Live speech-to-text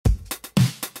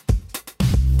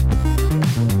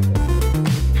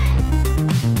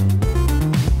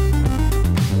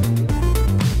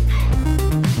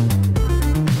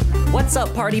What's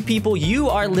up, party people? You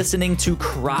are listening to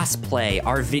Crossplay,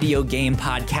 our video game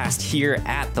podcast here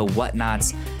at the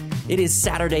Whatnots. It is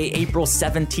Saturday, April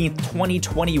 17th,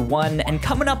 2021, and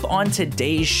coming up on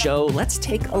today's show, let's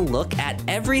take a look at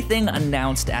everything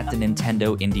announced at the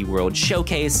Nintendo Indie World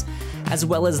Showcase, as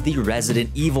well as the Resident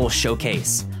Evil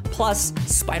Showcase. Plus,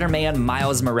 Spider-Man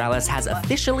Miles Morales has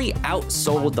officially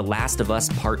outsold The Last of Us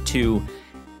Part 2,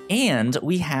 and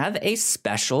we have a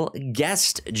special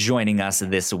guest joining us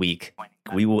this week.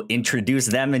 We will introduce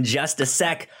them in just a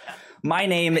sec. My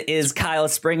name is Kyle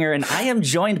Springer, and I am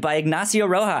joined by Ignacio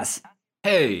Rojas.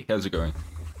 Hey, how's it going?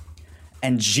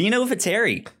 And Gino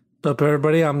Viteri. What's up,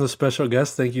 everybody? I'm the special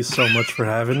guest. Thank you so much for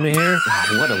having me here.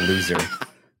 God, what a loser.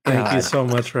 Thank you so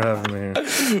much for having me here.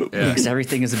 Yeah. Because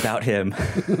everything is about him.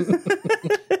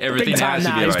 Everything Big time has to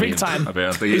now. be He's about big him, time.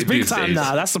 apparently. He's big These time days.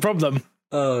 now. That's the problem.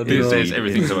 Oh, These dude. days,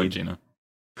 everything's about Gino.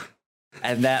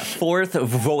 And that fourth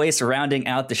voice rounding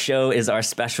out the show is our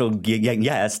special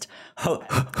guest,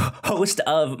 host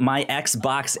of My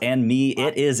Xbox and Me.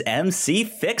 It is MC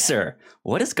Fixer.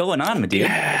 What is going on, my dude?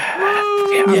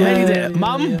 I made it.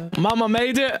 Mum, I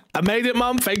made it. I made it,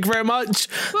 Mum. Thank you very much.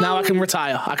 Now I can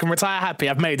retire. I can retire happy.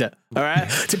 I've made it. All right.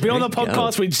 To be on the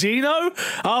podcast with Gino.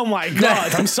 Oh my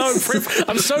God. I'm so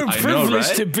privileged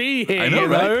right? to be here. I know, you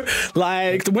know, right?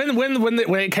 like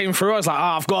when it came through, I was like,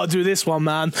 oh, I've got to do this one,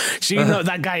 man. Gino,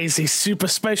 that guy he's super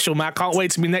special, man. I can't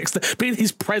wait to be be in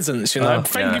his presence. You know.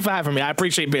 Thank you for having me. I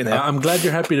appreciate being here. I'm glad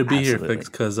you're happy to be Absolutely. here, Fix,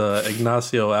 because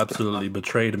Ignacio absolutely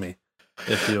betrayed me.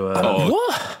 If you,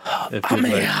 What? if I you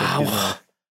mean,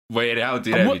 Wait, how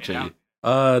did I betray you?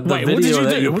 the wait, video what did you that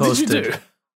do? you What did you posted do?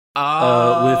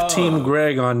 with Team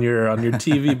Greg on your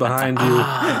TV behind you,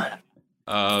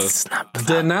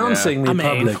 denouncing me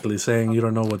publicly, saying you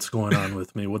don't know what's going on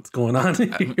with me. What's going on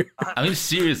here? I mean,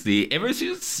 seriously, ever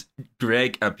since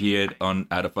Greg appeared on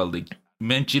Out of League,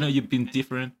 man, Gino, you've been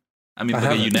different. I mean, look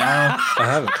at you now. I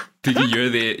haven't. Thinking you're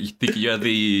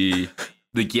the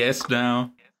guest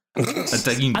now.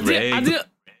 Attacking Greg.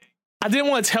 I didn't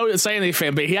want to say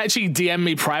anything, but he actually DM'd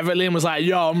me privately and was like,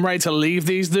 yo, I'm ready to leave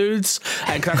these dudes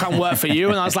and can I come work for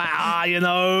you? And I was like,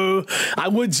 I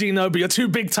would, Gino, but you're too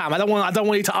big time. I don't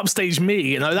want you to upstage me,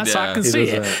 you know? That's how I can see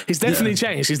it. He's definitely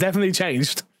changed. He's definitely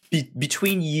changed.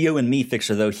 Between you and me,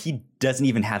 Fixer, though, he doesn't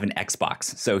even have an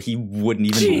Xbox, so he wouldn't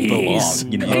even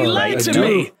belong. You know, he lied to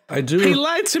me. I do. He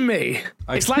lied to me.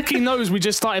 It's like he knows we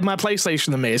just started my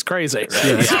PlayStation to me. It's crazy. Yeah,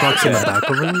 Xbox in the back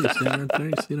of him. You see it right there?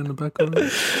 You see it in the back of him?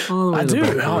 All the way I in the do.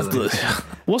 back of him.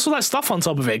 What's all that stuff on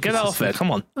top of it? Get that off it.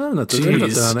 Come on. Oh, nothing.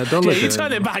 There's nothing on it. Don't look You at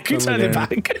turn it back. Don't You turn look it at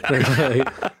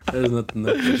back. There's nothing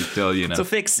there. Tell you now. So,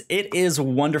 Fix, it is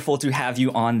wonderful to have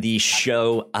you on the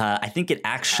show. I think it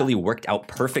actually worked out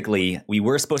perfectly. We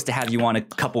were supposed to have you on a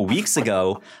couple weeks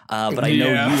ago, but I know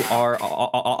you are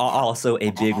also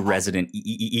a big Resident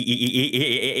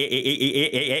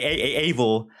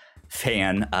Evil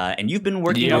fan, and you've been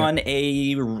working on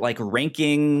a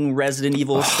ranking Resident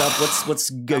Evil stuff. What's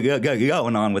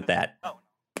going on with that?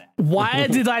 Why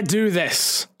did I do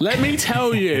this? Let me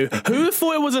tell you. Who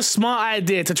thought it was a smart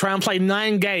idea to try and play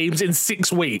 9 games in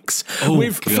 6 weeks? For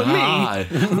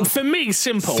me,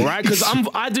 simple, right? Because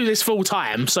I do this full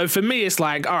time. So for me, it's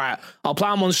like, all right, I'll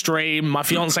play them on stream. My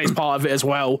fiance's part of it as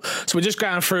well. So we're just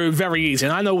going through very easy.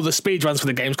 And I know all the speed runs for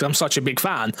the games because I'm such a big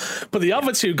fan. But the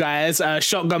other 2 guys,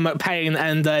 Shotgun McPain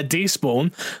and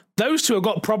Despawn, those 2 have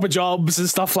got proper jobs and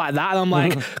stuff like that. And I'm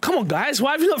like, come on, guys,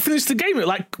 why have you not finished the game?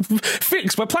 Like,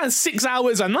 Fix, we're playing 6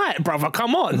 hours a night, brother.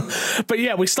 Come on. But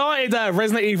yeah, we started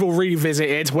Resident Evil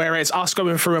Revisited, where it's us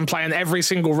going through and playing every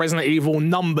single Resident Evil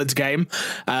numbered game,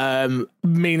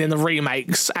 meaning the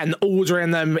remakes, and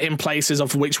ordering them in places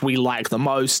of which we like the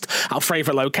most. Our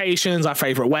favorite locations, our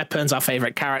favorite weapons, our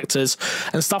favorite characters,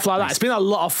 and stuff like that. It's been a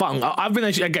lot of fun. I've been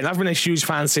a huge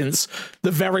fan since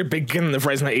the very beginning of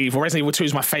Resident Evil. Resident Evil 2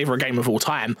 is my favorite game of all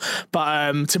time.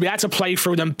 But to be able to play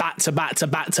through them back to back to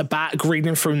back to back,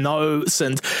 reading through notes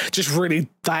and just really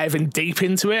diving deep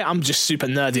into it, I'm just super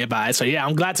nerdy about it. So yeah,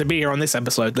 I'm glad to be here on this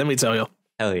episode. Let me tell you.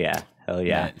 Hell yeah.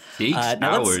 6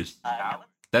 hours.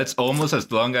 That's almost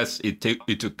as long as it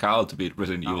took Kyle to beat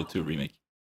Resident Evil 2 remake.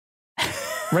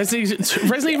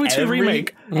 Resident Evil 2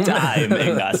 remake. Time,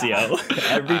 Ignacio.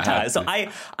 Every time. So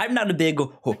I'm not a big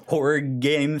horror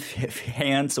game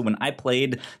fan. So when I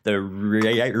played the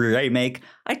remake,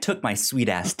 I took my sweet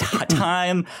ass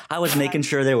time. I was making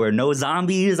sure there were no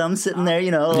zombies. I'm sitting there,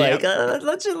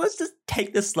 let's just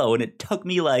take this slow. And it took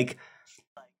me like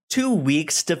 2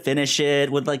 weeks to finish it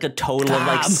with like a total of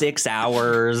like 6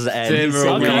 hours. And he's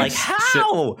sitting there like,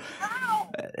 how?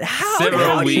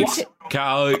 Several weeks.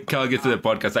 Kyle gets to the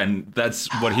podcast and that's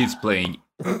what he's playing.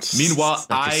 Meanwhile,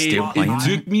 it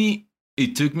took me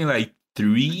it took me like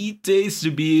 3 days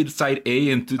to beat side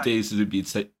A and 2 days to beat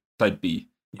side B.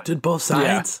 You did both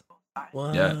sides?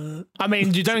 What? Yeah. I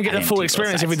mean, you don't get the full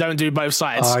experience if you don't do both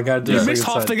sides. Oh, I gotta do you the missed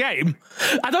second half side. the game.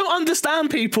 I don't understand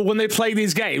people when they play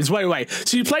these games. Wait.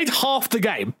 So you played half the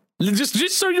game.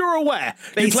 Just so you're aware.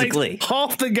 Basically. You played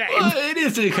half the game. Well, it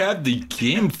is to have the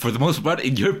game for the most part,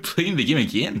 and you're playing the game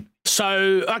again.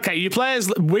 So, okay, you players,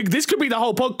 this could be the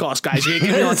whole podcast, guys. You're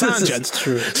getting on a This is tangent.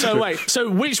 true. So wait, so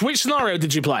which scenario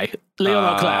did you play?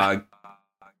 Leon or Claire?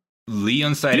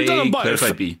 Leon side You've done A, them both. Claire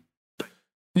side B.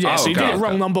 Yeah, so you did it okay.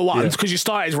 wrong number one Yeah. because you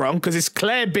started wrong because it's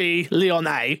Claire B, Leon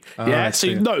A. I Yeah, so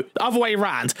see. no, other way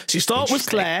around. So you start with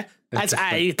Claire as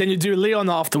A, then you do Leon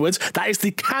afterwards. That is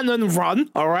the canon run,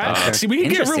 all right? Okay. See, we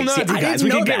can get real Interesting. See, nerdy, I guys. didn't We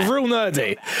can know get that. real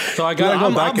nerdy. So I gotta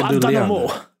go back and do I've done Leon. them all.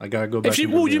 then. I gotta go back. If you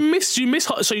and do you Leon. miss,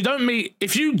 so you don't meet.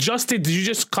 If you just did you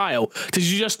just Kyle? Did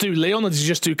you just do Leon or did you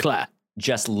just do Claire?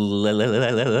 Just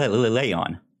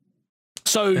Leon.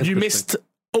 So you missed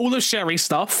all the Sherry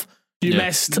stuff. You Yeah.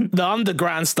 missed the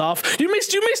underground stuff. You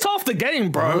missed half the game,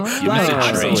 bro. You missed it,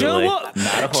 Do you know truly. what? Not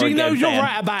a horror Gino, game you're fan.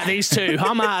 right about these two.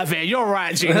 I'm out of here. You're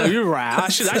right, Gino. You're right. I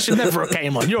should never have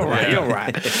came on. You're right. You're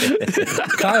right.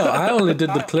 Kyle, I only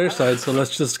did the clear side, so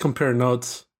let's just compare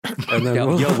notes. And then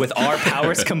we'll Yo, with our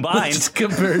powers combined. just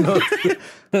compare notes.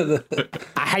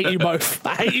 I hate you both.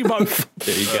 I hate you both.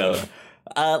 There you go.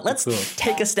 Let's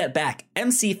take a step back.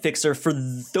 MC Fixer, for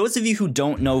those of you who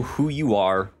don't know who you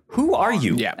are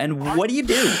you? Yeah. And what do you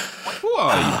do? Who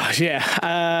are you?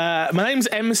 Yeah, my name's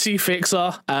MC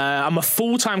Fixer. I'm a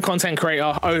full-time content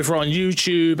creator over on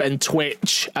YouTube and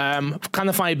Twitch. Kind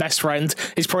of funny best friend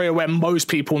is probably where most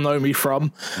people know me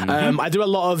from. I do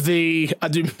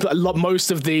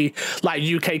most of the like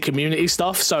UK community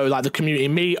stuff. So like the community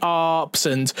meetups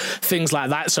and things like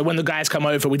that. So when the guys come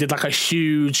over, we did like a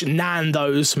huge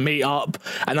Nando's meetup,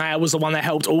 and I was the one that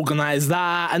helped organize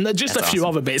that, and just That's a few awesome.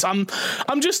 other bits.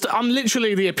 I'm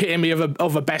literally the epitome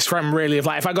of a best friend, really. Of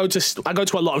like, if I go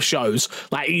to a lot of shows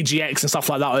like EGX and stuff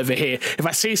like that over here. If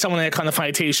I see someone in a Kind of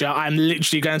Funny t-shirt, I'm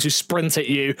literally going to sprint at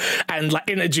you and like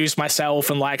introduce myself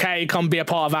and like, hey, come be a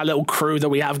part of our little crew that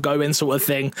we have going, sort of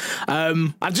thing.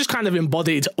 I've just kind of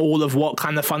embodied all of what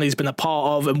Kind of Funny's been a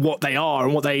part of and what they are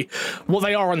and what they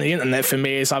are on the internet. For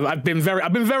me is I've been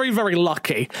very, very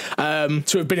lucky to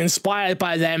have been inspired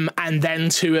by them and then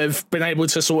to have been able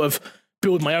to sort of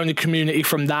build my own community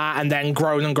from that, and then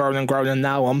grown, and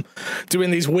now I'm doing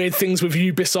these weird things with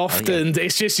Ubisoft, and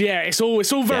it's just it's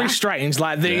all very strange.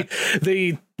 Like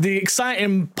the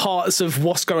exciting parts of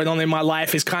what's going on in my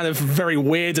life is kind of very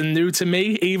weird and new to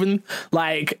me. Even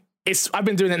like I've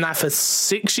been doing it now for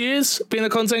 6 years, being a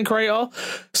content creator.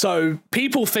 So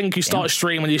people think you start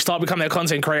streaming, you start becoming a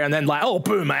content creator, and then like, oh,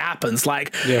 boom, it happens.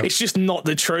 Like it's just not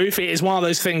the truth. It is one of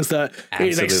those things that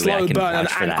is a Absolutely, I slow can burn,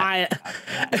 vouch for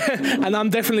and and I'm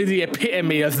definitely the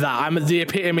epitome of that. I'm the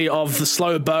epitome of the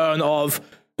slow burn of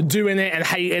doing it and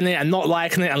hating it and not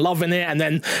liking it and loving it, and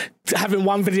then having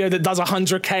one video that does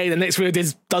 100k, the next video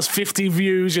does 50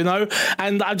 views, you know.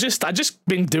 And I just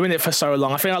been doing it for so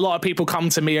long. I think a lot of people come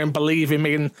to me and believe in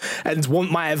me and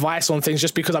want my advice on things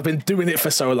just because I've been doing it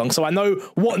for so long. So I know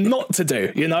what not to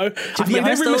do, you know. I've made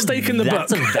every mistake in the book.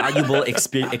 That's a valuable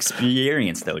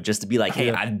experience, though, just to be like, hey,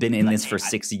 I've been in this for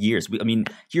 6 years. I mean,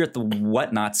 here at the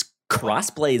Whatnots,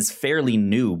 crossplay is fairly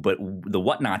new, but the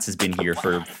Whatnots has been here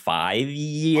for 5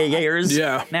 years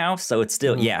now, so it's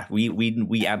still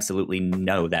we absolutely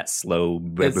know that slow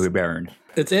burn.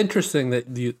 It's interesting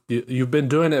that you've been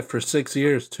doing it for 6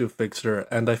 years too, Fixer,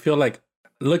 and I feel like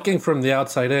looking from the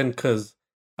outside in, because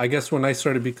I guess when I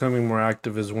started becoming more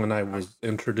active is when I was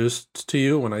introduced to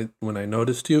you, when I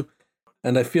noticed you,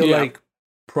 and I feel like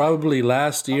probably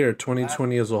last year,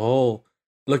 2020 as a whole,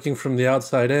 looking from the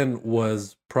outside in,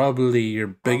 was probably your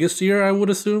biggest year, I would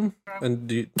assume. And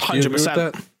do you agree with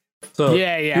that? So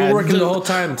you were working the whole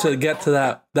time to get to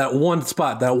that one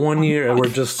spot, that 1 year where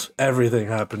just everything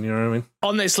happened. You know what I mean?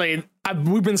 Honestly,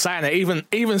 we've been saying it,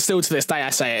 even still to this day.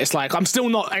 I say it. It's like I'm still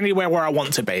not anywhere where I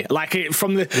want to be. Like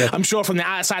I'm sure from the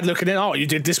outside looking in. Oh, you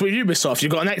did this with Ubisoft. You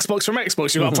got an Xbox from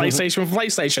Xbox. You got a PlayStation from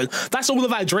PlayStation. That's all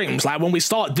of our dreams. Like when we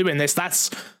start doing this, that's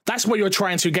where you're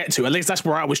trying to get to. At least that's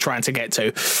where I was trying to get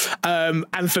to.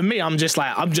 And for me, I'm just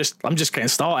getting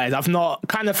started. I've not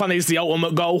Kind of Funny is the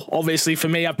ultimate goal. Obviously, for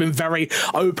me, I've been very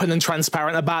open and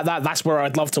transparent about that. That's where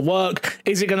I'd love to work.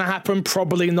 Is it going to happen?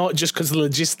 Probably not, just because the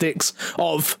logistics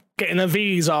of getting a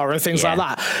visa and things like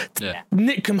that. Yeah.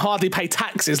 Nick can hardly pay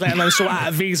taxes, let alone sort out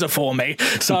a visa for me.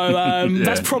 So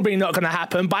that's probably not going to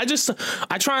happen. But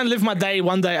I try and live my day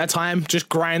one day at a time, just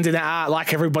grinding it out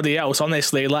like everybody else,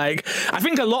 honestly. Like, I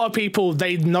think a lot of people,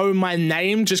 they know my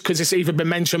name just because it's either been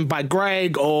mentioned by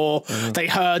Greg or they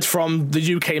heard from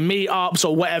the UK meetups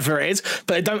or whatever it is,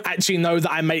 but they don't actually know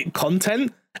that I make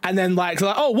content. And then like,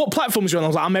 oh, what platforms are you on? I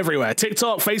was like, I'm everywhere.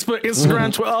 TikTok, Facebook,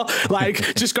 Instagram, Twitter.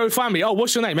 Like, just go find me. Oh,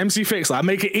 what's your name? MC Fix. Like, I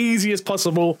make it easy as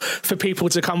possible for people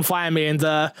to come find me. And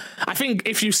I think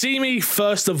if you see me,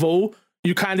 first of all,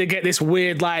 you kind of get this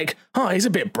weird, like, oh, he's a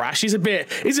bit brash. He's a bit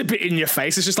in your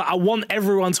face. It's just like, I want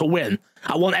everyone to win.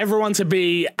 I want everyone to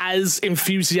be as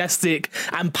enthusiastic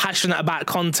and passionate about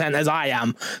content as I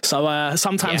am. So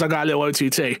sometimes I got a little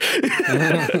OTT.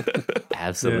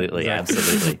 Absolutely.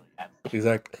 Absolutely.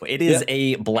 Exactly. It is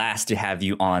a blast to have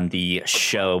you on the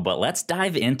show, but let's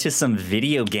dive into some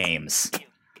video games.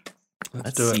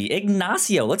 Let's see.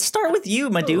 Ignacio, let's start with you,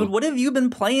 my dude. What have you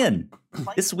been playing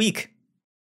this week?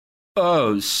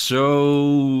 Oh,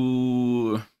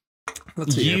 so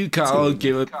Kyle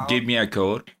gave me a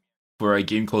code for a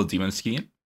game called Demon Skin,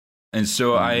 and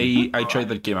so I tried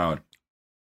that game out.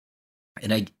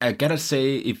 And I gotta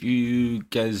say, if you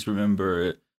guys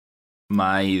remember,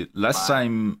 my last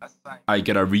time I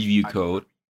got a review code,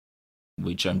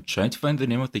 which I'm trying to find the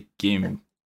name of the game.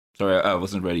 Sorry, I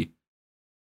wasn't ready.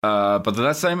 But the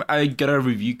last time I got a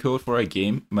review code for a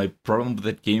game, my problem with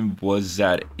that game was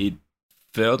that it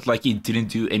felt like it didn't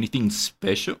do anything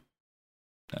special.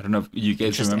 I don't know if you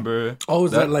guys remember. Oh,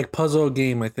 is that like puzzle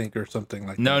game, I think, or something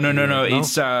like that? No.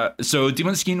 It's so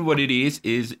Demon Skin, what it is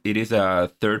it is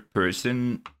a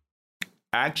third-person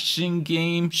action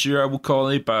game, sure I would call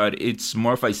it, but it's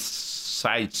more of a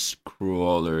side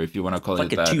scroller, if you want to call it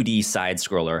that. Like a 2D side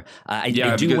scroller. I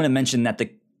do want to mention that the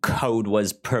code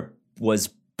was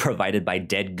provided by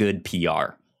Dead Good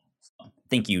PR. So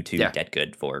thank you to Dead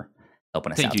Good for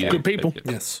helping us out. Thank you. Good people.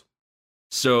 Yes.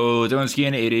 So Demon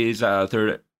Skin, it is a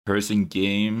third-person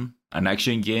game, an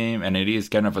action game, and it is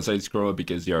kind of a side scroller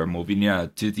because you're moving a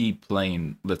 2D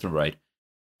plane left and right.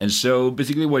 And so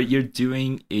basically what you're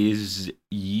doing is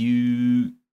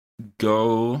you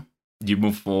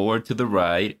move forward to the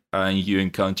right, and you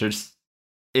encounter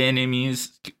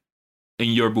enemies in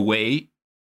your way,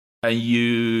 and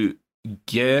you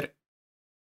get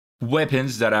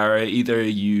weapons that are either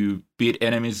you beat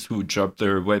enemies who drop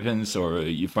their weapons, or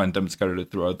you find them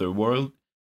scattered throughout the world.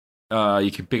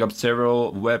 You can pick up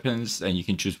several weapons, and you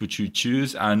can choose which you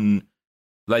choose, and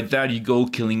like that you go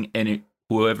killing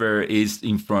whoever is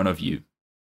in front of your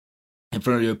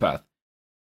path.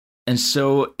 And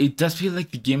so it does feel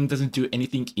like the game doesn't do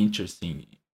anything interesting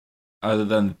other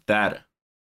than that.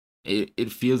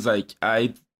 It feels like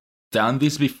I've done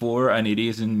this before and it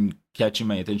isn't catching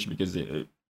my attention because it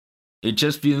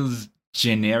just feels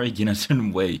generic in a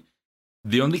certain way.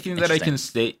 The only thing that I can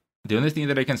say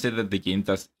that the game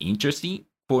does interesting,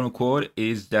 quote unquote,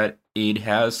 is that it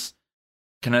has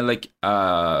kind of like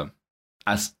a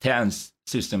stance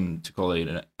system, to call it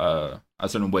a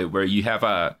certain way, where you have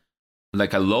a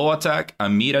low attack, a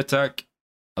mid attack,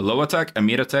 a low attack, a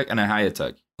mid attack, and a high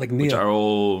attack, which are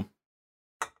all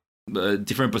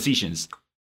different positions.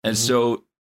 And so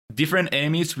different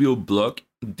enemies will block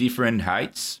different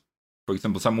heights. For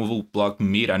example, some will block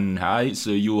mid and high,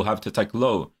 so you will have to attack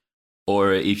low.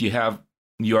 Or if you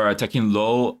are attacking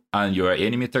low and your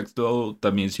enemy attacks low,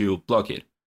 that means you block it.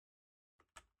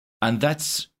 And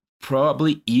that's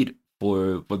probably it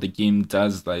for what the game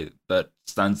does, like that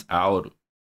stands out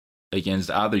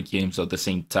against other games of the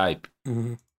same type.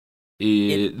 Mm-hmm.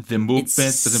 The movement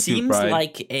doesn't feel right.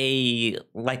 It seems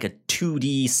like a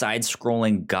 2D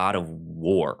side-scrolling God of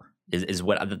War is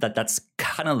what that's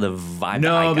kind of the vibe.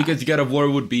 No, because God of War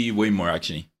would be way more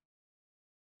actiony.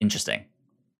 Interesting.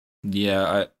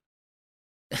 Yeah,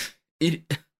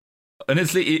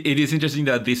 honestly, it is interesting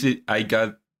that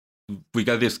we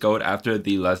got this code after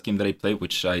the last game that I played,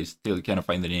 which I still can't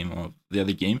find the name of the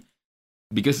other game,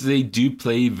 because they do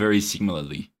play very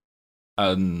similarly.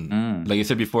 Like I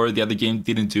said before, the other game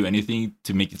didn't do anything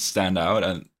to make it stand out,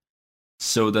 and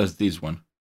so does this one.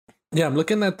 Yeah, I'm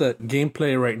looking at the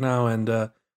gameplay right now, and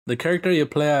the character you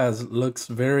play as looks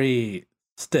very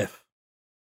stiff.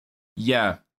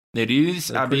 Yeah, it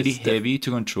is a bit heavy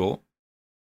to control.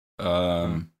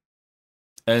 And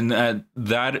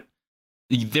that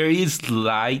there is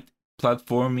light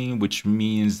platforming, which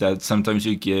means that sometimes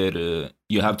you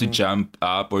have to jump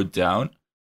up or down,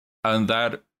 and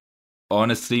that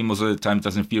honestly most of the time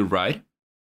doesn't feel right.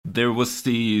 There was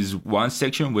this one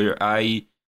section where I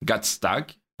got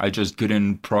stuck. I just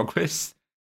couldn't progress,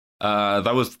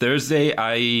 That was Thursday.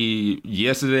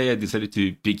 Yesterday I decided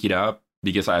to pick it up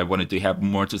because I wanted to have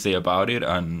more to say about it,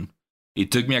 and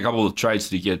it took me a couple of tries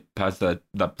to get past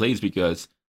that place because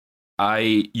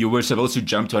you were supposed to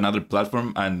jump to another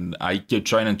platform, and I kept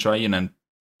trying and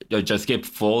I just kept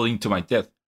falling to my death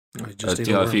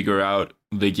until I figure out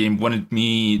the game wanted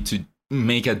me to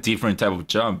make a different type of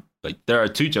jump. Like there are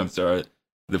two jumps. There are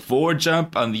the forward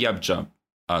jump and the up jump.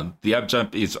 The up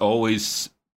jump is always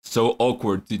so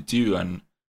awkward to do, and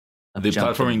Up the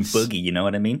jump from platforming boogie. You know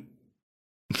what I mean?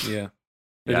 Yeah.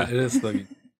 Yeah. It is sluggy.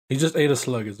 He just ate a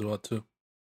slug as well too.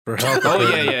 For health. Oh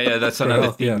yeah. That's For another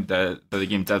health, thing yeah. that the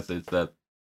game does is that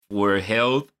for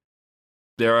health,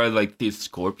 there are like these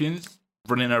scorpions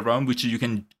running around which you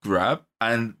can grab,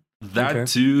 and that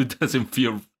too doesn't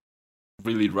feel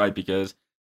really right because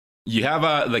you have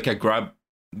a grab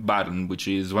button, which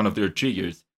is one of their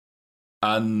triggers,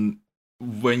 and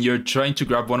when you're trying to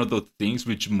grab one of those things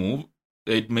which move,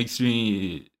 it makes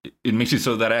it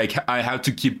so that I have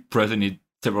to keep pressing it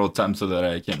several times so that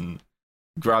I can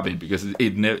grab it because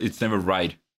it's never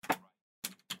right.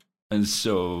 And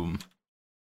so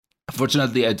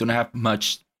unfortunately I don't have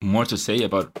much more to say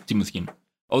about Timo Skin.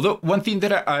 Although one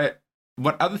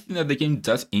other thing that the game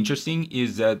does interesting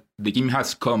is that the game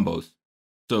has combos.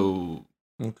 So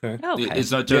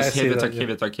it's not just heavy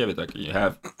attack.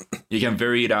 You can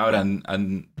vary it out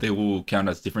and they will count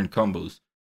as different combos.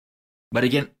 But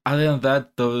again, other than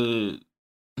that,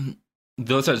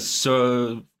 those are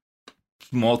so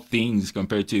small things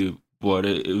compared to what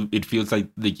it feels like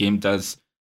the game does,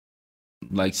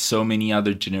 like so many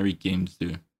other generic games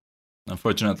do.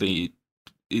 Unfortunately,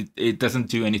 it doesn't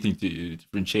do anything to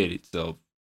differentiate itself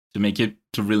to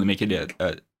really make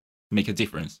a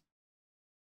difference.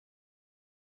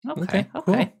 Okay.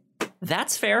 Cool.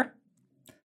 That's fair.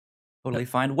 Totally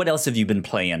fine. What else have you been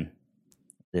playing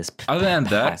Other than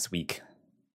that, past week?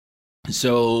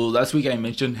 So last week I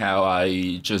mentioned how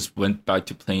I just went back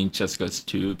to playing Just Cause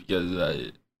 2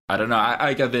 because I don't know,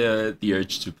 I got the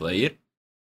urge to play it.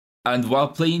 And while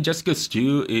playing Just Cause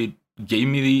 2, it gave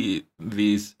me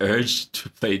this urge to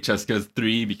play Just Cause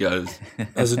 3 because...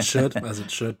 As it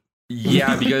should.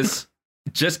 Yeah, because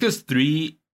Just Cause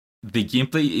 3, the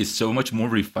gameplay is so much more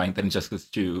refined than Just Cause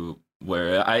 2,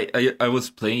 where I was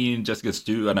playing Just Cause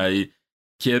 2 and I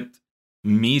kept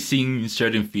missing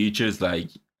certain features like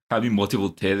having multiple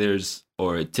tethers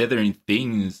or tethering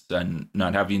things and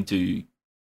not having to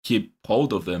keep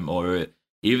hold of them, or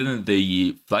even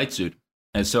the flight suit.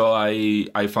 And so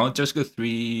I found Just Cause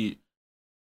 3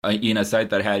 in a site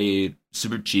that had it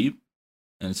super cheap.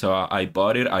 And so I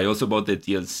bought it. I also bought the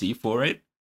DLC for it,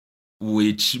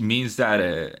 which means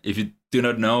that if you do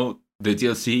not know, the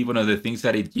DLC, one of the things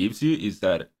that it gives you is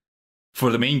that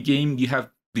for the main game, you have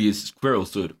this squirrel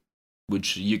suit,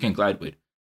 which you can glide with.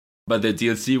 But the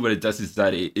DLC, what it does is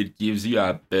that it gives you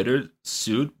a better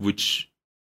suit, which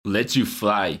lets you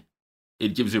fly.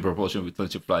 It gives you a propulsion which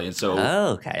lets you fly. And so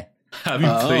having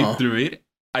played through it,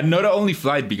 and not only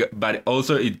fly, but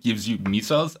also it gives you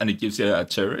missiles and it gives you a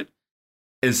turret.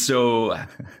 And so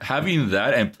having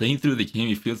that and playing through the game,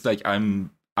 it feels like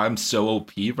I'm so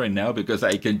OP right now because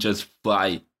I can just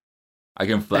fly. I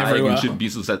can fly, everywhere. I can shoot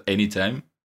missiles at any time.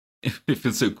 It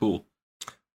feels so cool.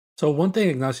 So one thing,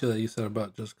 Ignacio, that you said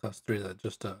about Just Cause 3 that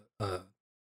just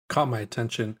caught my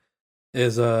attention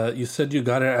is you said you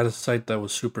got it at a site that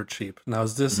was super cheap. Now,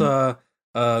 is this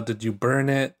did you burn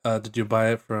it? Did you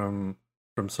buy it from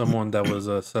someone that was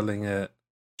selling it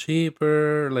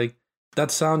cheaper? Like that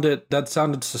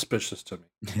sounded suspicious to me.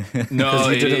 No, because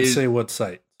you didn't say what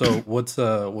site. So what's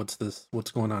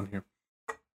going on here?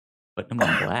 Putting them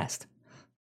on blast.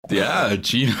 Yeah,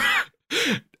 Gino.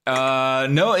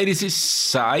 No, it is a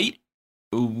site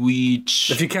which...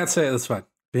 If you can't say it, that's fine.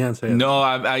 If you can't say it. No,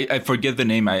 I forget the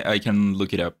name. I can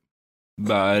look it up.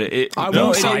 But I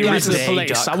will tell you to the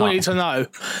police. I want you to know.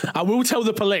 I will tell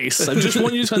the police. I just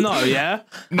want you to know, yeah?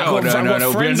 No.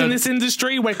 Friends in this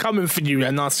industry, we're coming for you,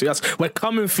 Ignatius. We're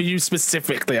coming for you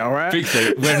specifically, all right?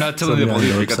 Victor, we're not telling the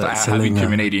police because I have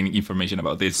incriminating information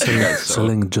about this.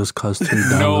 Selling Just Cause 3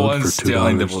 download no one's for $2.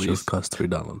 telling the police. Just Cause 3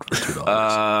 download for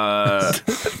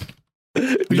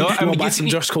 $2. No, I'm guessing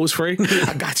Just Cause 3.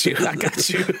 I got you.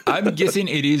 I'm guessing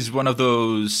it is one of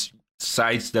those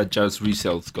sites that just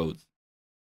resells codes.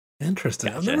 Interesting.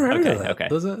 Gotcha. I've never heard of that. Okay.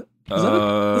 Is that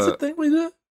a thing we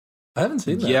do? I haven't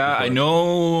seen that. Yeah, before. I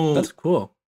know. That's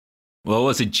cool. What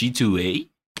was it? G2A?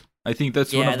 I think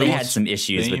that's one of the they had some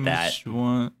issues with that.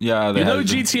 Yeah, you know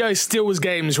GTA steals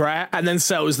games, right? And then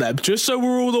sells them. Just so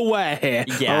we're all aware here.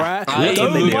 Yeah. All right?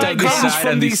 Don't get games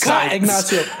from these sites.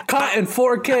 Ignacio, caught in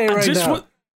 4K right now.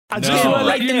 I just want to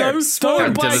let you know,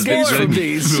 don't buy games from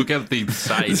these. Look at the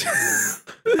site.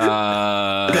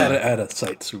 Gotta add a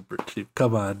site super cheap.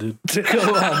 Come on, dude.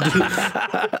 Come on, dude.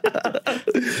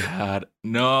 God,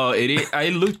 no, I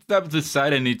looked up the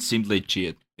site and it seemed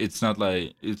legit. It's not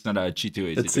a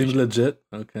G2A. It seems legit.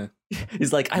 Okay.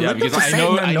 He's like, I know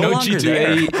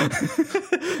G2A.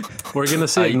 We're gonna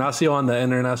see Ignacio on the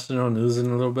international news in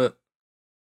a little bit.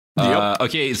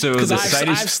 Okay, so the site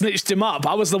I've snitched him up.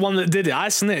 I was the one that did it. I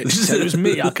snitched. It was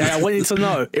me. Okay, I want you to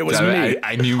know it was me.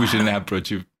 I knew we shouldn't have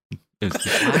brought you. Wow.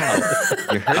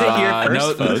 You heard it here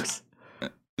first, folks.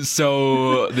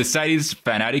 So the site is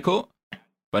fanatical.com.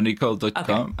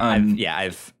 Okay.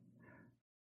 I've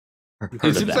heard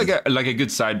it seems like a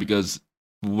good site because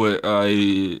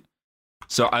I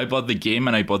bought the game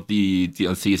and I bought the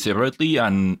DLC separately,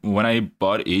 and when I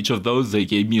bought each of those, they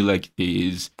gave me like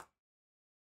this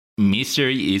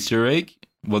mystery Easter egg,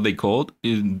 what they called.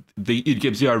 It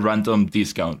gives you a random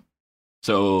discount.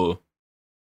 So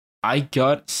I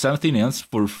got something else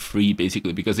for free,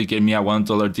 basically, because it gave me a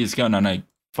 $1 discount, and I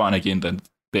found a game that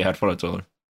they had for $1.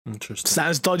 Interesting.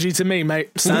 Sounds dodgy to me, mate.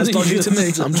 Sounds dodgy to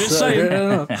me. I'm just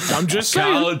saying. I'm just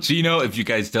saying. Cal, Gino, if you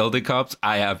guys tell the cops,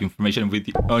 I have information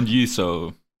on you,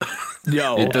 so...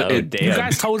 Yo, you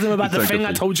guys told him about the thing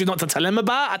I told you not to tell him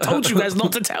about? I told you guys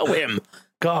not to tell him.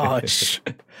 Gosh.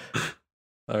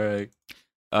 All right.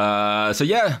 So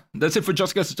yeah, that's it for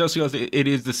Just Cause. Just Cause it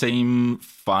is the same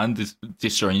fun,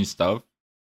 destroying stuff.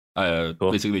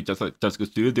 Cool. Basically, just like Just Cause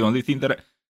 2. The only thing that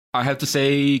I have to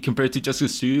say compared to Just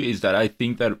Cause 2 is that I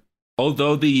think that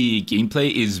although the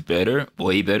gameplay is better,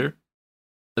 way better,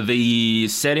 the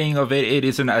setting of it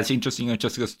isn't as interesting as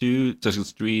Just Cause 2. Just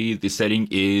Cause 3, the setting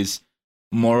is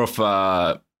more of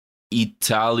a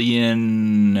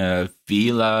Italian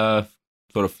villa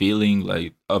sort of feeling,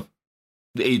 like of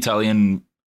the Italian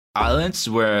islands,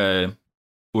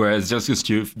 whereas Just Cause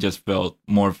 2 just felt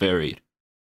more varied.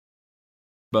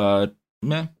 But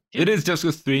yeah, it is Just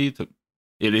Cause 3.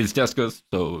 It is Just Cause,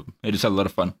 so it is a lot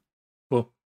of fun. Cool.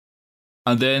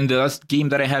 And then the last game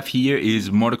that I have here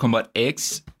is Mortal Kombat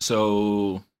X.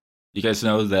 So you guys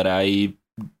know that I've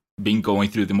been going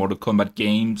through the Mortal Kombat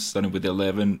games, starting with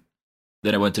 11.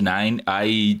 Then I went to 9.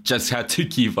 I just had to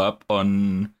give up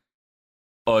on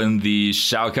the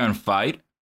Shao Kahn fight.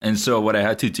 And so what I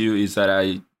had to do is that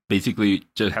I basically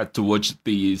just had to watch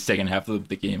the second half of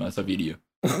the game as a video.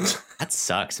 That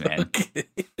sucks, man. Okay.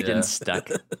 Getting stuck.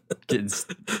 Getting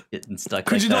stuck.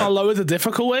 Could you not lower the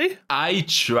difficulty? I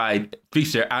tried.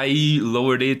 Fixer, I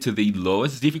lowered it to the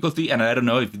lowest difficulty, and I don't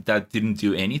know if that didn't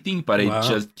do anything, but it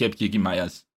just kept kicking my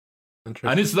ass.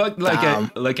 And it's not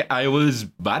like I was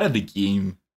bad at the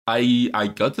game.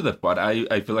 I got to the part.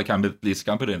 I feel like I'm at least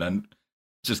competent and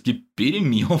just keep beating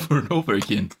me over and over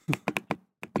again.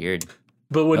 Weird.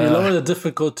 But when you lower the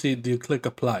difficulty, do you click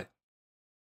apply?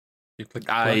 You click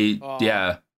apply?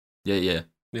 Yeah. Yeah,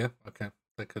 okay.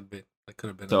 That could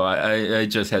have been. So I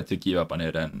just had to give up on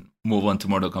it and move on to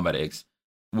Mortal Kombat X,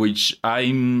 which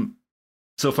I'm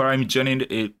enjoying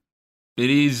it. It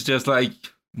is just like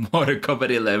Mortal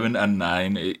Kombat 11 and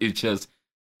 9. It's just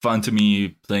fun to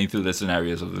me playing through the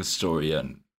scenarios of the story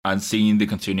and seeing the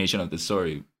continuation of the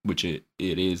story, which it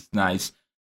is nice.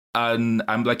 And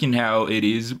I'm liking how it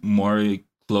is more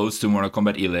close to Mortal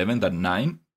Kombat 11 than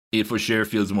 9. It for sure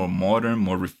feels more modern,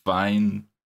 more refined,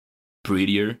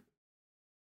 prettier.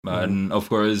 And of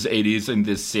course, it is in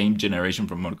the same generation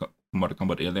from Mortal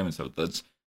Kombat 11, so that's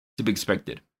to be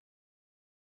expected.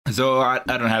 So I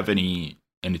don't have anything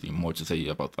more to say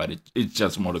about that. It's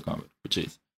just Mortal Kombat, which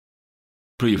is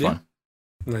pretty fun.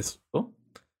 Nice. Cool.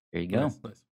 There you go.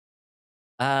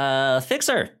 Nice.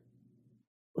 Fixer,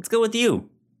 let's go with you.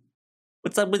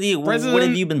 What's up with you? What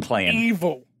have you been playing?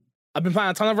 Evil. I've been playing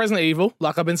a ton of Resident Evil,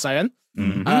 like I've been saying.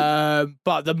 Mm-hmm.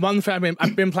 But the one thing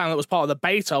I've been playing that was part of the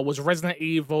beta was Resident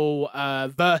Evil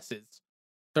Versus.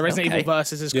 The Resident Evil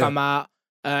Versus has come out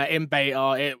in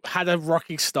beta. It had a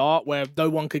rocky start where no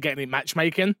one could get any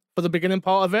matchmaking for the beginning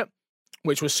part of it,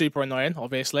 which was super annoying,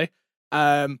 obviously.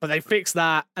 But they fixed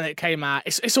that and it came out.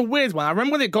 It's a weird one. I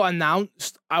remember when it got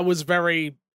announced, I was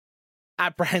very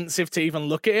apprehensive to even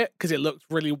look at it because it looked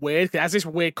really weird. It has this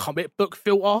weird comic book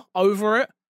filter over it.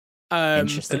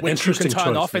 Which you can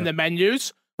turn off in the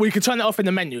menus. Well, you can turn it off in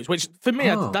the menus, which for me,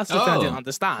 that's the thing I didn't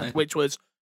understand, which was,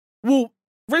 well,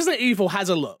 Resident Evil has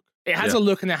a look. It has a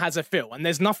look and it has a feel, and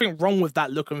there's nothing wrong with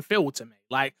that look and feel to me.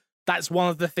 Like, that's one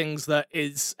of the things that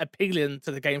is appealing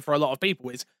to the game for a lot of people,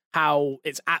 is how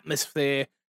its atmosphere,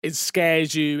 it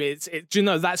scares you, you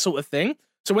know, that sort of thing.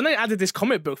 So when they added this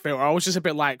comic book filter, I was just a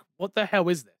bit like, what the hell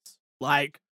is this?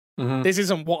 Like, this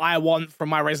isn't what I want from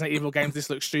my Resident Evil games. This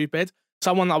looks stupid.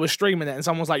 someone that was streaming it, and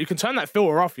someone was like, "You can turn that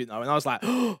filter off, you know." And I was like,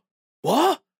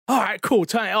 "What? All right, cool,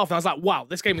 turn it off." And I was like, "Wow,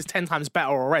 this game is 10 times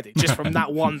better already just from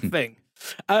that one thing."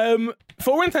 For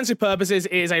all intensive purposes,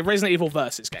 it is a Resident Evil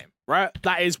versus game, right?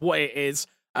 That is what it is.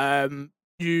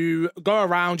 You go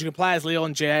around, you can play as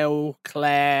Leon, Jill,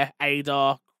 Claire,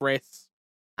 Ada, Chris,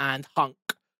 and Hunk.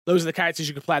 Those are the characters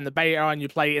you can play in the beta, and you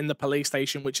play in the police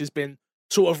station, which has been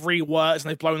sort of reworked, and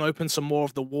they've blown open some more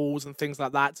of the walls and things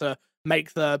like that to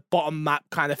make the bottom map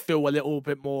kind of feel a little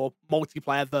bit more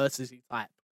multiplayer versus-y type.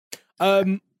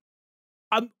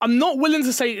 I'm not willing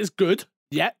to say it is good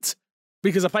yet,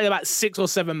 because I played about 6 or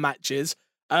 7 matches.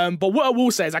 But what I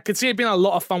will say is I could see it being a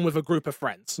lot of fun with a group of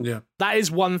friends. Yeah. That is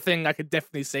one thing I could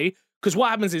definitely see. Because what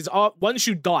happens is once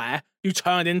you die, you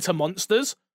turn into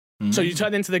monsters. Mm-hmm. So you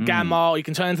turn into the Gamma, you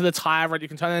can turn into the Tyrant, you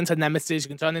can turn into Nemesis, you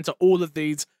can turn into all of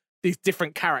these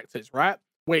different characters, right?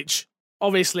 Which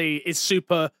obviously is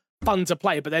super fun to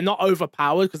play, but they're not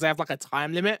overpowered because they have like a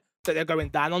time limit that they're going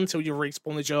down on until you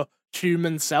respawn as your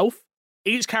human self.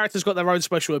 Each character's got their own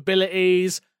special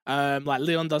abilities. Like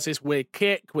Leon does this weird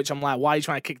kick, which I'm like, why are you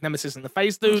trying to kick Nemesis in the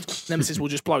face, dude? Nemesis will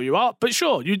just blow you up. But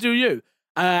sure, you do you.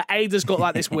 Ada's got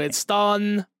like this weird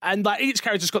stun, and like each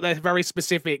character's got their very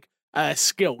specific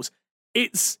skills.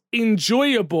 It's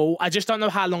enjoyable. I just don't know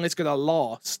how long it's gonna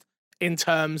last in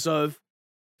terms of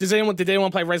did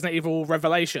anyone play Resident Evil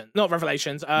Revelation? Not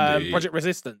Revelations, Project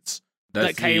Resistance.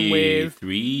 That came with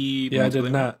 3. Yeah, I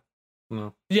did not.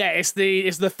 No. Yeah, it's the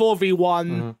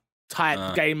 4v1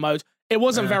 type game mode. It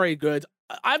wasn't very good.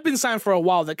 I've been saying for a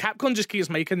while that Capcom just keeps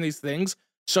making these things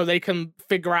so they can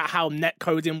figure out how net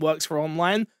coding works for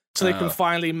online, so they can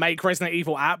finally make Resident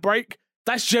Evil Outbreak.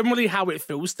 That's generally how it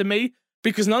feels to me,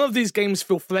 because none of these games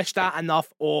feel fleshed out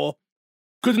enough or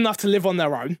good enough to live on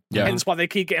their own. Yeah. Hence why they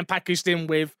keep getting packaged in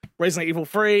with Resident Evil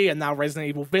 3 and now Resident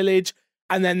Evil Village.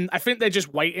 And then I think they're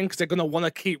just waiting because they're going to want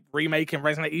to keep remaking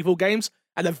Resident Evil games.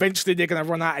 And eventually they're going to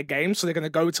run out of games. So they're going to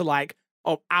go to like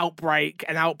Outbreak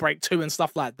and Outbreak 2 and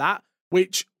stuff like that,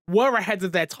 which were ahead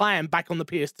of their time back on the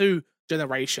PS2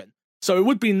 generation. So it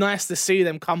would be nice to see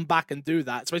them come back and do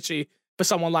that, especially for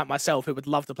someone like myself who would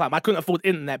love to play them. I couldn't afford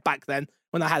internet back then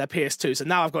when I had a PS2. So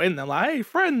now I've got internet. I'm like, hey,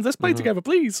 friends, let's play together,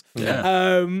 please.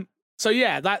 Yeah. So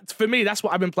yeah, that for me, that's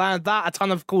what I've been playing. That, a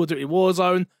ton of Call of Duty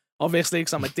Warzone, obviously,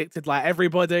 because I'm addicted like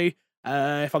everybody.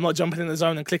 If I'm not jumping in the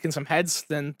zone and clicking some heads,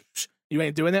 then you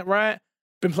ain't doing it right.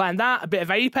 Been playing that, a bit of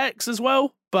Apex as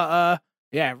well. But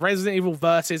yeah, Resident Evil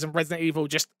Versus and Resident Evil,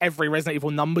 just every Resident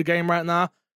Evil number game right now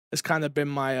has kind of been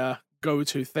my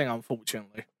go-to thing,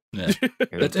 unfortunately. Yeah.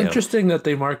 It's interesting that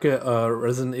they market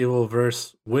Resident Evil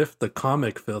Verse with the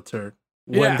comic filter.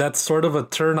 When that's sort of a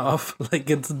turn off, like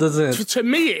it doesn't. To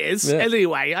me, it is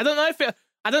anyway. I don't know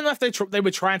if they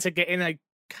were trying to get in a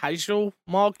casual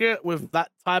market with that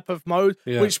type of mode,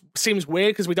 which seems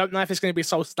weird because we don't know if it's going to be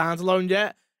so standalone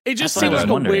yet. It just seems like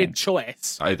a weird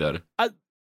choice. Either.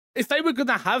 If they were going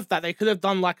to have that, they could have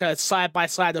done like a side by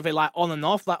side of it, like on and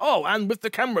off, like and with the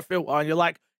camera filter, and you're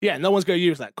like, yeah, no one's going to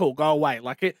use that. Cool, go away.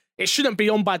 Like it shouldn't be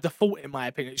on by default, in my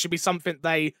opinion. It should be something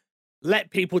they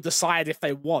let people decide if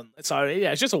they want. So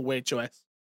yeah, it's just a weird choice.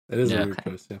 It is a weird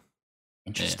choice, yeah.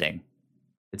 Interesting.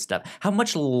 Good stuff. How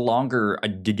much longer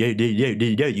do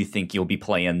you think you'll be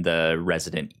playing the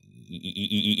Resident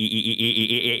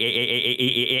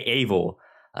Evil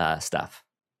stuff?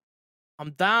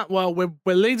 Well,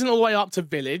 we're leading all the way up to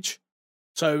Village.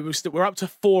 So we're up to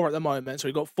 4 at the moment. So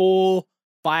we've got 4,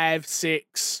 5,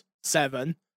 6,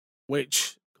 7,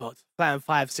 which... God, playing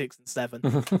 5, 6, and 7.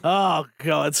 Oh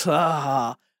God,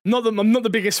 I'm not the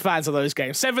biggest fans of those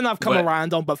games. 7 I've come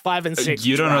around on, but 5 and 6.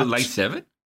 You don't like 7?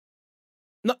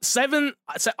 No, 7.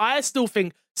 So I still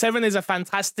think 7 is a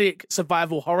fantastic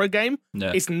survival horror game.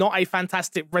 Yeah. It's not a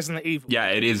fantastic Resident Evil. Yeah,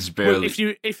 it is barely. If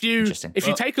you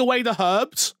take away the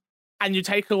herbs and you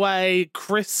take away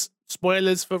Chris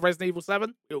spoilers for Resident Evil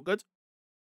 7, you're good.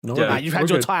 No, you've had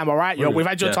your time, all right? We've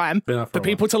had your time. For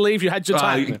people to leave, you had your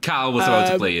time. Carl was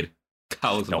about to play it.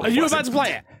 Are you about to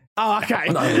play it? Oh, okay.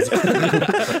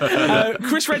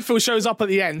 Chris Redfield shows up at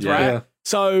the end, right? Yeah.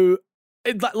 So,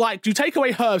 you take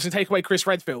away herbs and take away Chris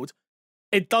Redfield,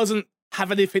 it doesn't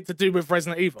have anything to do with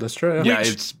Resident Evil. That's true. Yeah,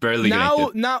 it's barely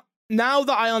connected. Now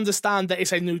that I understand that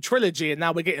it's a new trilogy, and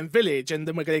now we're getting Village, and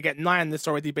then we're going to get 9 that's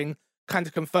already been kind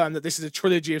of confirmed that this is a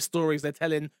trilogy of stories they're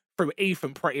telling through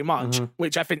Ethan, pretty much,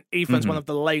 which I think Ethan's one of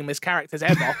the lamest characters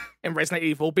ever in Resident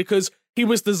Evil, because he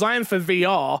was designed for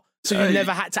VR, so you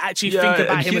never had to actually think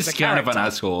about him as a character. He's kind of an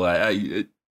asshole.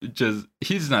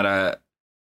 He's not a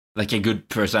good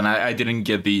person. I didn't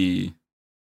get the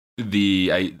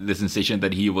sensation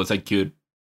that he was a good,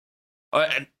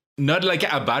 not like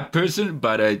a bad person,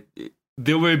 but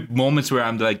there were moments where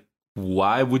I'm like,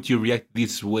 why would you react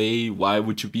this way? Why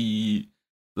would you be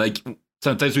like?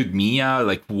 Sometimes with Mia,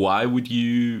 like, why would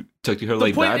you talk to her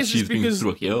like that? She's been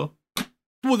through a hill.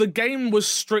 Well, the game was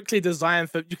strictly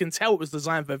designed for, you can tell it was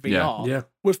designed for VR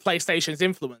with PlayStation's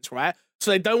influence, right?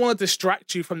 So they don't want to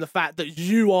distract you from the fact that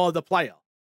you are the player.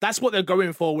 That's what they're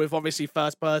going for with obviously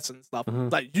first person stuff.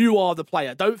 Like, you are the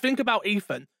player. Don't think about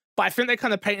Ethan. But I think they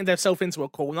kind of painted themselves into a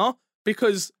corner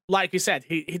because, like you said,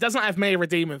 he doesn't have many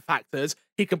redeeming factors.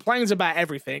 He complains about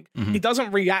everything. He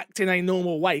doesn't react in a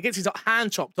normal way. He gets his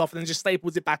hand chopped off and then just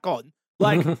staples it back on.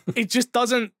 Like, it just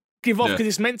doesn't give off because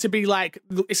it's meant to be like,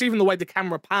 it's even the way the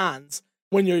camera pans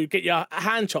when you get your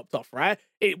hand chopped off, right?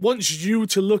 It wants you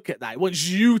to look at that. It wants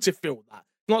you to feel that.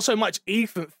 Not so much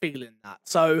Ethan feeling that.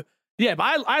 So, yeah,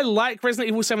 but I like Resident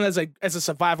Evil 7 as a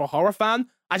survival horror fan.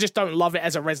 I just don't love it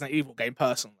as a Resident Evil game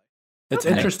personally. It's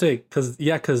interesting because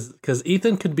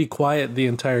Ethan could be quiet the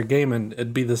entire game and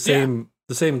it'd be the same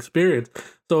experience.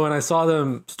 So when I saw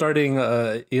them starting,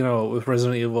 with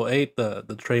Resident Evil 8,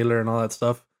 the trailer and all that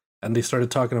stuff, and they started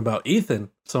talking about Ethan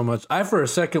so much, I for a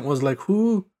second was like,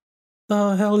 who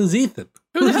the hell is Ethan?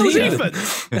 Who the hell is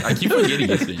Ethan? I keep forgetting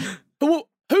his name.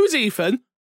 Who's Ethan?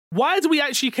 Why do we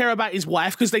actually care about his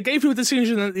wife? Because they gave you a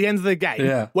decision at the end of the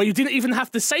game where you didn't even have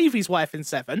to save his wife in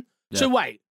 7. Yeah. So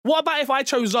wait, what about if I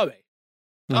chose Zoe?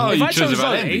 Oh, you chose a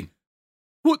bad ending.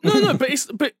 Well, no,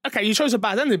 but okay, you chose a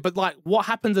bad ending, but like, what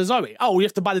happened to Zoe? Oh, you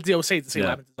have to buy the DLC to see what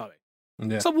happened to Zoe.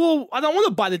 Yeah. So, well, I don't want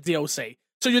to buy the DLC.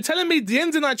 So you're telling me the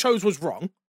ending I chose was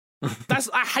wrong?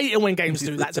 I hate it when games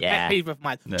do that. It's a pet peeve of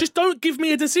mine. Yeah. Just don't give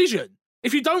me a decision.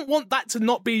 If you don't want that to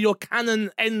not be your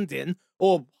canon ending,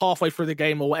 or halfway through the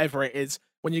game, or whatever it is,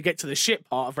 when you get to the shit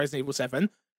part of Resident Evil 7,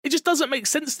 it just doesn't make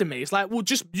sense to me. It's like, well,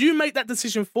 just you make that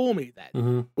decision for me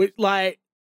then. Which, like,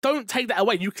 don't take that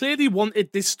away. You clearly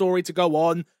wanted this story to go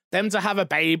on, them to have a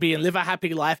baby and live a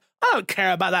happy life. I don't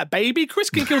care about that baby.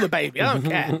 Chris can kill the baby. I don't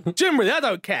care. Generally, I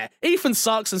don't care. Ethan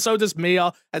sucks, and so does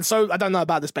Mia. And so I don't know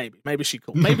about this baby. Maybe she's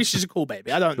cool. Maybe she's a cool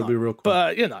baby. I don't know. Be real cool.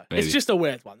 But it's just a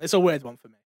weird one. It's a weird one for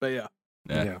me. But yeah.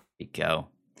 There you go.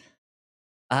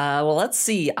 Well, let's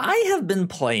see. I have been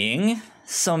playing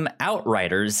some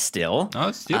Outriders still.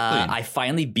 Oh, still playing. I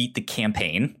finally beat the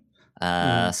campaign.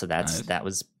 So that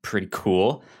was pretty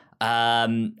cool.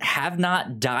 Have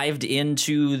not dived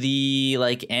into the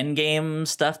like end game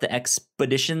stuff, the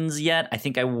expeditions yet. I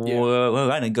think I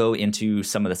want to go into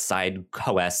some of the side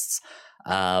quests.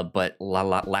 But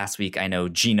last week, I know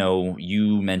Gino,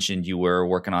 you mentioned you were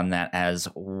working on that as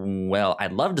well.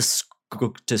 I'd love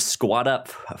to squat up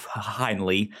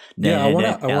finally. I want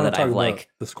to talk about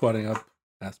the squatting up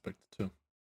aspect too.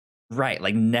 Right,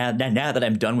 like now that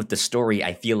I'm done with the story,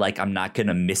 I feel like I'm not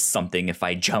gonna miss something if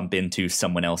I jump into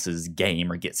someone else's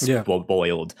game or get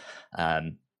spoiled.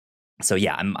 So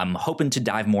yeah, I'm hoping to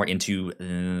dive more into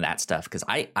that stuff because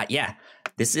I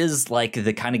this is like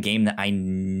the kind of game that I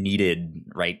needed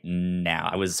right now.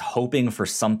 I was hoping for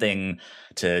something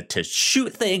to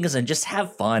shoot things and just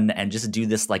have fun and just do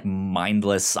this like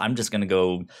mindless. I'm just gonna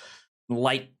go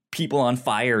light people on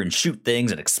fire and shoot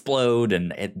things and explode,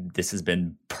 and this has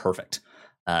been perfect.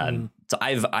 So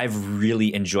I've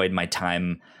really enjoyed my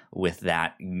time with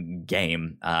that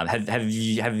game. Have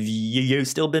you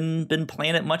still been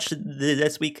playing it much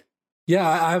this week?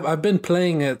 Yeah, I've been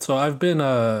playing it. So I've been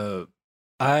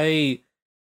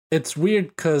it's weird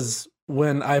because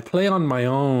when I play on my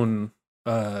own,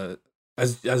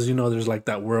 as you know, there's like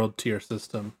that world tier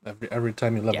system. Every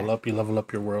time you level up, you level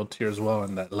up your world tier as well,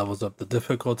 and that levels up the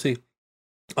difficulty.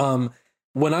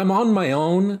 When I'm on my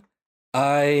own,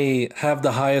 I have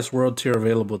the highest world tier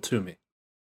available to me,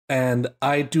 and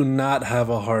I do not have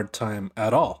a hard time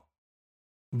at all.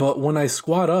 But when I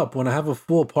squat up, when I have a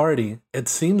full party, it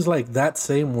seems like that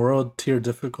same world tier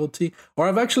difficulty, or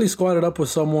I've actually squatted up with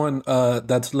someone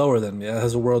that's lower than me, that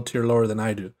has a world tier lower than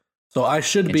I do. So I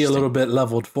should be a little bit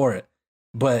leveled for it.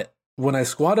 But when I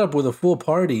squat up with a full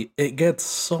party, it gets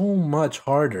so much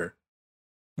harder.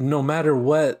 No matter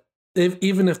what,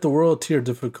 even if the world tier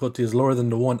difficulty is lower than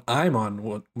the one I'm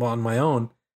on my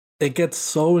own, it gets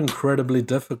so incredibly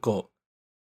difficult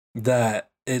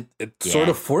that it sort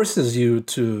of forces you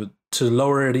to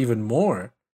lower it even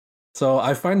more. So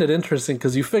I find it interesting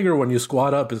because you figure when you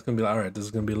squat up, it's going to be, all right, this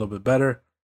is going to be a little bit better.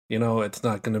 You know, it's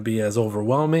not going to be as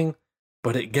overwhelming,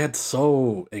 but it gets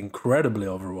so incredibly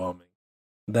overwhelming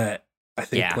that I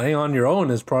think playing on your own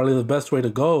is probably the best way to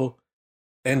go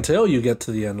until you get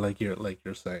to the end, like you're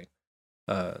saying.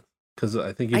 Because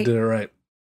I think you did it right.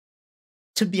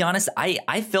 To be honest,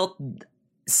 I felt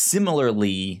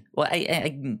similarly. Well,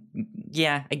 I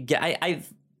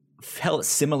felt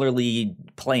similarly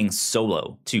playing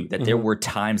solo too, that there were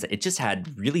times that it just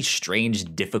had really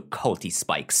strange difficulty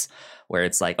spikes where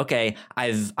it's like, okay,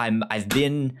 I've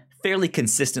been fairly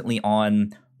consistently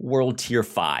on world tier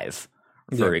 5,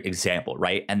 for example,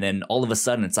 right? And then all of a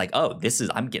sudden it's like, oh,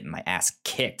 I'm getting my ass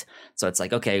kicked. So it's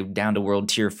like, okay, down to world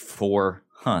tier 4.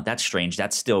 That's strange.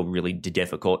 That's still really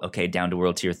difficult. Okay, down to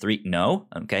world tier 3. No.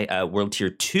 Okay, world tier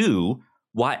 2.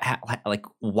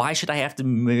 Why should I have to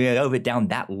move it down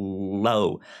that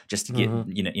low just to get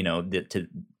to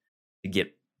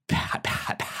get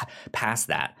past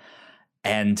that?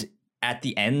 And at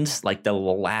the end, like the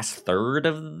last third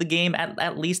of the game,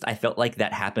 at least, I felt like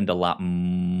that happened a lot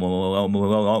more.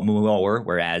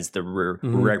 Whereas the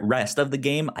rest of the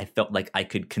game, I felt like I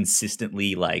could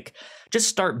consistently like just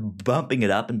start bumping it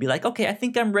up and be like, okay, I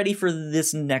think I'm ready for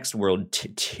this next world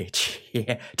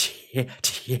tier,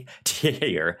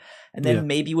 and then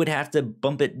maybe would have to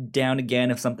bump it down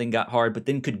again if something got hard, but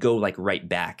then could go like right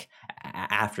back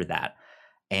after that.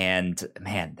 And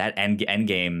man, that end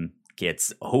game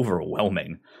gets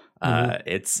overwhelming.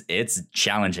 It's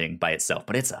challenging by itself,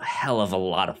 but it's a hell of a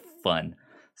lot of fun.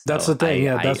 So that's the thing.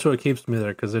 That's what keeps me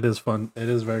there, because it is fun. It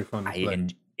is very fun. I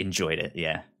enjoyed it.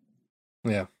 Yeah.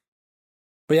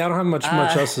 But I don't have much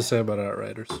else to say about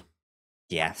Outriders.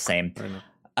 Yeah, same.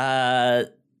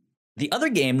 The other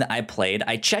game that I played,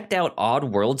 I checked out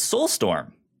Oddworld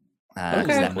Soulstorm.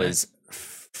 That was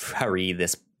free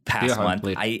this past month.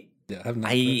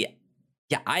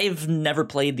 I've never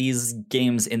played these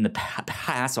games in the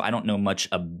past, so I don't know much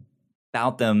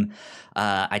about them.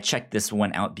 I checked this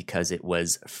one out because it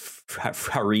was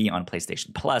free on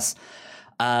PlayStation Plus.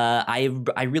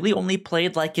 I really only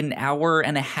played like an hour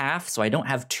and a half, so I don't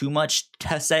have too much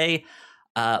to say.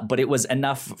 But it was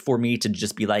enough for me to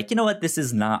just be like, you know what, this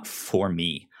is not for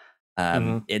me.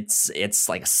 It's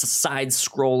like a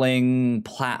side-scrolling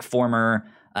platformer.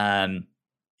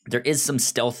 There is some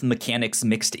stealth mechanics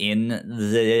mixed in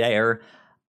there.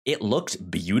 It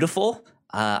looked beautiful.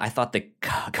 I thought the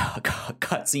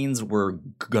cutscenes were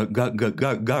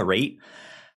great.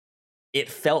 It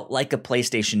felt like a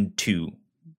PlayStation 2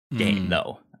 game,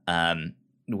 though,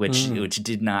 which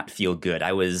did not feel good.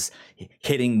 I was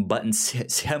hitting buttons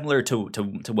similar to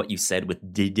what you said with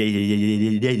Daemon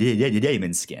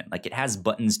Skin. Like, it has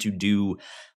buttons to do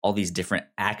all these different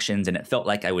actions, and it felt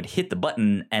like I would hit the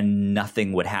button and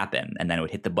nothing would happen, and then I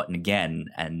would hit the button again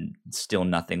and still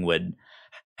nothing would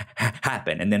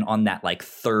happen. And then on that like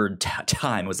third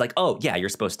time, it was like, oh yeah, you're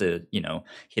supposed to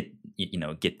hit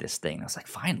get this thing. I was like,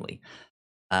 finally.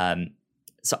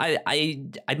 So I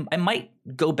might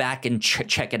go back and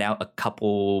check it out a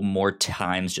couple more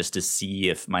times just to see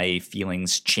if my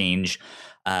feelings change.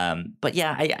 But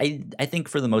yeah, I think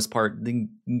for the most part, the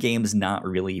game's not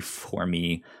really for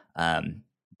me.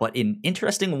 But an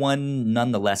interesting one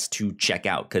nonetheless to check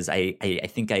out, because I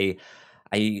think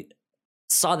I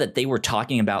saw that they were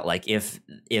talking about like if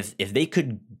they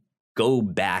could go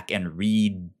back and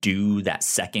redo that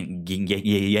second game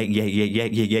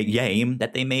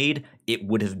that they made, it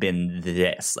would have been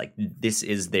this. Like, this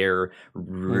is their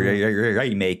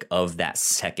remake of that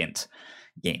second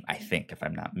game, I think, if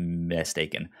I'm not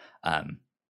mistaken.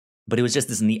 But it was just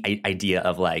this neat idea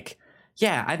of like,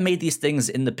 yeah, I've made these things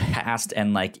in the past,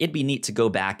 and like it'd be neat to go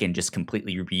back and just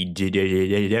completely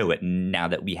redo it now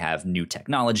that we have new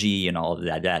technology and all of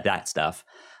that stuff.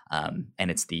 And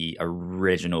it's the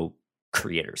original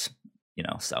creators,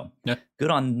 so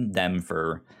good on them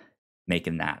for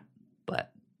making that,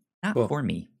 but not for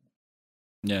me.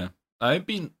 Yeah, I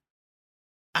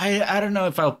don't know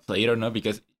if I'll play it or not,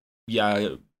 because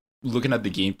looking at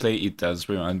the gameplay, it does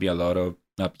remind me a lot of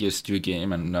a PS2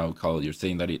 game, and now, Carl, you're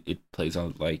saying that it plays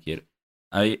out like it.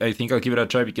 I think I'll give it a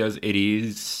try because it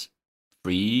is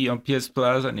free on PS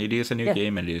Plus, and it is a new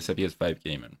game, and it is a PS5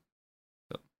 game. And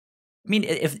so, I mean,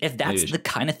 if that's the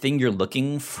kind of thing you're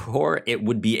looking for, it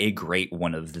would be a great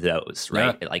one of those,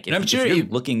 right? Yeah. Like, if you're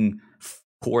looking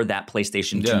for that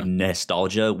PlayStation 2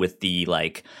 nostalgia with the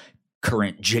like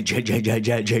current gen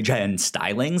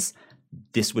stylings,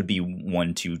 this would be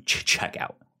one to check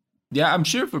out. Yeah, I'm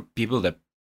sure for people that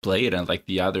play it and like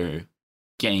the other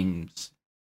games,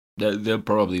 they'll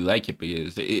probably like it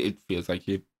because it feels like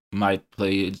you might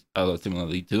play it a lot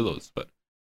similarly to those. But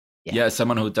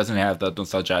someone who doesn't have that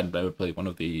nostalgia and never played one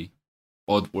of the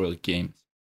Oddworld games,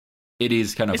 it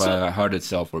is kind of a hard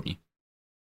sell for me.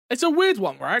 It's a weird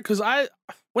one, right? Because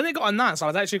when it got announced, I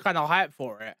was actually kind of hyped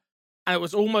for it, and it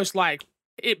was almost like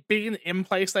it being in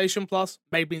PlayStation Plus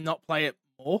made me not play it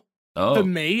more. For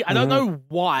me, I don't know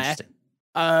why.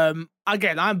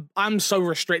 Again, I'm so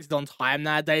restricted on time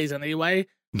nowadays anyway.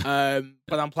 when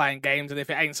I'm playing games, and if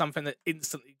it ain't something that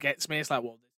instantly gets me, it's like,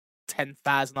 well, there's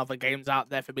 10,000 other games out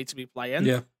there for me to be playing.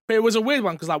 Yeah. But it was a weird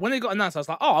one because like when it got announced, I was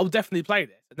like, oh, I'll definitely play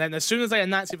this. And then as soon as they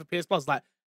announced it for PS Plus, like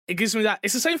it gives me that.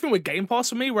 It's the same thing with Game Pass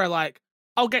for me, where like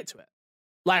I'll get to it.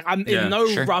 Like I'm in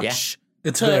no rush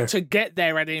to get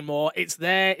there anymore. It's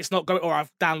there. It's not going. Or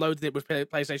I've downloaded it with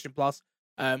PlayStation Plus,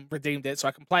 redeemed it so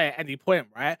I can play it at any point,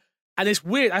 right? And it's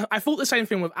weird. I thought the same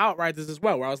thing with Outriders as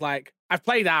well, where I was like, I've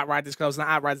played Outriders because I was an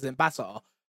Outriders ambassador,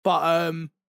 but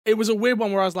it was a weird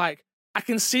one where I was like, I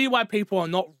can see why people are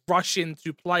not rushing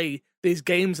to play these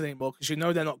games anymore because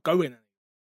they're not going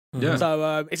anymore. Yeah.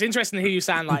 So it's interesting to hear you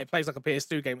sound like it plays like a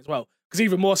PS2 game as well. Because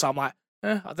even more so, I'm like,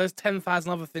 there's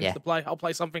 10,000 other things to play. I'll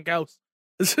play something else.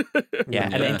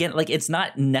 And again, like it's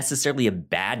not necessarily a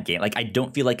bad game. Like I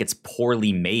don't feel like it's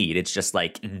poorly made. It's just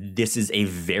like this is a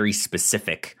very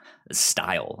specific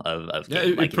style of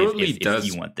game. It probably does.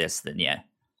 If you want this, then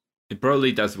it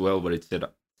probably does well what it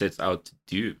sets out to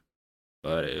do.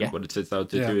 But what it sets out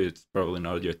to do, it's probably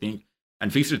not your thing.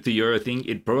 And Fixer, to your thing,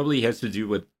 it probably has to do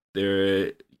with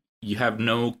you have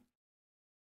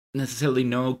necessarily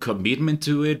no commitment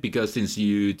to it, because since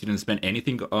you didn't spend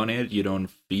anything on it, you don't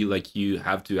feel like you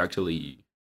have to actually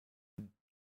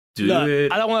do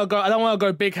it. I don't want to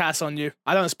go big house on you.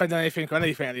 I don't spend anything on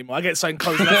anything anymore. I get something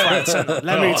close left, right, and center.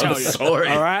 Let me tell you. Sorry.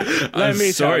 All right. Let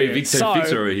me tell you. Big time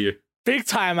Fixer over here. Big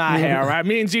time out here, all right?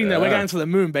 Me and Gina, we're going to the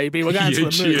moon, baby. We're going to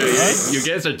the moon. Right? You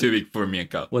guys are too big for me and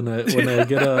Cal. When I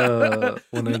get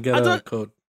a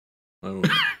code. You're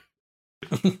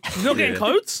not getting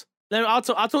codes? No, I'll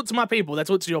talk to my people. Let's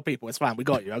talk to your people. It's fine. We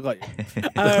got you. I got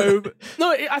you.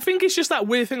 No, I think it's just that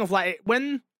weird thing of like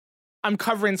when I'm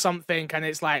covering something and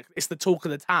it's like it's the talk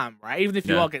of the town, right? Even if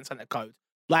you are getting sent a code,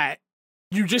 like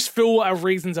you just feel a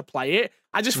reason to play it.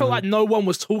 I just felt like no one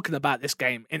was talking about this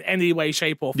game in any way,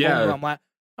 shape, or form. Yeah. I'm like,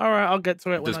 all right, I'll get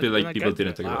to it. Just feel like people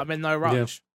didn't think about it. I'm in no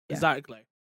rush. Yeah. Exactly.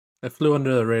 It flew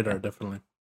under the radar, definitely.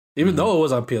 Even though it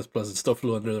was on PS Plus, it still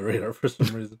flew under the radar for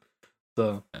some reason.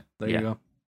 So there you go.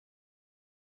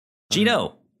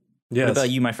 Gino, what about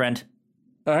you, my friend?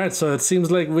 All right, so it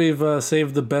seems like we've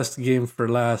saved the best game for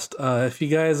last. If you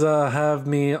guys have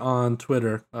me on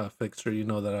Twitter, Fixer, you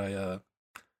know that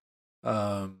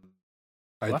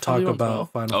I talk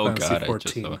about Final Fantasy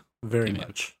 14 very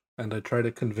much, and I try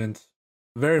to convince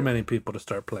very many people to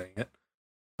start playing it.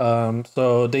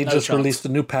 So they just released a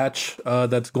new patch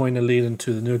that's going to lead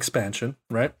into the new expansion,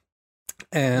 right?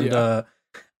 And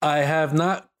I have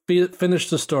not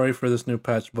finished the story for this new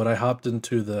patch, but I hopped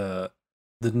into the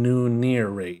new Nier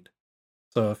raid.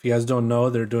 So if you guys don't know,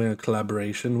 they're doing a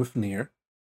collaboration with Nier.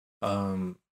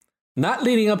 Not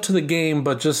leading up to the game,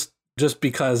 but just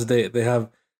because they have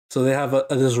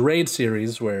this raid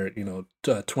series where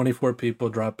 24 people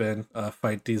drop in,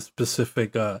 fight these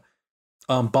specific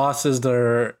bosses that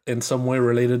are in some way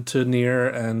related to Nier,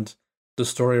 and the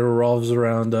story revolves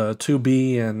around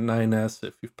 2B and 9S.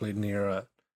 If you've played Nier,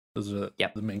 those are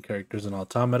the main characters in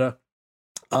Automata.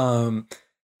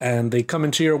 And they come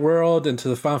into your world, into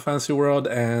the Final Fantasy world,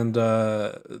 and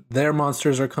their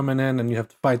monsters are coming in, and you have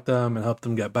to fight them and help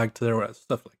them get back to their world,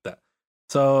 stuff like that.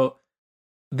 So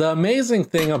the amazing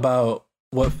thing about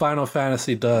what Final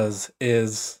Fantasy does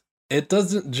is it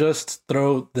doesn't just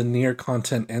throw the Nier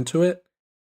content into it.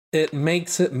 It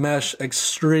makes it mesh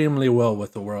extremely well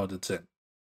with the world it's in.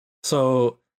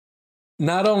 So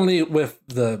not only with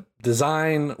the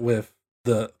design, with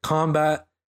the combat,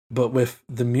 but with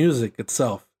the music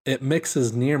itself. It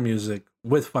mixes Nier music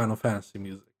with Final Fantasy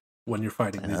music when you're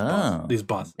fighting these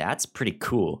bosses. That's pretty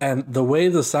cool. And the way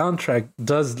the soundtrack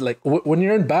does, like, when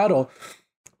you're in battle,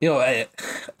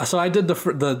 so I did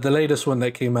the latest one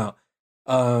that came out.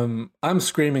 I'm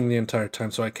screaming the entire time,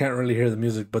 so I can't really hear the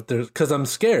music, but because I'm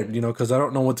scared, because I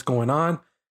don't know what's going on.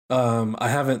 I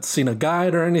haven't seen a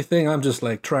guide or anything. I'm just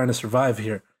like trying to survive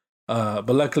here. But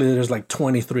luckily there's like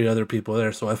 23 other people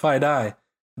there, so if I die,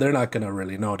 they're not gonna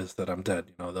really notice that I'm dead.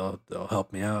 They'll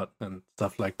help me out and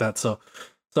stuff like that. So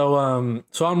I'm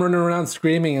running around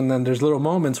screaming, and then there's little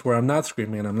moments where I'm not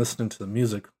screaming and I'm listening to the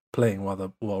music playing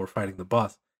while we're fighting the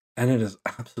boss, and it is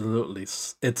absolutely,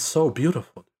 it's so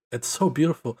beautiful. It's so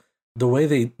beautiful the way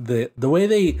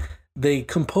they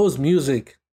compose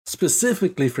music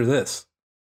specifically for this.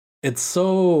 It's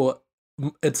so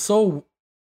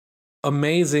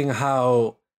amazing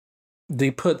how they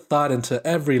put thought into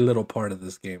every little part of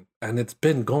this game, and it's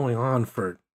been going on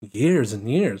for years and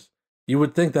years. You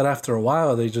would think that after a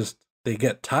while they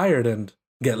get tired and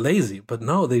get lazy, but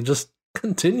no, they just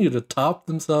continue to top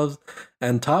themselves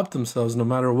no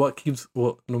matter what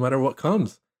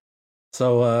comes.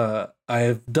 So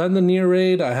I've done the Nier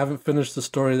raid. I haven't finished the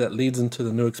story that leads into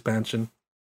the new expansion.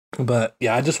 But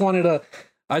yeah, I just wanted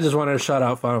to shout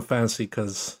out Final Fantasy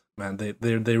because man,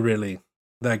 they really,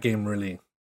 that game really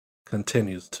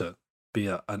continues to be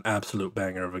an absolute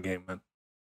banger of a game, man.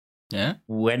 Yeah.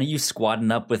 When are you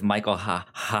squadding up with Michael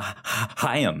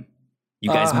Hyam?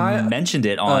 You guys Hi- mentioned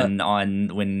it on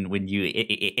when you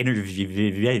interviewed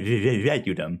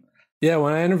him. Yeah,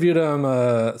 when I interviewed him,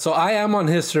 so I am on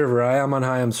his server. I am on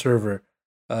Hyam's server,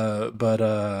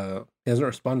 but he hasn't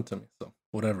responded to me. So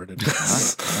whatever it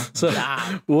is. So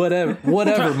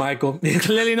whatever, Michael.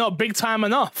 Clearly not big time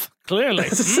enough. Clearly.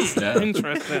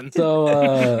 Interesting.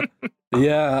 So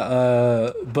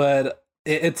but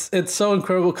it's so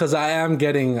incredible because I am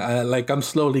getting I'm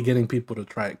slowly getting people to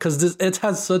try it because it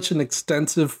has such an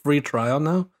extensive free trial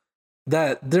now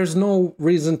that there's no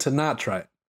reason to not try it.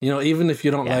 You know, even if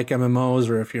you don't like MMOs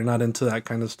or if you're not into that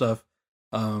kind of stuff,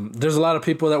 there's a lot of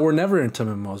people that were never into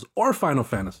MMOs or Final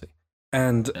Fantasy,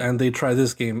 and they try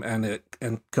this game and it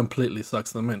completely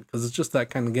sucks them in because it's just that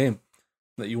kind of game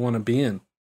that you want to be in.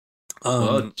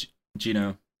 Well,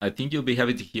 Gino, I think you'll be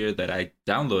happy to hear that I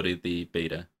downloaded the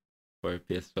beta for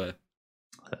PS5.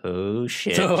 Oh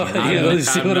shit! So, you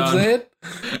see what I'm saying?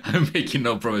 I'm making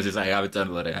no promises. I haven't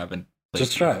downloaded it. I haven't.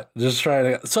 Just try it. Just try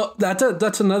it. So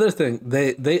that's another thing.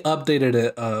 They updated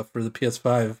it for the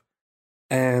PS5,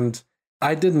 and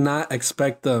I did not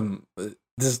expect them.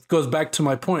 This goes back to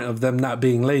my point of them not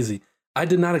being lazy. I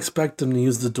did not expect them to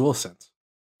use the DualSense,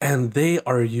 and they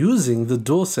are using the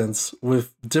DualSense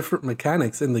with different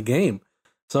mechanics in the game.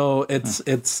 So it's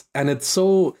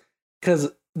so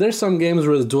because there's some games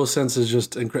where the DualSense is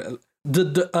just incredible.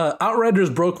 The Outriders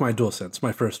broke my DualSense,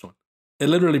 my first one. It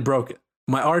literally broke it.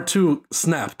 My R2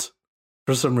 snapped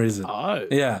for some reason. Oh.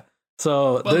 Yeah.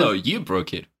 So well, no, you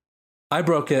broke it. I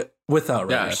broke it with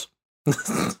Outriders. Yeah.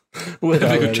 With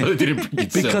Outriders. Didn't break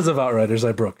it, Because of Outriders,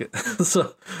 I broke it.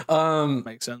 So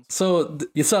makes sense. So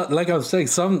you saw, like I was saying,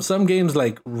 some games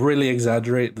like really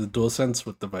exaggerate the DualSense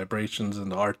with the vibrations and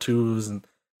the R2s and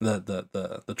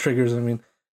the triggers. I mean,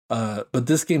 but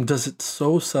this game does it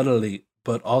so subtly,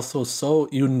 but also so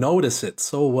you notice it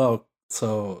so well.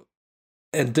 So.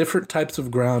 And different types of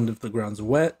ground, if the ground's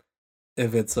wet,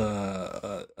 if it's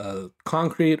a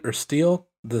concrete or steel,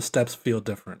 the steps feel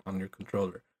different on your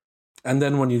controller. And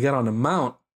then when you get on a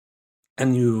mount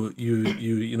and you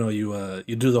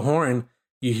do the horn,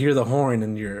 you hear the horn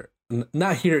and you're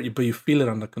not hear it, but you feel it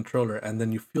on the controller, and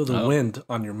then you feel the wind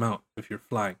on your mount if you're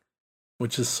flying,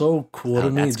 which is so cool to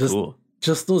me.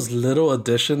 Just those little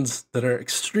additions that are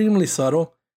extremely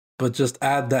subtle, but just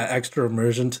add that extra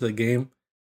immersion to the game.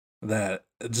 That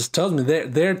it just tells me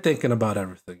they're thinking about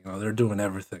everything. You know, they're doing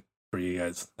everything for you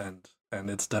guys, and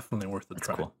it's definitely worth a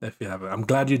try if you haven't. I'm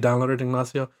glad you downloaded it,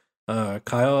 Ignacio.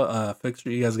 Kyle, Fixer,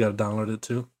 you guys got to download it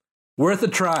too. Worth a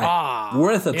try.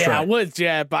 Worth a try. I would,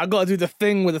 but I got to do the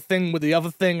thing with the other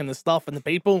thing and the stuff and the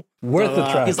people. Worth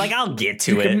a try. He's like, I'll get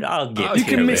to it. I'll get to it. You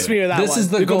can miss me with that This one. is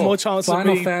the you goal. Got more chance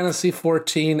Final of me. Fantasy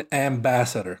 14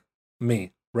 ambassador.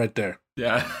 Me, right there.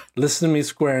 Yeah. Listen to me,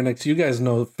 Square Enix. You guys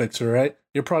know Fixer, right?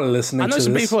 You're probably listening to this. I know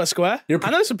some people at Square. You're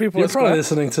probably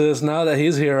listening to this now that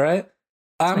he's here, right?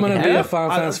 I'm going to be a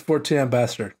Final Fantasy 14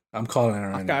 ambassador. I'm calling it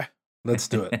right now. Let's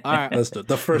do it. All right. Let's do it.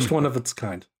 The first one of its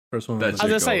kind. First one of its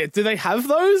kind. I was going to say, do they have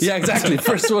those? Yeah, exactly.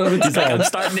 First one of its kind. I'm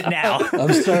starting it now.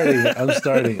 I'm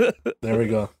starting. There we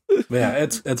go. Yeah,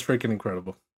 it's freaking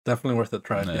incredible. Definitely worth a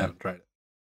try if you haven't tried it.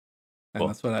 And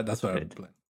that's what I've been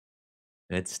playing.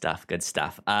 Good stuff. Good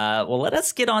stuff. Well, let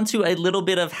us get on to a little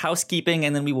bit of housekeeping,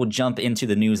 and then we will jump into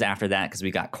the news after that because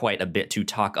we got quite a bit to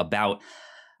talk about.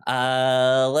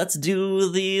 Let's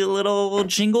do the little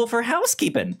jingle for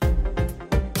housekeeping.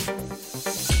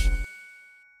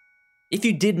 If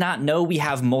you did not know, we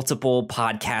have multiple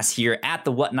podcasts here at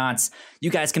The Whatnauts. You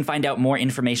guys can find out more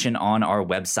information on our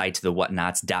website,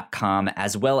 thewhatnauts.com,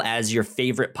 as well as your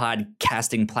favorite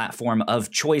podcasting platform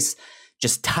of choice.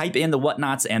 Just type in The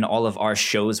Whatnauts and all of our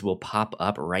shows will pop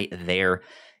up right there.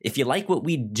 If you like what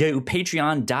we do,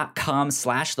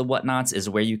 patreon.com/The Whatnauts is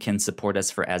where you can support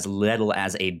us for as little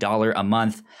as $1 a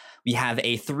month. We have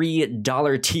a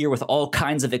 $3 tier with all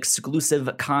kinds of exclusive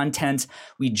content.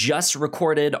 We just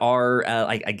recorded our,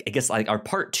 our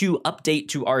part 2 update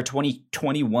to our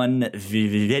 2021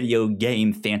 video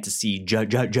game fantasy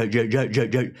draft.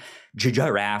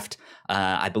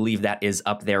 I believe that is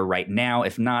up there right now.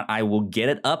 If not, I will get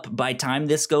it up by time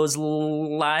this goes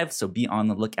live. So be on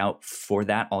the lookout for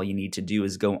that. All you need to do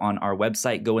is go on our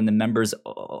website, go in the members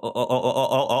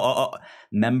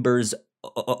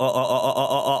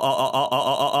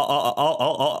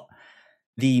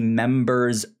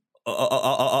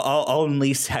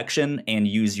only section and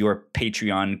use your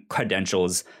Patreon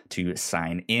credentials to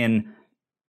sign in.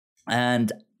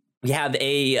 And We have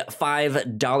a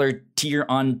 $5 tier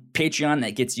on Patreon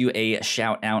that gets you a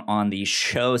shout out on the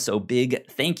show. So big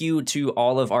thank you to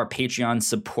all of our Patreon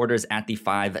supporters at the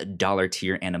 $5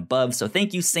 tier and above. So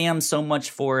thank you, Sam, so much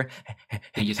for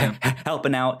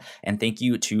helping out. And thank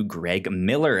you to Greg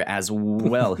Miller as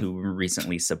well, who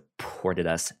recently supported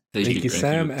us. Thank you,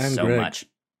 Sam and so Greg. much.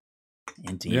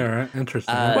 Indeed. Yeah, right.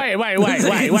 Interesting. Wait.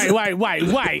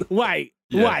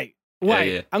 Yeah.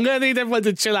 I'm going to need everyone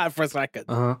to chill out for a second.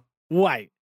 Wait.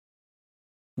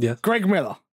 Yes. Greg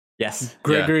Miller. Yes.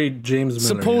 Gregory James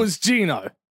Miller. Supports Gino.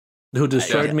 Who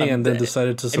destroyed me and then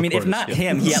decided to support if not us.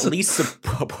 him, he at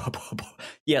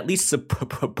least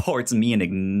supports me and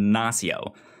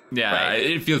Ignacio. Yeah, Right.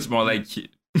 it feels more like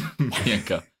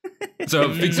Bianca.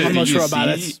 So, Fixer, I'm did not you sure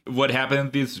about see it. what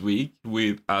happened this week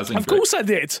with us and Of course I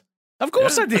did. Of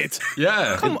course I did.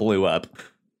 Yeah. It blew up.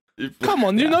 Come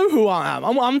on, you know who I am.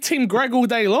 I'm Team Greg all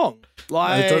day long.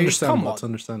 Like, It's understandable. come on. It's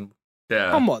understandable.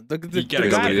 Yeah. Come on, the You gotta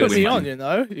go guy with put the me winning on, team. you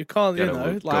know? You can't, you Gotta know?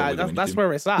 go with Like, the winning that's team.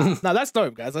 where it's at. No, that's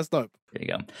dope, guys. That's dope. There you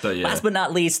go. So, yeah. Last but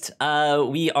not least,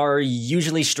 we are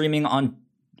usually streaming on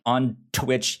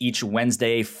Twitch each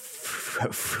Wednesday,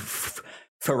 Friday,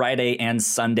 and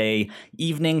Sunday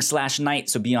evening/night.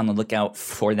 So be on the lookout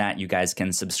for that. You guys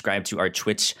can subscribe to our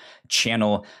Twitch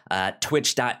channel,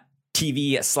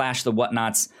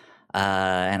 twitch.tv/thewhatnots.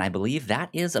 And I believe that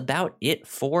is about it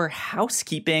for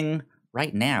housekeeping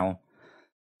right now.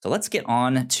 So let's get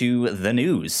on to the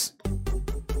news.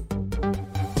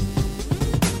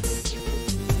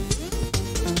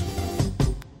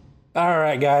 All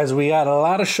right, guys, we got a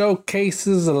lot of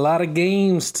showcases, a lot of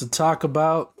games to talk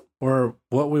about, or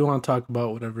what we want to talk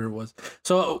about, whatever it was.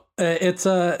 So it's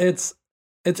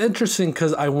interesting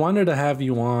because I wanted to have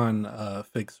you on,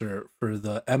 Fixer, for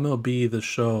the MLB The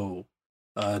Show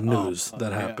news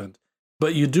that happened.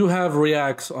 But you do have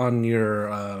reacts on your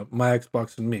My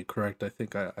Xbox and Me, correct? I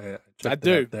think I checked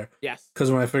it out there. Yes. Because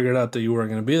when I figured out that you weren't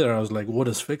going to be there, I was like, what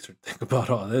does Fixer think about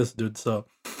all this, dude? So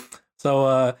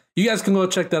you guys can go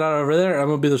check that out over there.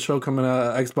 MLB The Show coming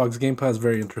out, Xbox Game Pass.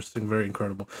 Very interesting, very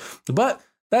incredible. But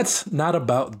that's not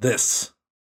about this.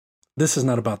 This is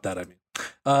not about that, I mean.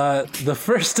 The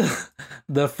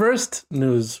first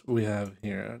news we have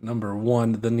here, number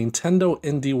one, the Nintendo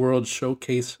Indie World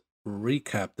Showcase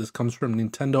recap. This comes from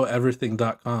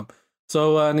NintendoEverything.com.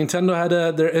 So Nintendo had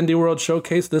their Indie World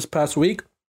Showcase this past week,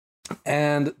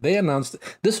 and they announced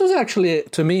this was actually,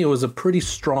 to me, it was a pretty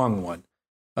strong one.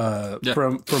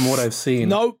 From what I've seen.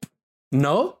 Nope.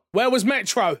 No? Where was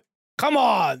Metro? Come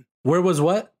on. Where was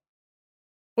what?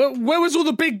 Where was all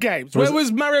the big games? Where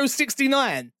was Mario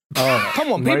 69? Oh,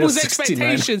 Come on, Mario people's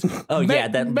 69. expectations. Oh yeah,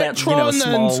 that Metron small and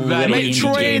little indie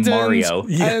Metroid game and- Mario.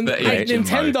 And Yeah, hey,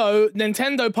 Mario.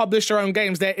 Nintendo publish their own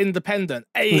games. They're independent.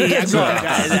 Hey, I That's got it, right.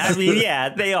 guys. I mean, yeah,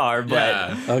 they are, but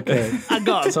Yeah. Okay. I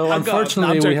got it. So I got it. No, I'm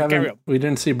unfortunately, joking. we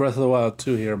didn't see Breath of the Wild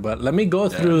 2 here, but let me go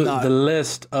through No. the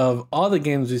list of all the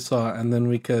games we saw, and then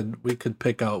we could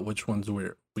pick out which ones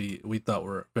we thought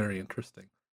were very interesting.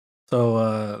 So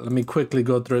let me quickly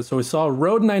go through it. So we saw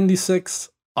Road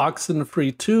 96,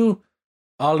 Oxenfree 2,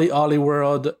 Ollie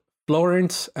World,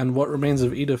 Florence, and What Remains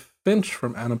of Edith Finch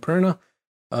from Annapurna,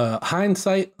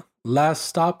 Hindsight, Last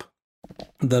Stop,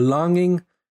 The Longing,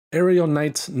 Aerial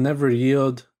Knights Never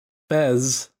Yield,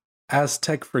 Fez,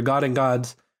 Aztec Forgotten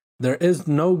Gods, There Is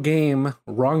No Game,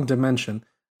 Wrong Dimension,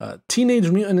 Teenage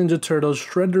Mutant Ninja Turtles,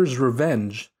 Shredder's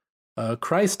Revenge,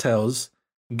 Christ Tales,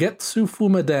 Getsu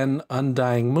Fumaden,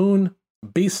 Undying Moon,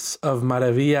 Beasts of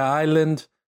Maravilla Island,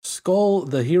 Skull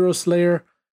the Hero Slayer,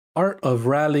 Art of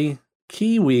Rally,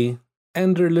 Kiwi,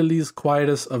 Ender Lilies,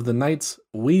 Quietus of the Nights,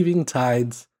 Weaving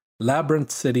Tides,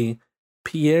 Labyrinth City,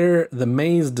 Pierre the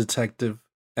Maze Detective,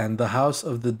 and the House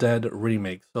of the Dead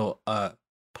remake. So a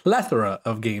plethora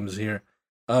of games here.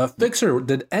 Fixer,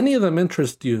 did any of them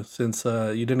interest you since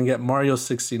you didn't get Mario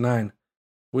 69?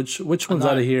 Which ones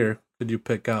out of here could you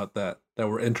pick out that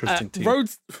were interesting to you?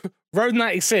 Road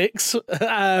 96.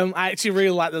 I actually really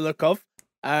like the look of.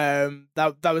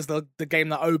 That was the game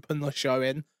that opened the show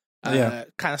in.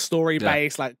 Kind of story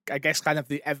based, like I guess kind of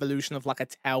the evolution of like a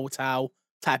Telltale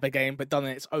type of game, but done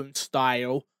in its own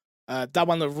style. That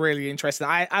one looked really interesting.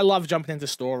 I love jumping into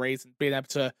stories and being able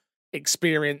to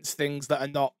experience things that are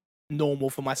not normal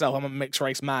for myself. I'm a mixed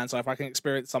race man, so if I can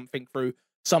experience something through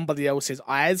somebody else's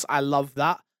eyes, I love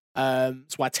that.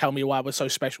 That's why Tell Me Why was so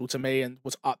special to me and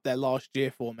was up there last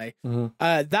year for me.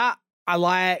 Mm-hmm. That I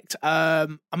liked.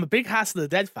 I'm a big House of the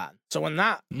Dead fan, so when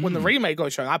the remake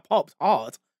got shown, I popped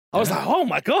hard. I was like, oh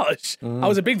my gosh. I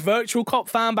was a big Virtual Cop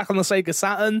fan back on the Sega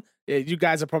Saturn. Yeah, you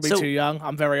guys are probably too young.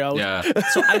 I'm very old. Yeah.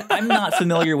 So I'm not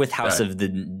familiar with House of the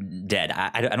Dead.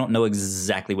 I don't know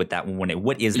exactly what that one.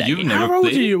 What is that? You've game? never How old are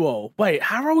played it? you all? Wait,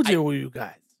 how old are you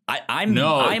guys? I'm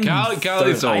Cal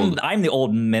is old. I'm the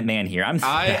old man here. I'm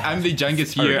the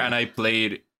youngest here, and I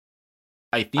played.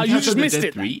 I think you House just of the missed Dead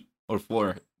it. 3 or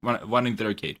 4. One in the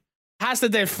arcade. Has the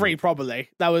Dead 3 probably.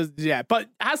 That was but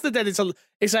Has the Dead is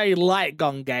a light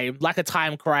gun game, like a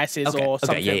Time Crisis or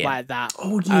something like that.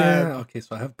 Oh yeah. Okay,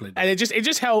 so I have played that. And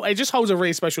it just holds a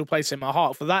really special place in my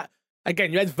heart for that.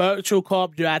 Again, you had Virtual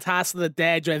Cop, you had House of the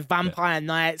Dead, you had Vampire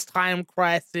Nights, Time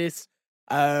Crisis.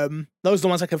 Those are the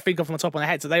ones I can think of from the top of my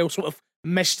head. So they all sort of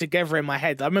meshed together in my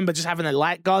head. I remember just having a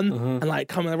light gun and like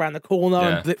coming around the corner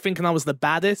and thinking I was the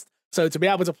baddest. So to be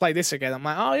able to play this again, I'm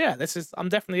like, oh yeah, I'm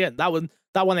definitely in. That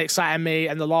one excited me,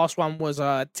 and the last one was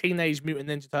Teenage Mutant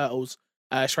Ninja Turtles,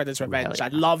 Shredder's Revenge. I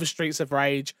love Streets of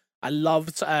Rage. I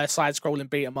loved side-scrolling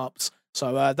beat 'em ups.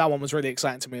 So that one was really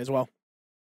exciting to me as well.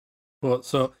 Well,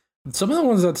 so some of the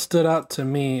ones that stood out to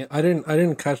me, I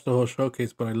didn't catch the whole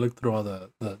showcase, but I looked through all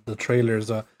the trailers.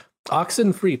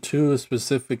 Oxenfree 2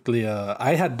 specifically,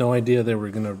 I had no idea they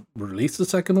were gonna release the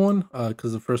second one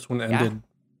because the first one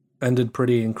ended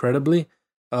pretty incredibly.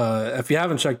 If you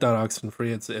haven't checked out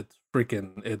Oxenfree,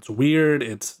 it's weird,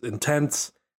 it's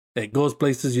intense, it goes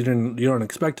places you don't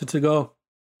expect it to go,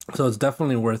 so it's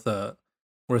definitely worth a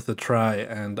try,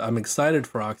 and I'm excited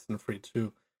for Oxenfree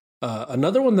 2.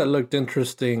 Another one that looked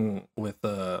interesting with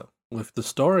the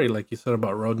story, like you said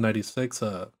about Road 96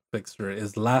 Fixer,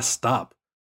 is Last Stop.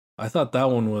 I thought that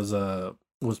one was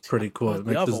pretty cool. It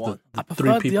mixes the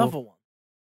three people. The other one.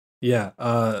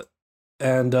 Yeah.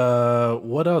 And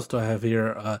what else do I have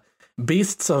here?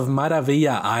 Beasts of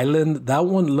Maravilla Island. That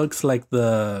one looks like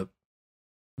the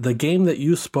game that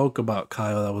you spoke about,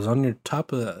 Kyle, that was on your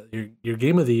top of your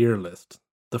game of the year list.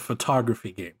 The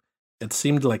photography game. It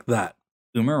seemed like that.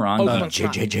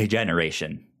 Umurangi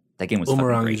Generation. That game was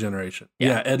Umurangi Generation.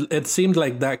 Yeah, it seemed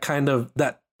like that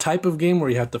type of game where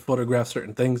you have to photograph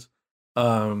certain things.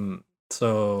 So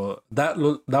that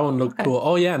one looked cool.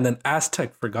 Oh yeah, and then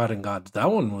Aztec Forgotten Gods.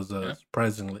 That one was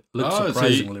surprisingly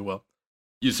well.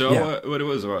 You saw what it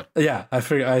was about? Yeah, I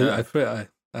figured.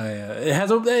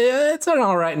 It's an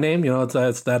all right name, you know.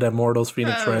 It's that Immortals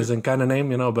Phoenix Rising kind of name,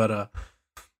 you know. But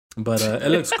it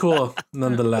looks cool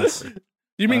nonetheless.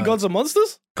 You mean Gods and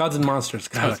Monsters? Gods and Monsters.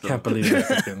 God, I can't believe it.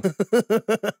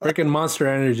 Freaking Monster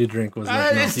Energy drink was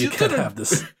like, no, you can't have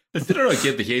this. I still don't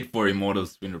get the hate for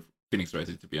Immortals Phoenix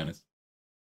Rising, to be honest.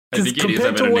 Because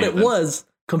compared to what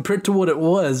it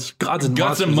was, Gods and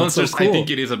Monsters, so cool. I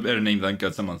think it is a better name than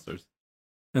Gods and Monsters.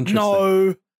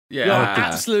 No. Yeah. You're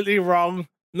absolutely wrong.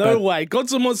 No way.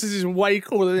 Gods and Monsters is way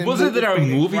cooler than Wasn't there a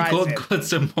movie called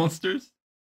Gods and Monsters?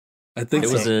 I think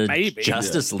it was a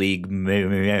Justice League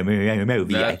movie, I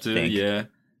think. Yeah.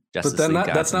 But then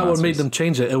that's not what made them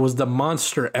change it. It was the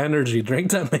Monster Energy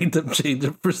drink that made them change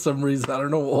it for some reason. I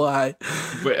don't know why.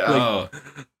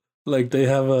 Like they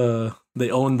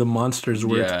own the monsters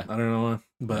word. Yeah. I don't know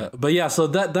why. But yeah, so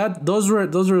those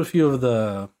were a few of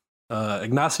the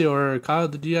Ignacio or Kyle,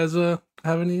 did you guys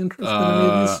have any interest in any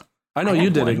of these? I know you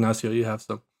did, Ignacio. You have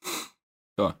some.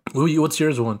 Go on. What's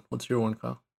yours one? What's your one,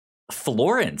 Kyle?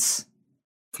 Florence.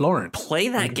 Play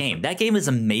that game. That game is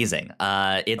amazing.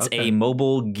 It's a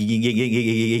mobile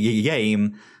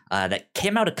game that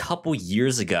came out a couple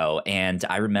years ago, and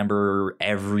I remember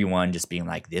everyone just being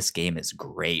like, this game is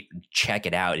great. Check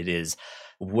it out. It is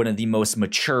one of the most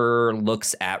mature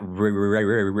looks at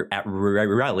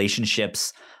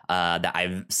relationships that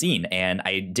I've seen. And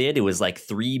I did. It was like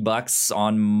 $3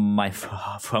 on my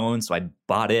phone, so I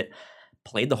bought it,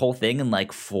 played the whole thing in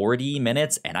like 40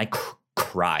 minutes, and I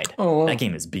cried. Oh, wow. That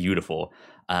game is beautiful.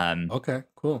 Okay,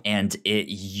 cool. And it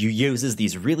uses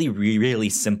these really, really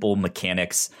simple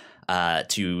mechanics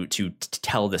to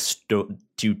tell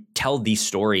the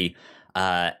story.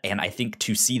 And I think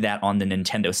to see that on the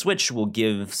Nintendo Switch will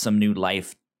give some new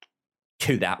life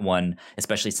to that one,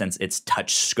 especially since it's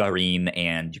touch screen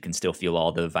and you can still feel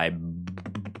all the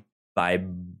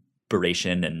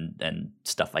vibration and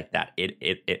stuff like that.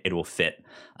 It will fit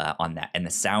on that, and the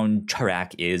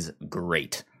soundtrack is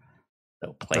great.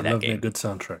 So play that game. Love me a good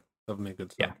soundtrack.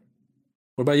 Yeah.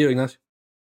 What about you, Ignacio?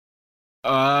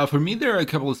 For me, there are a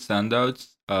couple of standouts.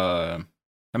 I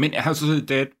mean, House of the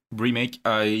Dead remake.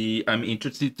 I'm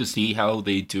interested to see how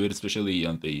they do it, especially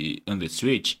on the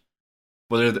Switch.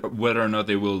 Whether or not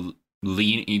they will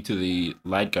lean into the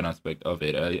light gun aspect of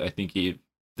it. I think if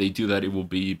they do that, it will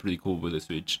be pretty cool with the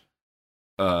Switch.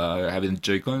 Having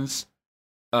Joy-Cons.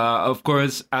 Of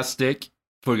course, Aztec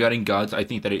Forgotten Gods. I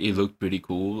think that it looked pretty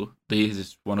cool. This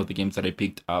is one of the games that I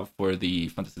picked up for the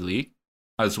Fantasy League,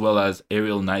 as well as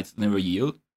Aerial Knights Never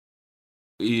Yield.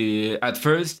 At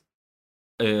first,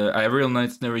 Aerial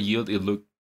Knights Never Yield, it looked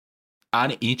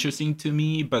uninteresting to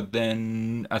me, but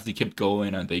then as they kept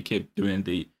going and they kept doing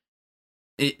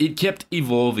it kept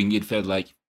evolving. It felt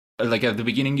like at the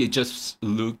beginning, it just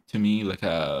looked to me like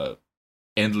a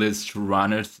endless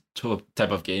runner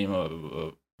type of game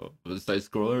of a side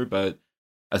scroller, but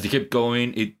as they kept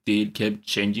going, it kept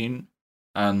changing,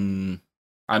 and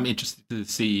I'm interested to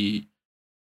see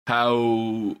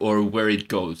how or where it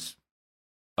goes.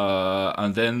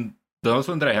 And then the last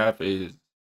one that I have is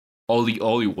Oli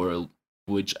Oli World,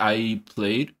 which I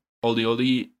played. Oli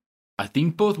Oli, I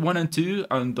think both 1 and 2,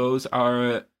 and those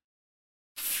are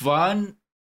fun,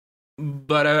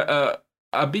 but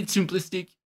a bit simplistic,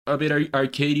 a bit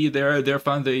arcadey. They're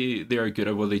fun. They are good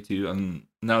at what they do. And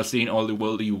now seeing Oli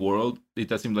Oli World, it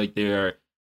does seem like they're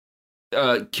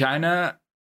kind of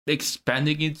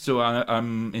expanding it. So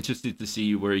I'm interested to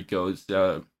see where it goes.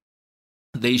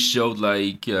 They showed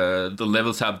like the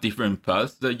levels have different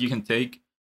paths that you can take,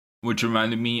 which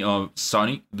reminded me of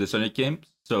Sonic, the Sonic games.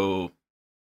 So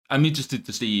I'm interested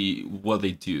to see what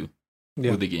they do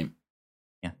with the game.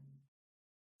 Yeah,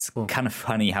 it's kind of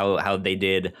funny how they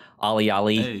did Ollie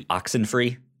Ollie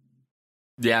Oxenfree.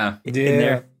 Yeah, in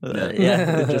there.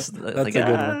 Yeah, just that's like, a good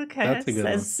one. Okay, that's a good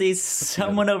one. See,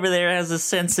 someone over there has a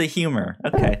sense of humor.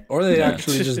 Okay, or they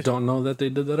actually just don't know that they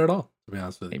did that at all. To be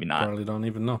honest with you, maybe not. Probably don't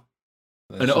even know.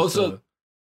 That's and also,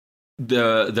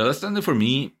 the last standard for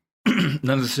me,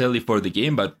 not necessarily for the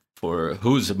game, but for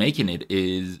who's making it,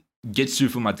 is Getsu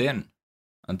Fumaten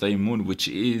Anti Moon, which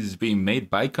is being made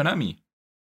by Konami.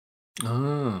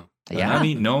 Oh,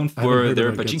 Konami, known for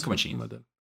their pachinko machine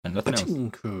and nothing else.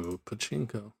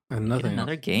 Pachinko, and nothing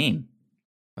another else. Game,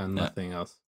 and nothing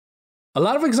else. A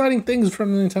lot of exciting things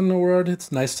from the Nintendo world.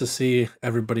 It's nice to see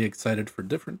everybody excited for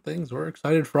different things, or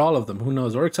excited for all of them. Who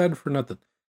knows? Or excited for nothing.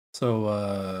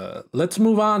 So let's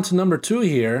move on to number 2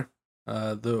 here.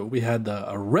 We had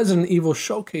a Resident Evil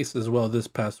showcase as well this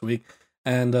past week.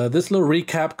 And this little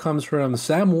recap comes from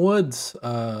Sam Woods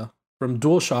from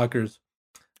DualShockers.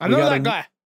 I know that guy.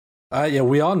 Yeah,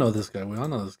 we all know this guy.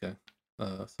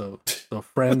 So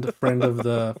friend of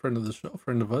the show,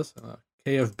 friend of us,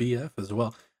 KFBF as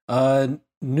well.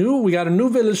 We got a new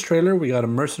Village trailer, we got a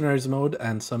Mercenaries mode,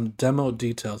 and some demo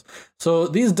details. So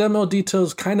these demo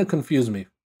details kind of confuse me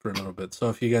for a little bit. So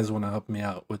if you guys want to help me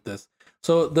out with this.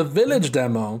 So the Village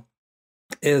demo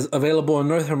is available in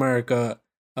North America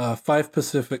 5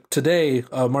 Pacific today,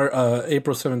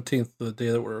 April 17th, the day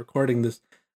that we're recording this,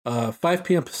 5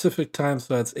 p.m. Pacific time,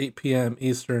 so that's 8 p.m.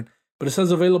 Eastern, but it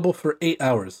says available for 8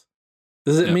 hours.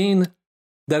 Does it mean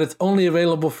that it's only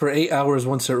available for 8 hours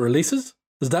once it releases?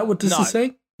 Is that what this is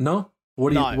saying? No?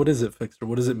 What is it, Fixer?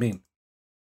 What does it mean?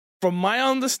 From my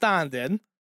understanding,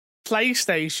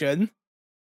 PlayStation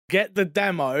get the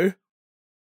demo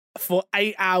for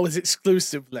 8 hours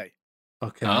exclusively.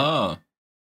 Okay. Oh.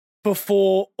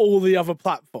 Before all the other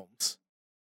platforms.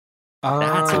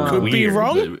 That's I could weird. be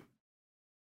wrong.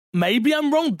 Maybe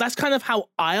I'm wrong. That's kind of how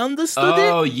I understood it.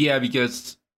 Oh, yeah,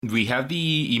 because we have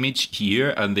the image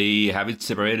here, and they have it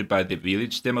separated by the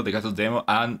Village demo, the Castle demo,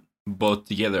 and both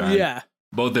together. And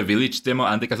both the Village demo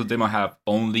and the Castle demo have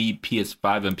only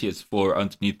PS5 and PS4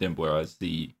 underneath them, whereas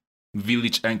the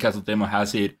Village and Castle demo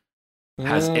has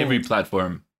every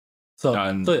platform.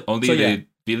 Only the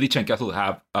Village and Castle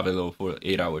have available for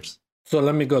 8 hours. So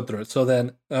let me go through it. So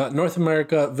then, North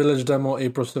America Village demo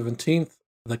April 17th,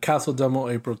 the Castle demo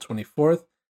April 24th,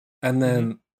 and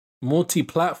then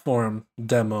multi-platform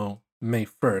demo May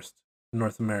 1st,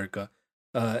 North America.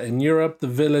 In Europe, the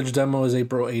Village demo is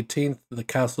April 18th, the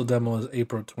Castle demo is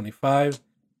April 25th,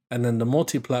 and then the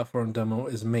multi-platform demo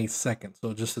is May 2nd.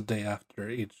 So just a day after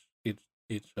each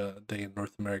day in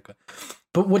North America.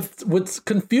 But what's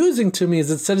confusing to me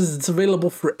is it says it's available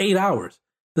for 8 hours.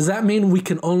 Does that mean we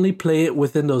can only play it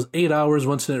within those 8 hours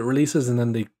once it releases and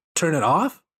then they turn it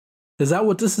off? Is that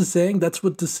what this is saying? That's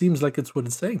what this seems like it's what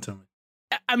it's saying to me.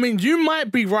 I mean, you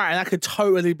might be right and I could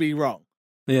totally be wrong.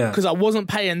 Yeah. Because I wasn't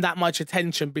paying that much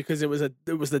attention because it was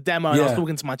the demo and I was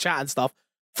talking to my chat and stuff.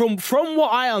 From what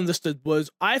I understood was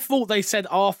I thought they said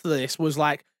after this was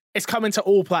like it's coming to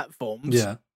all platforms.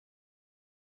 Yeah.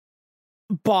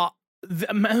 But you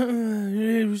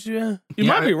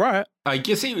might be right. I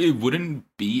guess it wouldn't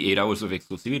be 8 hours of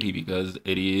exclusivity because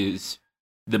it is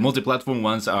the multi-platform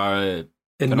ones are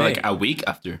kind of like a week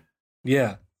after.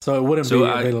 Yeah, so it wouldn't be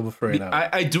available for 8 hours.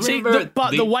 I do remember,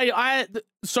 the way I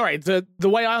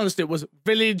understood it was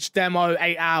Village demo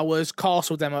 8 hours,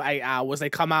 Castle demo 8 hours. They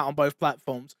come out on both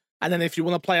platforms, and then if you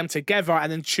want to play them together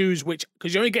and then choose which,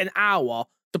 because you only get an hour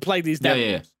to play these demos.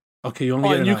 Yeah. Okay, you only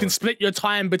get an hour. You can split your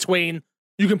time between.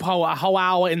 You can play a whole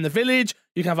hour in the village.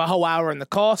 You can have a whole hour in the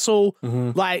castle.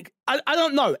 Like, I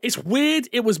don't know. It's weird.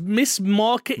 It was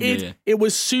mismarketed. Yeah. It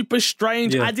was super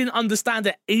strange. Yeah. I didn't understand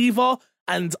it either.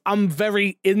 And I'm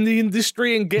very in the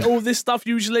industry and get all this stuff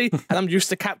usually. And I'm used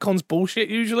to Capcom's bullshit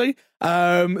usually.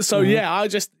 So yeah,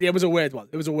 it was a weird one.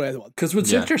 It was a weird one. Because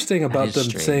what's interesting about is them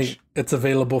strange. saying it's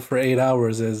available for 8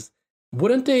 hours is,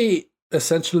 wouldn't they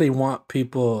essentially want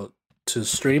people to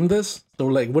stream this? So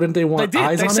like, wouldn't they want They did.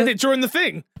 eyes They on said it? it during the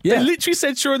thing. Yeah. They literally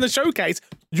said during the showcase,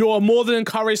 you're more than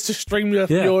encouraged to stream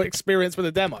your experience with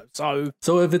the demo.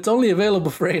 So if it's only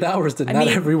available for 8 hours, then not mean-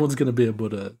 everyone's going to be able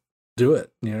to do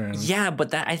it. Yeah,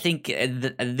 but that I think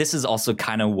this is also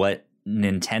kind of what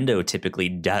Nintendo typically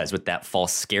does with that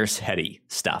false scarcity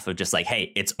stuff of just like,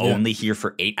 hey, it's only here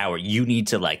for 8 hours. You need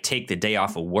to like take the day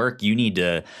off of work. You need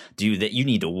to do that. You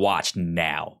need to watch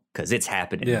now because it's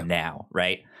happening now,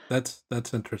 right? That's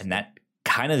interesting. And that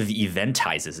kind of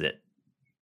eventizes it.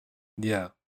 Yeah.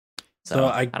 So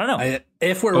I don't know.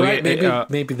 If we're Okay, right,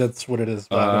 maybe that's what it is.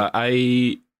 But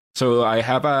I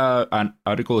have an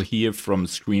article here from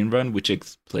Screen Run which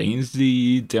explains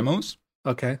the demos.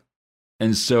 okay.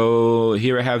 And so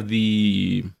here I have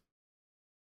the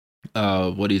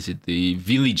the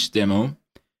village demo.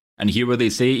 And here what they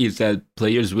say is that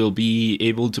players will be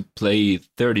able to play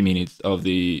 30 minutes of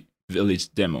the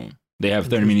village demo. They have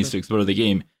 30 minutes to explore the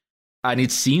game. And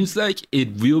it seems like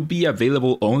it will be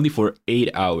available only for 8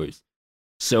 hours.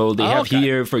 So they have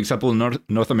here, for example,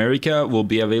 North America will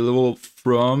be available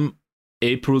from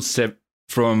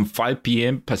from 5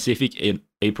 p.m. Pacific in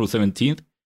April 17th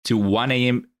to 1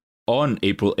 a.m. on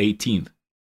April 18th.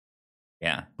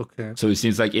 Yeah. Okay. So it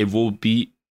seems like it will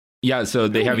be, so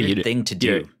they have Weird a thing to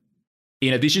do.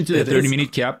 In addition to the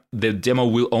 30-minute cap, the demo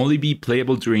will only be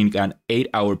playable during an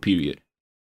 8-hour period.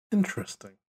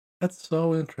 Interesting. That's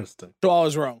so interesting. I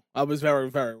was wrong. I was very,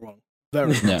 very wrong.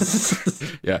 Very wrong.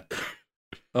 Yeah.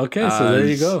 Okay, so there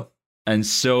you go. And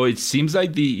so it seems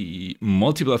like the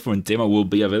multi-platform demo will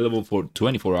be available for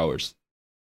 24 hours.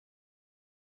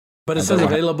 But it says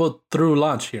available through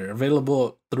launch here.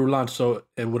 Available through launch, so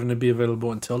wouldn't it be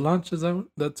available until launch?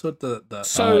 That's what the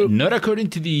So not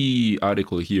according to the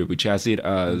article here, which has it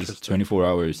as 24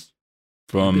 hours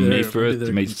from May 1st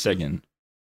to May 2nd,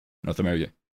 North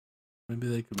America. Maybe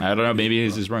they could. I don't know. Maybe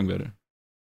this is wrong, but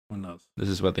who knows? this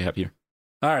is what they have here.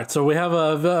 All right, so we have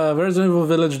a Resident Evil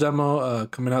Village demo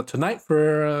coming out tonight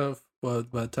for by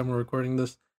the time we're recording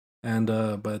this, and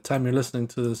by the time you're listening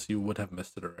to this, you would have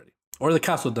missed it already. Or the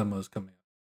castle demo is coming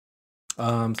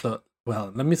out. So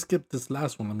let me skip this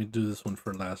last one. Let me do this one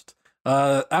for last.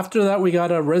 After that, we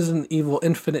got a Resident Evil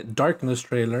Infinite Darkness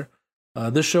trailer.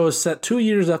 This show is set 2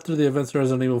 years after the events of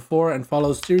Resident Evil 4 and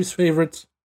follows series favorites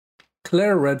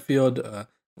Claire Redfield,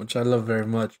 which I love very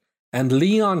much, and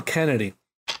Leon Kennedy.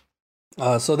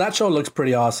 So that show looks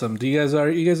pretty awesome. Are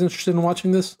you guys interested in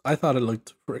watching this? I thought it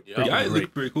looked pretty Yeah, it great.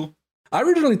 looked pretty cool. I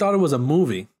originally thought it was a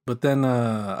movie, but then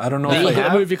I don't know they if I got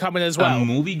have a movie coming as well. A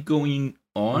movie going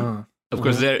on. Of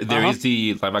course, there is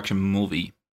the live action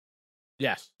movie.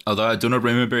 Yes. Although I do not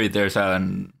remember if there's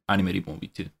an animated movie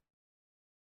too.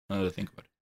 Now that I think about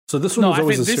it. So this one was I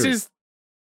always think a this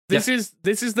series.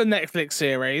 this is the Netflix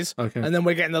series, Okay. and then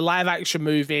we're getting the live action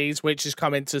movies, which is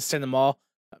coming to cinema.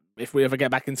 If we ever get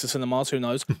back into cinemas, who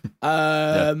knows? They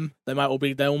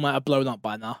all might have blown up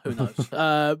by now. Who knows?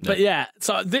 But yeah,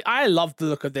 so I love the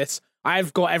look of this.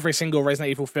 I've got every single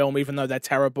Resident Evil film, even though they're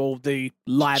terrible. The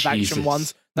live action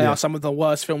ones, they are some of the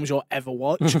worst films you'll ever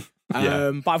watch.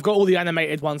 But I've got all the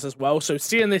animated ones as well. So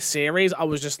seeing this series, I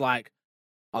was just like,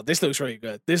 oh, this looks really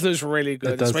good. This looks really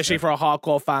good, especially for a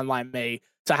hardcore fan like me.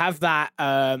 To have that,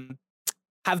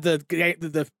 have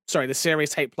the series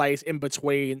take place in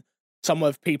between some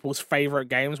of people's favorite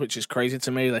games, which is crazy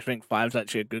to me. They think 5's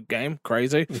actually a good game.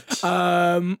 Crazy.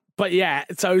 But yeah,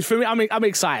 so for me, I'm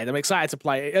excited. I'm excited to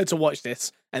play to watch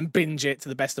this and binge it to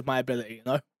the best of my ability. You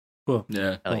know. Cool.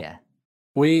 Yeah. Oh yeah.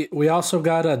 We also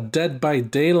got a Dead by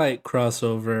Daylight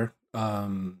crossover.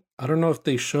 I don't know if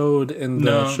they showed in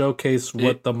the showcase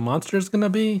what the monster is gonna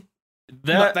be.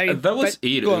 That was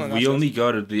it. We only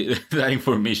got that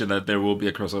information that there will be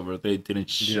a crossover. They didn't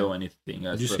show anything.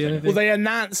 Did you see anything? Well, they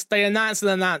announced an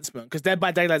announcement because Dead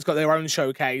by Daylight's got their own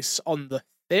showcase on the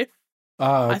 5th.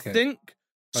 Oh, okay. I think.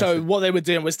 So what they were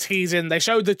doing was teasing. They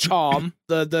showed the charm,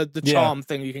 the charm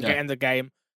thing you can get in the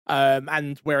game,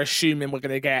 and we're assuming we're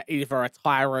going to get either a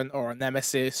tyrant or a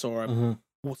nemesis or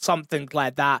something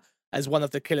like that as one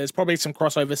of the killers. Probably some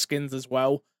crossover skins as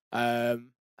well.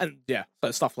 And yeah,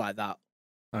 so stuff like that.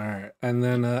 All right, and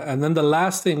then the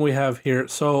last thing we have here.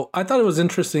 So I thought it was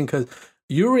interesting because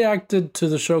you reacted to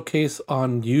the showcase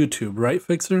on YouTube, right,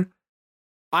 Fixer?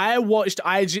 I watched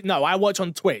I watch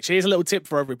on Twitch. Here's a little tip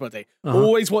for everybody.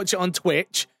 Always watch it on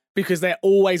Twitch because they're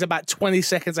always about 20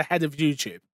 seconds ahead of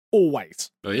YouTube.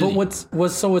 Always. Really? But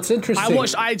what's interesting? I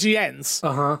watched IGN's.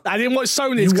 I didn't watch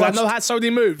Sony's because I know how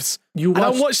Sony moves. I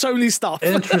don't watch Sony stuff.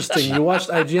 Interesting. You watched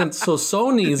IGN. So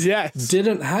Sony's Yes.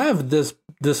 didn't have this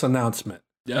announcement.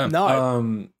 Yeah.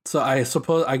 No. So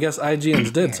I guess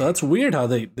IGN's did. So that's weird how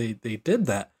they did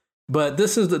that. But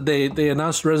this is they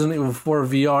announced Resident Evil 4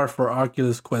 VR for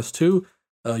Oculus Quest 2.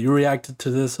 You reacted to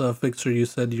this, Fixer. You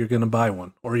said you're gonna buy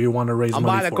one, or you want to raise money for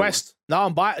it. I'm buying a Quest. No,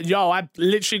 I'm buying. Yo, I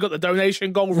literally got the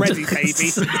donation goal ready,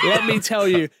 baby. Let me tell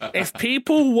you, if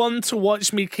people want to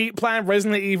watch me keep playing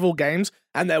Resident Evil games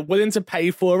and they're willing to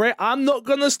pay for it, I'm not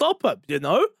gonna stop them. You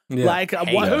know, like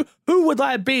who would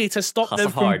I be to stop Hustle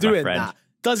them from hard, my doing friend. that?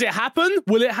 Does it happen?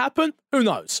 Will it happen? Who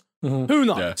knows? Who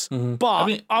knows?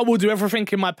 But I will do everything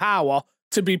in my power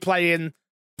to be playing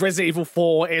Resident Evil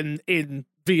 4 in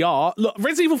VR. Look,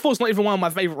 Resident Evil 4 is not even one of my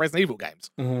favorite Resident Evil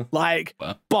games.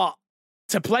 But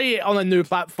to play it on a new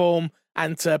platform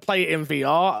and to play it in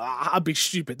VR, I'd be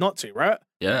stupid not to, right?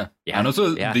 Yeah. And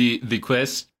also the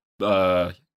Quest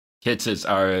headsets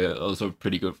are also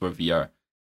pretty good for VR.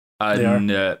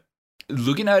 And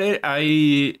looking at it,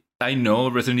 I know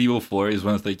Resident Evil 4 is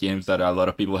one of the games that a lot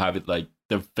of people have it like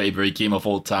their favorite game of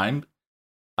all time.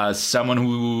 As someone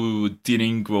who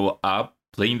didn't grow up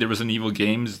playing the Resident Evil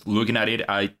games, looking at it,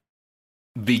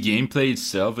 the gameplay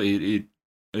itself, it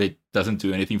doesn't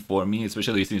do anything for me,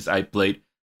 especially since I played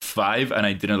 5 and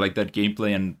I didn't like that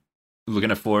gameplay. And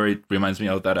looking at 4, it reminds me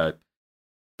of that.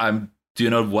 I do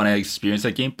not want to experience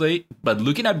that gameplay. But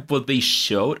looking at what they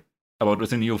showed about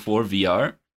Resident Evil 4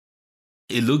 VR,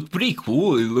 it looked pretty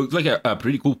cool. It looked like a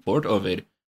pretty cool port of it,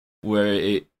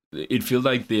 where it feels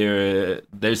like there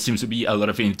seems to be a lot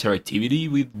of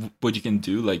interactivity with what you can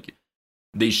do. Like,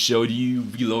 they showed you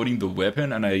reloading the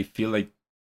weapon, and I feel like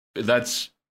that's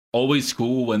always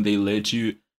cool when they let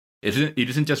you. It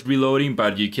isn't just reloading,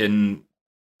 but you can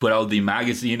put out the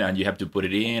magazine and you have to put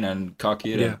it in and cock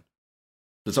it. Yeah.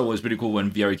 That's always pretty cool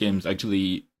when VR games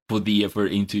actually put the effort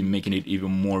into making it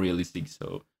even more realistic.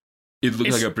 So it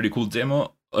looks like a pretty cool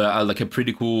demo, like a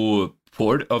pretty cool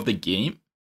port of the game.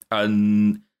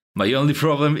 And my only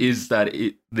problem is that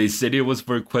they said it was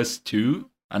for Quest 2,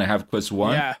 and I have Quest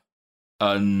 1. Yeah.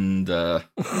 And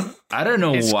I don't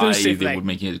know why they would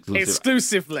make it exclusive.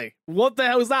 Exclusively. What the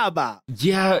hell is that about?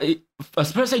 Yeah,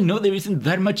 as far as I know, there isn't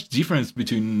that much difference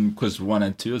between Quest 1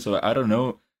 and 2, so I don't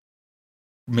know.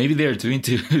 Maybe they're doing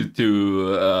to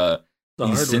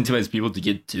incentivize people to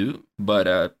get 2,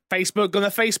 but... Facebook gonna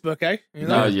Facebook, eh? You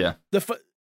know? Yeah.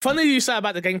 Funny you say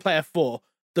about the gameplay of 4.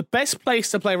 The best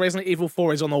place to play Resident Evil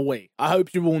 4 is on a Wii. I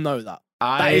hope you all know that.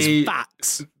 That is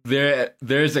facts.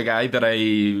 There's a guy that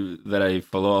I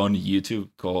follow on YouTube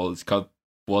called Scott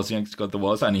the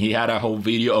Woz, and he had a whole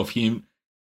video of him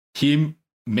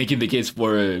making the case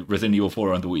for Resident Evil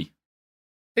 4 on the Wii.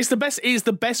 It's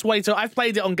the best way to. I've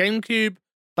played it on GameCube,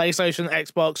 PlayStation,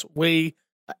 Xbox, Wii,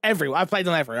 everywhere. I've played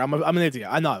on everywhere. I'm an idiot.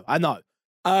 I know.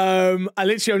 I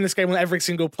literally own this game on every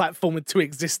single platform into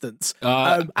existence.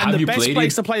 And the best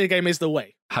place to play the game is the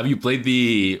Wii. Have you played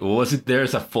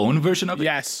there's a phone version of it?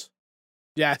 Yes.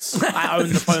 I own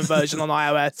the phone version on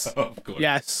iOS. Oh, of course.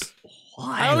 Yes.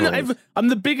 I'm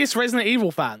the biggest Resident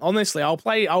Evil fan. Honestly,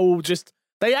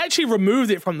 they actually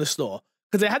removed it from the store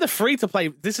because they had a free-to-play.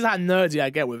 This is how nerdy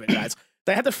I get with it, guys.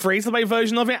 They had the free-to-play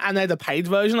version of it and they had the paid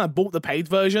version. I bought the paid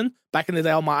version back in the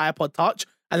day on my iPod Touch.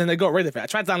 And then they got rid of it. I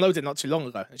tried to download it not too long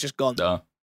ago. It's just gone.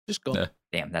 Just gone. Yeah.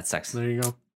 Damn, that sucks. There you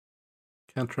go.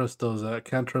 Can't trust those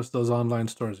online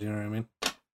stores. You know what I mean?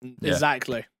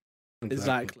 Exactly.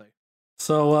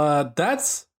 So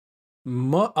that's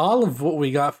all of what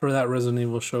we got for that Resident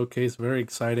Evil showcase. Very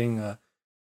exciting.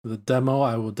 The demo,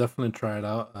 I will definitely try it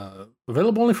out.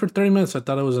 Available only for 30 minutes. I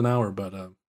thought it was an hour, but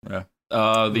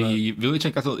the Village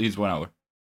and Castle is 1 hour.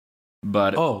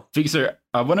 But Fixer,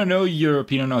 I want to know your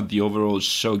opinion on the overall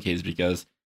showcase, because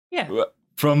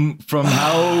from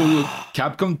how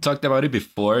Capcom talked about it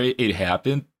before it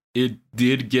happened, it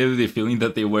did give the feeling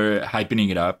that they were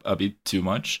hyping it up a bit too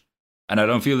much, and I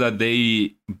don't feel that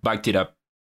they backed it up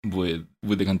with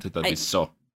the content that we saw.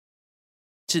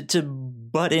 To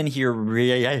butt in here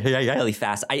really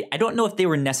fast, I don't know if they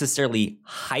were necessarily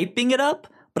hyping it up,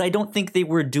 but I don't think they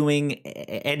were doing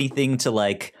anything to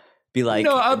like be like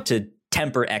to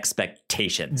temper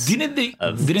expectations. Didn't they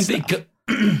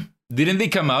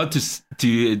come out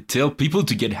to tell people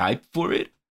to get hyped for it?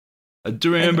 I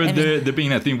do remember there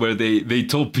being a thing where they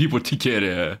told people to get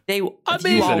you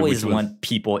always want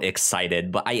people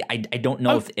excited, but I don't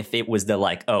know if it was the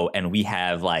like, oh, and we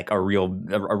have like a real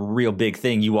big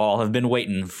thing you all have been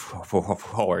waiting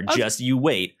for. Just you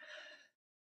wait.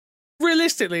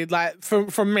 Realistically, like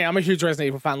from me, I'm a huge Resident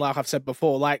Evil fan, like I've said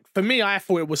before. Like for me, I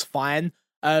thought it was fine.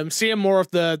 Seeing more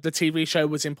of the TV show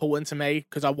was important to me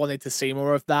because I wanted to see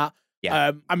more of that.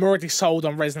 Yeah. I'm already sold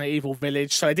on Resident Evil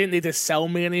Village, so I didn't need to sell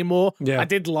me anymore. Yeah. I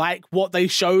did like what they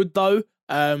showed, though.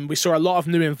 We saw a lot of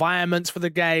new environments for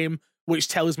the game, which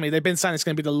tells me they've been saying it's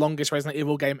going to be the longest Resident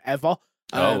Evil game ever.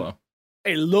 Well.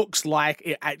 It looks like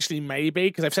it actually may be,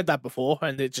 because I've said that before,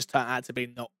 and it just turned out to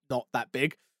be not that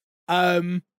big.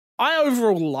 I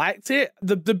overall liked it.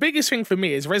 The biggest thing for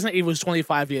me is Resident Evil is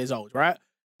 25 years old, right?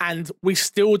 And we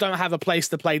still don't have a place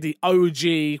to play the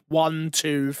OG 1,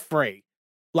 2, 3.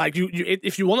 Like you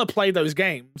if you want to play those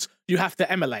games, you have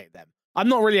to emulate them. I'm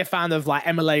not really a fan of like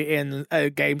emulating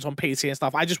games on PC and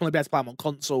stuff. I just want to be able to play them on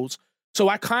consoles. So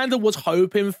I kind of was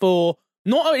hoping for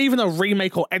not even a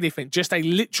remake or anything, just a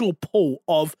literal port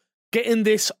of getting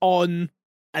this on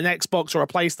an Xbox or a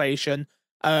PlayStation.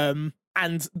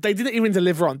 And they didn't even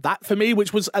deliver on that for me,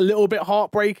 which was a little bit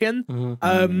heartbreaking.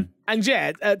 Mm-hmm. And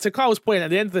yeah, to Carl's point, at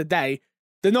the end of the day,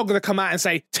 they're not going to come out and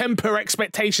say, temper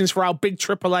expectations for our big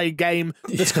AAA game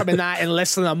that's coming out in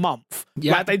less than a month.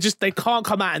 Yeah. Like, they can't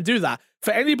come out and do that.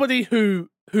 For anybody who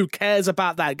cares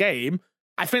about that game,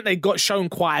 I think they got shown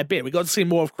quite a bit. We got to see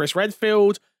more of Chris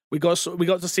Redfield. We got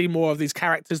to see more of these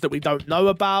characters that we don't know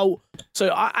about.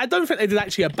 So I don't think they did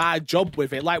actually a bad job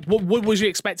with it. Like, what was you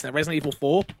expecting? A Resident Evil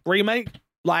 4 remake?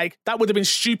 Like, that would have been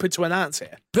stupid to announce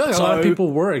it. I feel like a lot of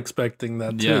people were expecting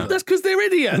that too. Yeah. That's because they're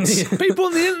idiots. People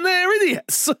on the internet are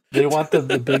idiots. They want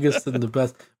the biggest and the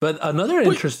best. But another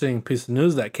interesting piece of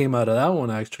news that came out of that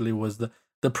one actually was the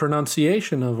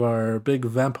pronunciation of our big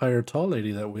vampire tall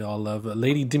lady that we all love,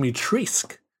 Lady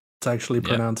Dimitrescu. It's actually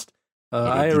pronounced.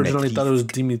 I originally thought it was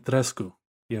Dimitrescu.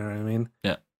 You know what I mean?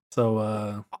 Yeah.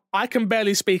 So I can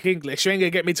barely speak English. You ain't gonna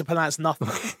get me to pronounce nothing.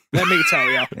 Let me tell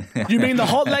you. You mean the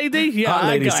hot lady? Yeah, hot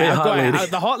lady, I got say it. hot lady.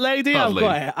 The hot lady? Hot I've lady.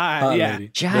 got it. hot Yeah.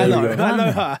 lady. I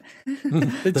know her.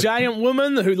 The giant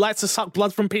woman who likes to suck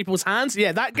blood from people's hands.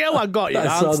 Yeah, that girl, I got you.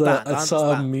 I understand. I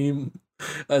saw a meme.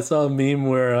 I saw a meme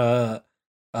where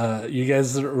you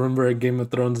guys remember Game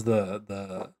of Thrones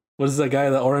the what is that guy,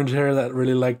 the orange hair that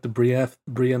really liked the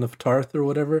Brienne of Tarth or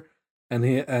whatever, and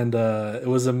it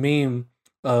was a meme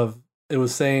of, it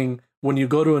was saying when you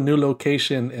go to a new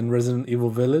location in Resident Evil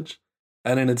Village,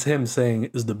 and then it's him saying,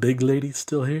 "Is the big lady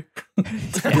still here?"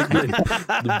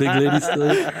 The big lady still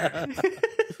here.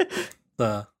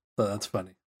 So that's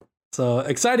funny. So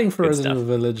exciting for Resident Evil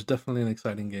Village. Definitely an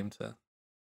exciting game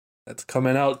that's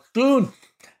coming out soon.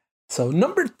 So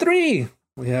number 3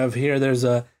 we have here. There's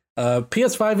a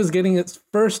PS5 is getting its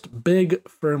first big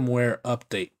firmware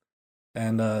update,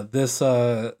 and this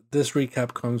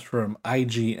recap comes from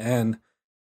IGN.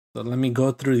 So let me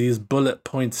go through these bullet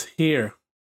points here.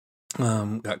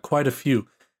 Got quite a few.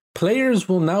 Players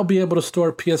will now be able to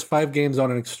store PS5 games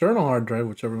on an external hard drive,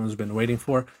 which everyone's been waiting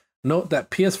for. Note that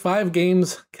PS5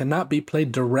 games cannot be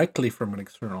played directly from an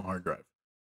external hard drive,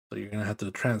 so you're gonna have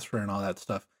to transfer and all that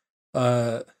stuff.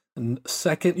 And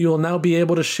second, you will now be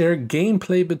able to share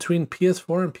gameplay between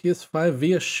PS4 and PS5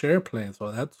 via SharePlay.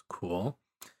 So that's cool.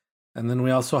 And then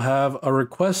we also have a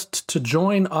request to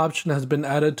join option has been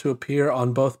added to appear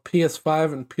on both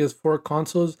PS5 and PS4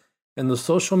 consoles in the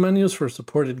social menus for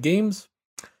supported games.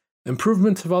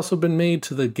 Improvements have also been made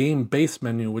to the game base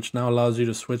menu, which now allows you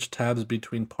to switch tabs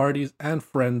between parties and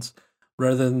friends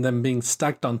rather than them being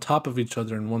stacked on top of each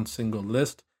other in one single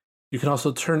list. You can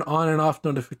also turn on and off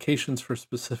notifications for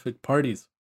specific parties.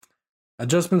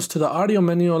 Adjustments to the audio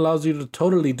menu allows you to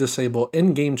totally disable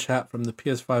in-game chat from the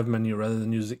PS5 menu rather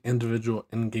than using individual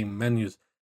in-game menus,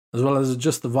 as well as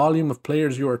adjust the volume of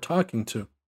players you are talking to.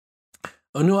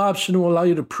 A new option will allow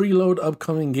you to preload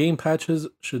upcoming game patches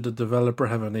should the developer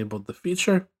have enabled the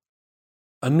feature.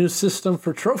 A new system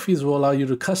for trophies will allow you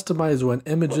to customize when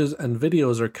images and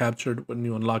videos are captured when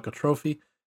you unlock a trophy.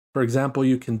 For example,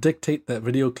 you can dictate that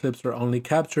video clips are only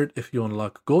captured if you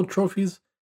unlock gold trophies,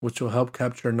 which will help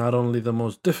capture not only the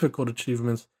most difficult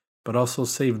achievements, but also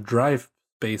save drive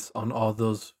space on all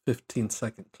those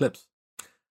 15-second clips.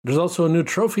 There's also a new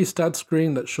trophy stat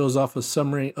screen that shows off a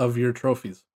summary of your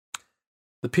trophies.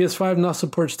 The PS5 now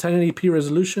supports 1080p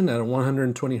resolution at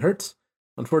 120 Hz.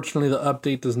 Unfortunately, the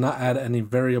update does not add any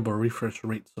variable refresh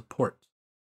rate support.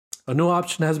 A new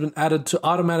option has been added to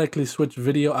automatically switch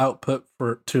video output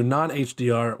to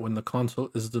non-HDR when the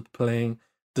console is displaying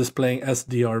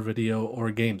SDR video or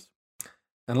games.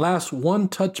 And last, One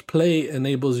Touch Play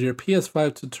enables your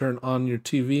PS5 to turn on your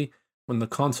TV when the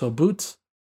console boots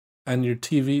and your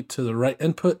TV to the right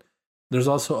input. There's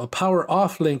also a power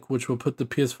off link, which will put the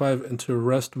PS5 into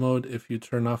rest mode if you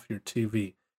turn off your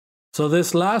TV. So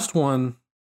this last one,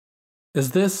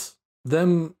 is this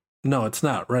them? No, it's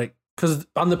not, right? Because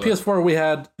on the PS4 we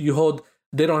had,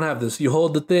 they don't have this. You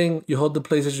hold the thing, you hold the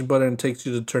PlayStation button, and it takes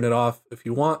you to turn it off if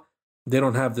you want. They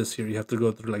don't have this here. You have to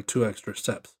go through like 2 extra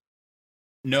steps.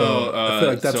 No, so I feel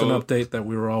like that's an update that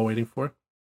we were all waiting for.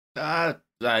 I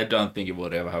don't think it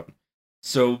would ever happen.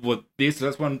 So what this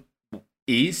last one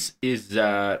is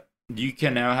that you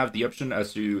can now have the option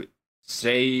as to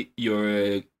say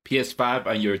your PS5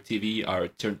 and your TV are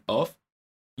turned off.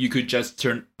 You could just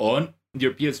turn on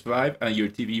your PS5 and your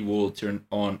TV will turn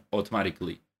on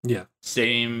automatically. Yeah.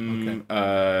 Same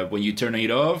when you turn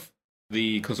it off,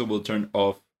 the console will turn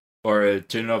off, or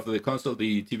turn off the console,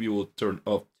 the TV will turn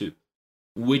off too.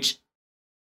 Which,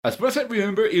 as far as I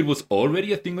remember, it was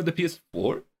already a thing on the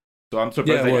PS4. So I'm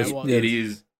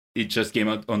surprised it just came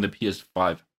out on the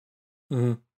PS5.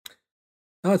 Mm-hmm.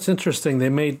 Oh, it's interesting.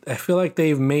 I feel like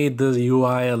they've made the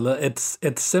UI it's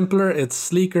simpler, it's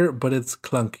sleeker, but it's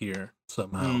clunkier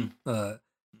somehow.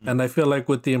 And I feel like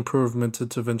with the improvements,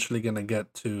 it's eventually going to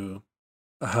get to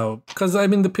because I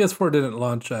mean the PS4 didn't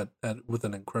launch at with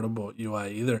an incredible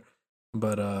UI either,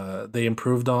 but they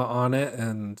improved on it,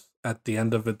 and at the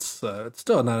end of it's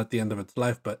still not at the end of its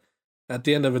life, but at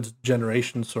the end of its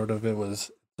generation, sort of, it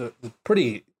was a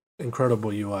pretty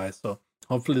incredible UI. So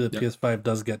hopefully the PS5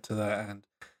 does get to that, and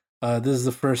this is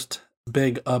the first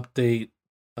big update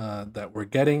that we're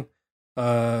getting.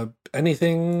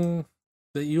 Anything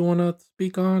that you want to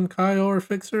speak on, Kyle or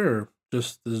Fixer, or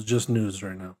this is just news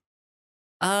right now?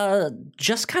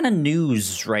 Just kind of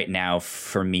news right now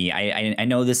for me. I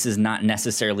know this is not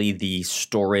necessarily the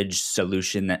storage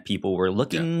solution that people were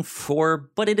looking for,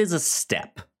 but it is a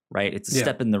step, right? It's a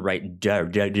step in the right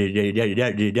direction.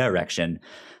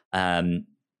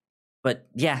 But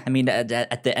yeah, I mean,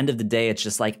 at the end of the day, it's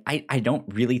just like, I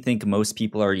don't really think most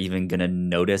people are even going to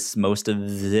notice most of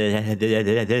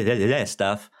the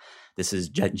stuff. This is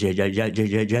just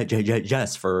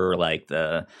for like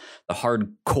the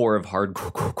hardcore of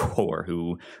hardcore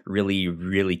who really,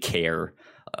 really care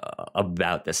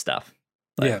about this stuff.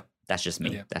 But that's just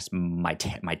me. Yeah. That's my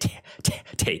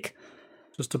take.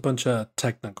 Just a bunch of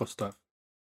technical stuff.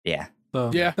 Yeah.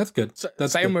 So, yeah, that's good.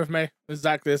 That's same with me.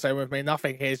 Exactly the same with me.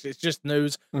 Nothing here. It's just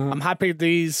news. Mm-hmm. I'm happy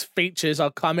these features are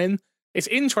coming. It's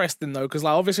interesting though, because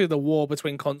like obviously the war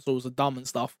between consoles are dumb and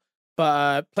stuff.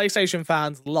 But PlayStation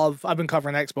fans love. I've been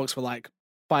covering Xbox for like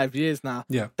 5 years now.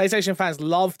 Yeah. PlayStation fans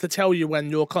love to tell you when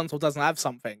your console doesn't have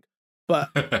something,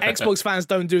 but Xbox fans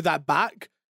don't do that back.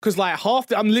 Because like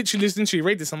I'm literally listening to you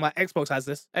read this. I'm like, Xbox has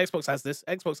this. Xbox has this.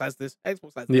 Xbox has this.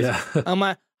 Xbox has this. Yeah. I'm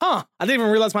like, I didn't even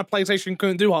realize my PlayStation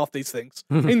couldn't do half these things.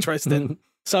 Interesting.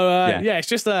 So it's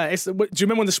just do you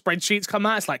remember when the spreadsheets come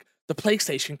out? It's like the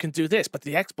PlayStation can do this, but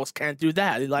the Xbox can't do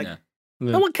that. Like,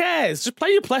 no one cares. Just play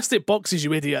your plastic boxes,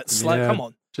 you idiots. Like, come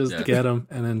on. Just get them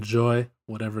and enjoy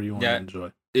whatever you want to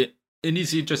enjoy. It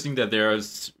is interesting that there are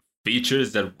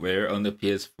features that were on the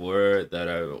PS4 that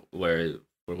were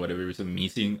for whatever reason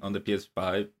missing on the PS5.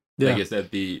 I guess that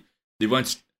the One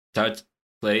Touch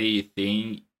Play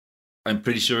thing, I'm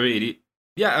pretty sure it is.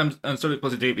 Yeah, I'm sort of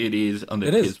positive it is on the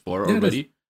PS4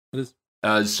 already. It is.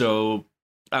 So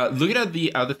looking at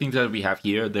the other things that we have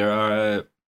here, there are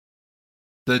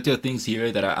plenty of things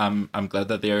here that I'm glad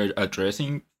that they're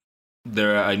addressing.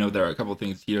 I know there are a couple of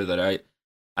things here that I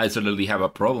absolutely have a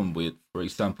problem with. For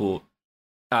example,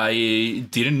 I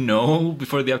didn't know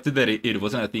before the update that it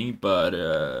wasn't a thing, but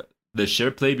the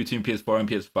share play between PS4 and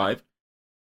PS5.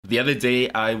 The other day,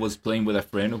 I was playing with a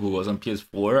friend who was on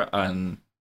PS4, and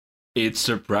it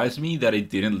surprised me that it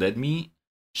didn't let me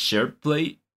share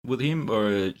play with him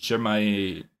or share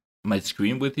my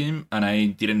screen with him, and I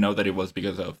didn't know that it was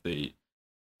because of the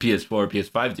PS4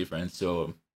 PS5 difference.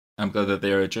 So I'm glad that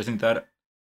they're addressing that.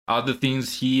 Other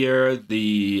things here,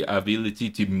 the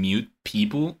ability to mute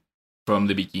people from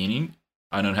the beginning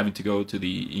and not having to go to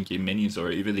the in-game menus or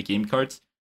even the game cards.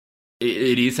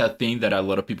 It is a thing that a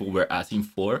lot of people were asking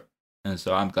for, and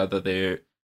so I'm glad that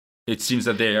it seems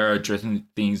that they are addressing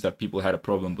things that people had a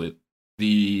problem with.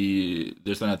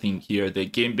 There's another thing here, the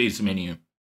game-based menu.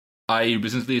 I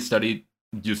recently started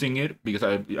using it because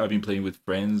I've been playing with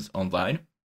friends online,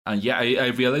 and I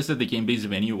realized that the game-based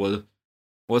menu was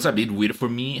a bit weird for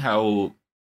me. How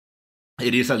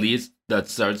it is a list that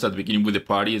starts at the beginning with the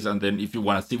parties, and then if you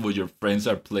want to see what your friends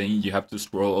are playing, you have to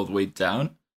scroll all the way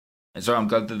down. And so I'm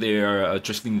glad that they are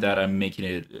addressing that and making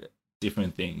it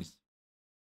different things.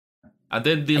 And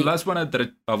then the last one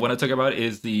that I want to talk about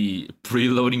is the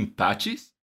preloading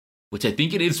patches, which I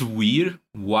think it is weird.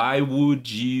 Why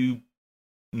would you,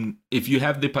 if you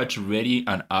have the patch ready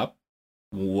and up,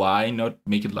 why not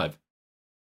make it live?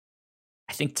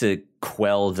 I think to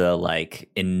quell the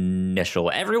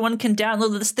initial, everyone can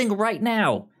download this thing right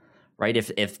now, right?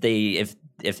 If they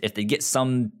get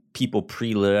some people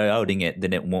preloading it,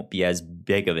 then it won't be as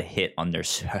big of a hit on their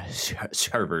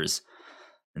servers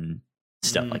and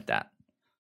stuff like that.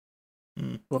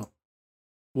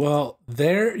 Well,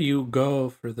 there you go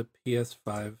for the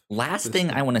PS5. Last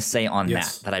thing I want to say on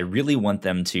that I really want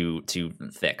them to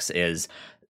fix is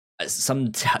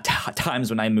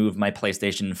sometimes when I move my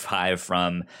PlayStation 5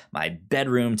 from my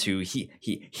bedroom to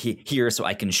here so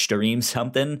I can stream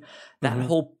something, that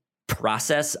whole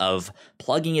process of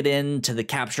plugging it into the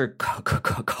capture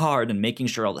card and making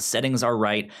sure all the settings are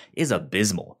right is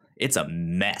abysmal. It's a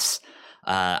mess.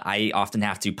 I often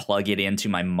have to plug it into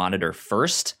my monitor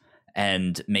first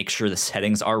and make sure the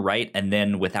settings are right, and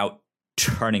then without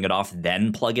turning it off,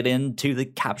 then plug it into the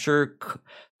capture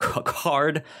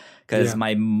card, because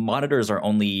my monitors are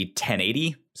only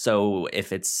 1080. So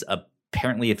if it's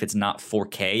not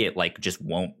 4K, it just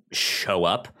won't show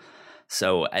up.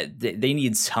 So they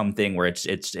need something where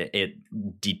it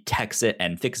detects it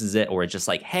and fixes it, or it's just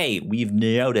like, hey, we've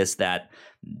noticed that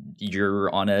you're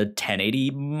on a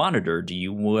 1080 monitor. Do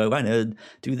you want to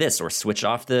do this, or switch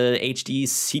off the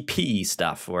HDCP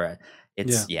stuff? Or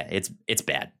it's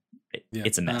bad.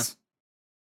 It's a mess.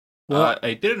 Well,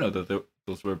 I didn't know that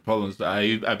those were problems.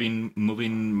 I've been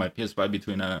moving my PS5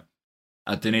 between a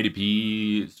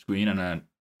 1080p screen and a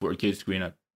 4K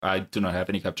screen. I do not have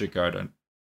any capture card and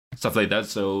stuff like that.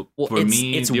 So for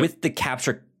me, it's with the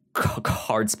capture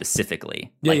card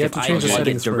specifically. Yeah, you have to change the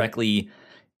settings directly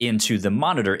into the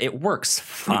monitor, it works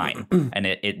fine, and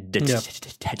it detects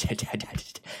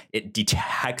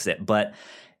it. But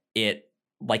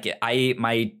my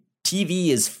TV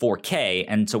is 4K,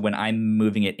 and so when I'm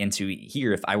moving it into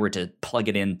here, if I were to plug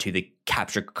it into the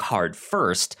capture card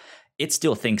first, it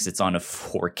still thinks it's on a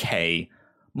 4K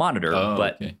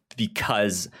monitor,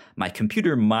 because my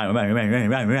computer monitors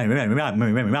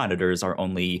are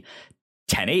only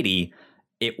 1080,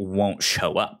 it won't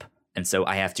show up. And so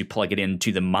I have to plug it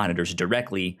into the monitors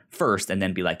directly first, and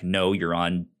then be like, no, you're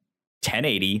on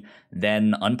 1080,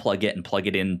 then unplug it and plug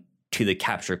it in to the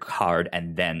capture card,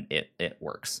 and then it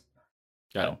works.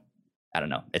 So I don't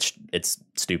know. It's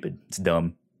stupid. It's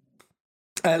dumb.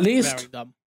 At least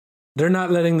they're not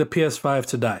letting the PS5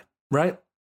 to die, right?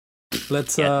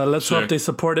 Let's hope they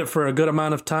support it for a good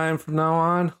amount of time from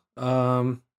now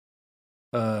on.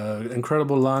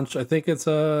 Incredible launch. I think it's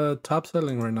top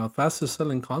selling right now, fastest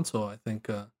selling console, I think.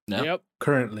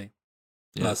 Currently,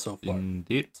 so far.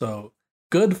 Indeed. So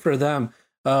good for them.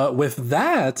 With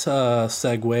that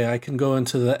segue, I can go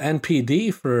into the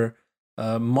NPD for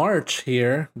March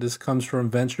here. This comes from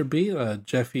VentureBeat,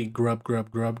 Jeffy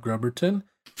Grubberton.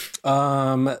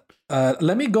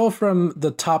 Let me go from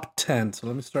the top 10. So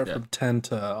let me start from 10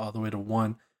 to all the way to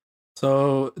 1.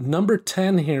 So number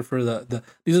 10 here for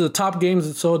these are the top games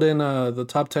that sold in the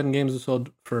top 10 games that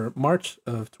sold for March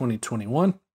of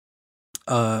 2021.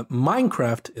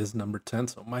 Minecraft is number 10,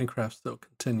 so Minecraft still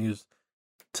continues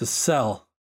to sell.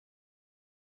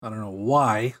 I don't know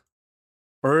why,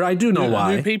 or I do know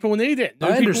why. New people need it. New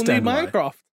people need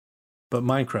Minecraft. But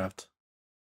Minecraft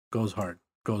goes hard.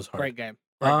 Great game.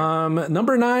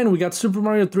 Number 9, we got Super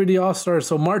Mario 3D All-Stars.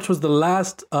 So March was the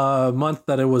last month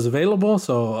that it was available.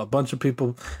 So a bunch of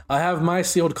people. I have my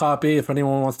sealed copy if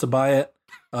anyone wants to buy it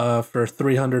for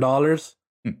 $300.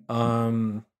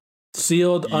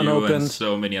 Sealed, unopened. And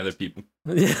so many other people.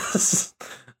 Yes,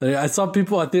 I saw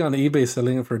people I think on eBay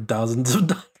selling it for thousands of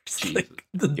dollars. Like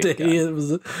the day it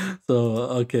was.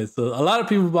 So a lot of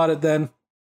people bought it then.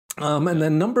 And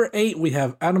then number 8, we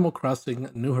have Animal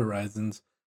Crossing: New Horizons.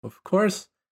 Of course.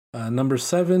 Number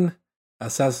 7,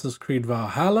 Assassin's Creed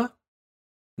Valhalla.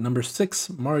 Number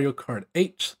 6, Mario Kart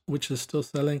 8, which is still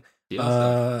selling.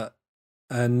 And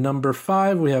number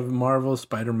 5, we have Marvel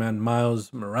Spider-Man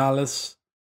Miles Morales,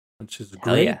 which is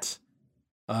great.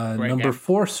 Number game.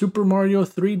 4, Super Mario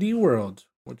 3D World,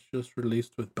 which just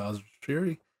released with Bowser's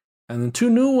Fury. And then 2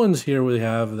 new ones here we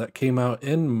have that came out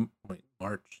in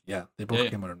March. Yeah, they both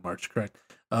came out in March, correct.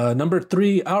 Number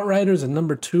 3, Outriders, and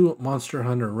number 2, Monster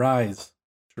Hunter Rise,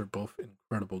 which are both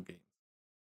incredible games.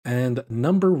 And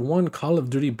number 1, Call of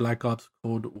Duty Black Ops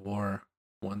Cold War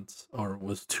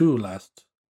was 2 last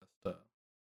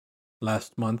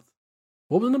month.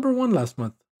 What was number 1 last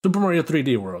month? Super Mario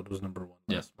 3D World was number 1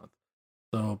 last month.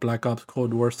 So Black Ops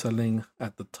Cold War selling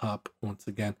at the top once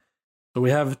again. So we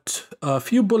have a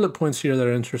few bullet points here that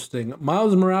are interesting.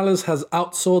 Miles Morales has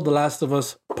outsold The Last of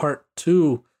Us Part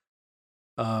 2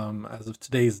 as of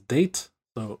today's date.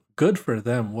 So good for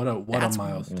them. What a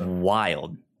milestone.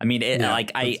 Wild. I mean,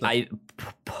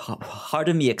 part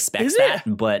of me expects that,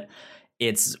 but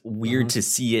it's weird to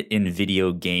see it in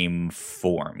video game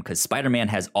form because Spider-Man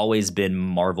has always been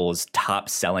Marvel's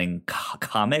top-selling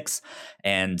comics,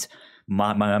 and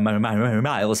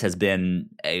Miles has been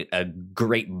a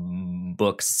great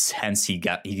book since he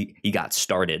got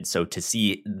started. So to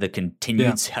see the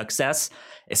continued success,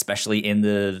 especially in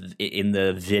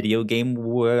the video game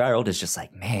world, is just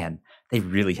like, man, they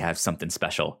really have something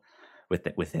special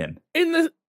with him.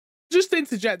 Just to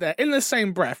interject there, in the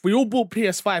same breath, we all bought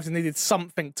PS5s and needed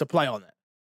something to play on it.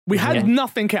 We had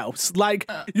nothing else. Like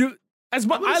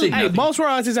Miles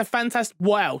Morales is a fantastic.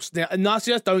 What else?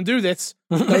 Narcisus, don't do this.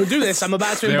 Don't do this. I'm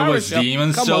about to embarrass you. There was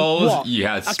Demon Souls. You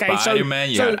had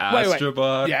Spider-Man. You had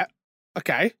Astrobot. Yeah.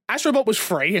 Okay. Astrobot was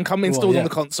free and installed on the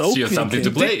console. So you have something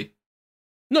to play.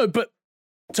 No, but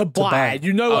to buy.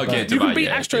 You know, you can beat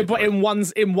Astrobot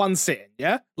in one sitting.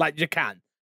 Yeah, like you can.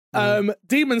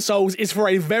 Demon Souls is for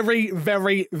a very,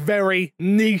 very, very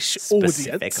niche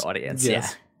audience. Yes. Yeah.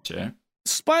 Sure.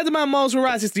 Spider-Man Miles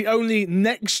Morales is the only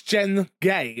next-gen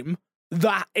game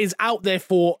that is out there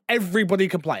for everybody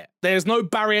can play it. There's no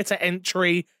barrier to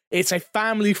entry. It's a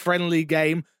family-friendly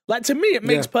game. Like, to me, it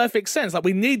makes perfect sense. Like,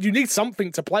 you need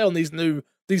something to play on these new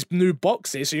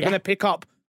boxes. So you're going to pick up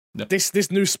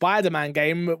this new Spider-Man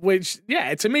game, which,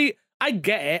 to me, I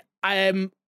get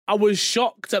it. I was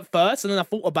shocked at first, and then I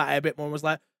thought about it a bit more and was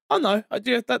like, oh no,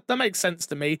 that makes sense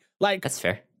to me. Like, that's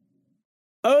fair.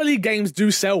 Early games do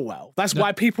sell well. That's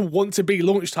why people want to be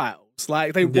launch titles.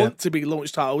 Like, they want to be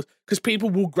launch titles because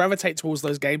people will gravitate towards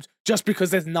those games just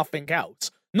because there's nothing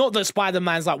else. Not that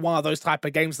Spider-Man's like one of those type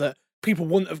of games that people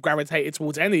wouldn't have gravitated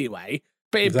towards anyway,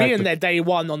 but it being there day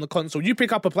one on the console, you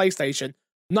pick up a PlayStation,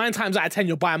 9 times out of 10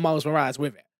 you're buying Miles Morales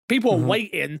with it. People are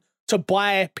waiting to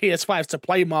buy PS5s to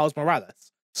play Miles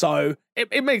Morales. So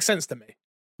it makes sense to me.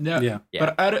 Yeah.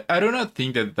 But I do not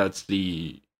think that that's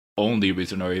the only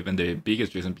reason or even the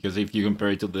biggest reason, because if you compare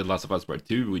it to The Last of Us Part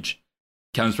 2, which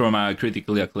comes from a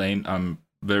critically acclaimed,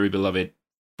 very beloved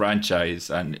franchise,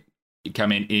 and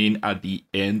coming in at the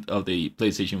end of the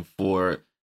PlayStation 4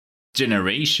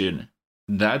 generation,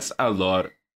 that's a lot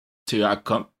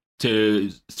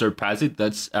to surpass it.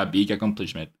 That's a big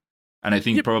accomplishment. And I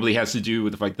think probably has to do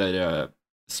with the fact that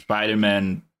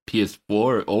Spider-Man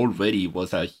PS4 already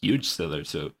was a huge seller,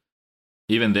 so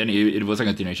even then it was a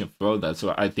continuation for that.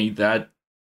 So I think that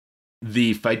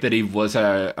the fact that it was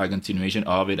a continuation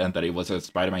of it and that it was a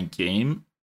Spider-Man game,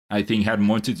 I think had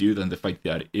more to do than the fact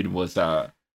that it was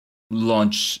a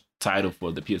launch title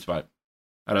for the PS5.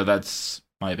 I know that's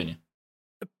my opinion.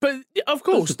 But of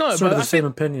course, no, sort of the same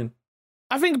opinion.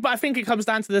 I think it comes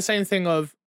down to the same thing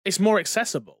of it's more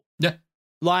accessible. Yeah,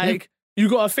 like. You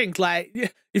got to think, like,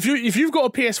 if you've got a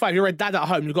PS5, you're a dad at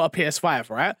home, you've got a PS5,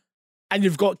 right? And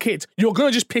you've got kids, you're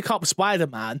going to just pick up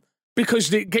Spider-Man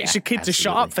because it gets your kid to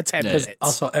shut up for 10 minutes.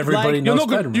 Also, everybody knows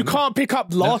Spider-Man. You can't pick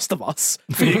up Last of Us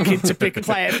for your kid to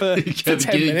play it for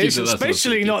 10 minutes,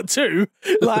 especially not 2.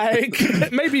 Like,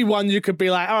 maybe 1 you could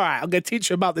be like, all right, I'm going to teach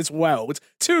you about this world.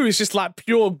 2 is just like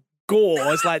pure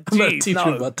gore. It's like, geez, teach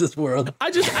you about this world.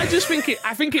 I just think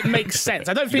it makes sense.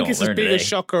 I don't think it's as big a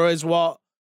shocker as what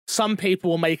some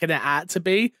people are making it out to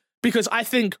be, because I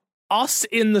think us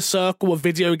in the circle of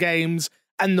video games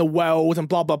and the world and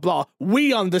blah, blah, blah,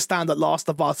 we understand that Last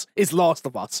of Us is Last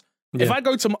of Us. Yeah. If I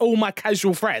go to all my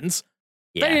casual friends,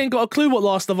 they ain't got a clue what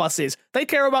Last of Us is. They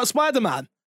care about Spider-Man.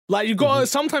 Like,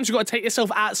 sometimes you got to take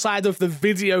yourself outside of the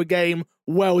video game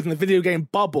world and the video game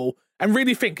bubble and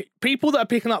really think. People that are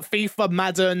picking up FIFA,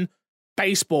 Madden,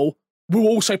 baseball will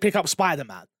also pick up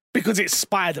Spider-Man because it's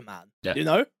Spider-Man, you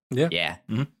know? Yeah.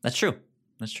 Mm-hmm. That's true.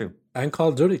 And Call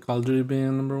of Duty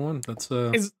being number 1. That's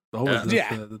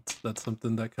that's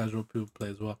something that casual people play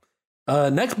as well.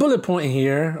 Next bullet point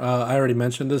here, I already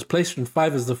mentioned this. PlayStation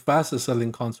 5 is the fastest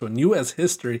selling console in U.S.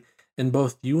 history in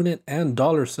both unit and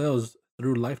dollar sales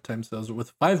through lifetime sales,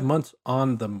 with 5 months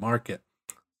on the market.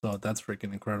 So that's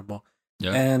freaking incredible.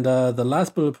 Yeah. And the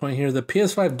last bullet point here, the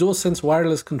PS5 DualSense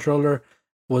wireless controller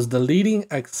was the leading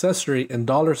accessory in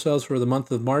dollar sales for the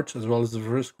month of March, as well as the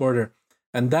first quarter.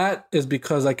 And that is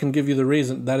because, I can give you the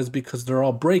reason, that is because they're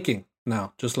all breaking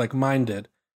now, just like mine did.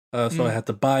 So I had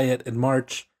to buy it in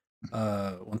March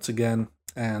once again,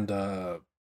 and I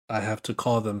have to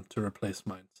call them to replace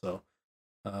mine. So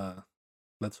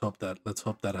let's hope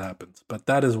that happens. But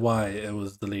that is why it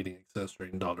was the leading accessory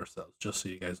in dollar sales, just so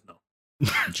you guys know.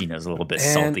 Gino's a little bit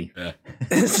salty.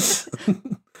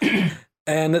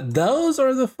 And those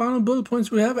are the final bullet points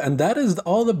we have. And that is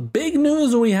all the big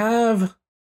news we have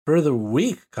for the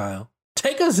week, Kyle.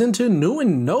 Take us into new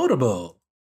and notable.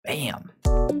 Bam.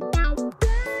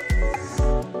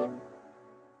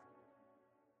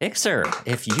 Fixer,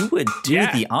 if you would do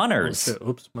the honors. Oh,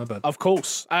 oops, my bad. Of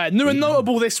course. New and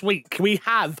notable this week, we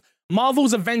have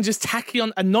Marvel's Avengers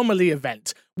Tachyon Anomaly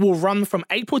event will run from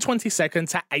April 22nd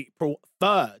to April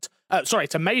 3rd.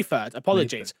 To May 3rd.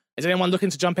 Apologies. Is anyone looking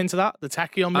to jump into that? The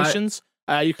Tachyon missions?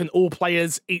 You can all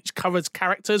players, each covers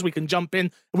characters. We can jump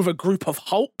in with a group of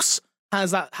Hulks.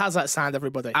 How's that sound,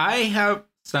 everybody? I have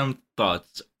some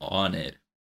thoughts on it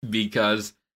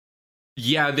because,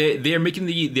 they're making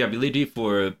the ability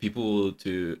for people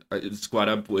to squad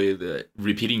up with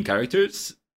repeating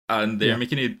characters, and they're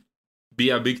making it be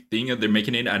a big thing, and they're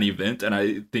making it an event, and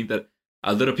I think that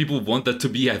a lot of people want that to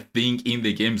be a thing in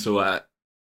the game. So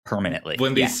permanently,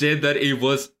 when they said that it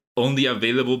was only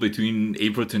available between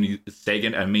April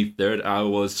 22nd and May 3rd, I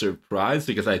was surprised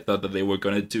because I thought that they were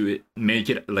gonna make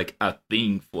it like a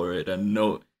thing for it, and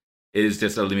no, it is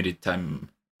just a limited time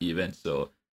event. So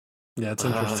yeah, it's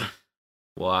interesting.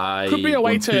 Why? It could be a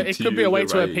way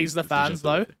to appease the fans,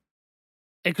 though.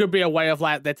 It could be a way of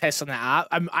like they're testing it out.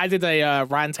 I did a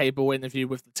roundtable interview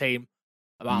with the team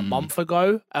about a month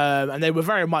ago, and they were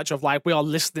very much of like, we are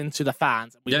listening to the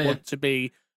fans. We want to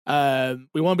be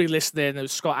listening. It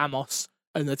was Scott Amos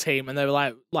and the team, and they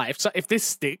were like if this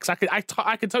sticks, I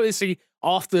could totally see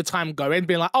after the time going,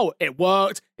 being like, oh, it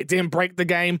worked, it didn't break the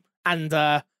game, and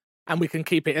we can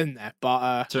keep it in there.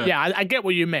 But I get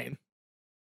what you mean.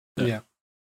 Yeah.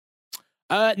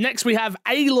 Next, we have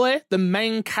Aloy, the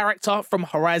main character from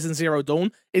Horizon Zero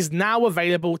Dawn, is now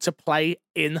available to play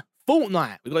in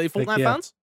Fortnite. We got any Fortnite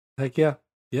fans? Heck yeah.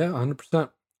 Yeah, 100%.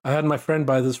 I had my friend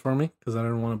buy this for me because I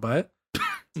didn't want to buy it.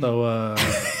 So,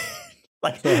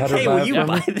 hey, will you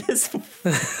buy this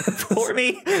for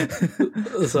me?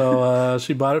 So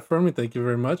she bought it for me. Thank you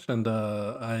very much. And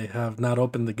I have not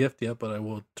opened the gift yet, but I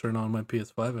will turn on my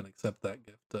PS5 and accept that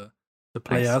gift to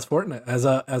play as Fortnite, as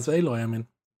Aloy. I mean.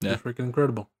 Yeah, freaking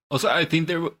incredible. Also, I think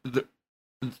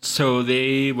so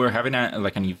they were having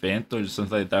an event or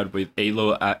something like that with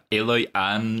Aloy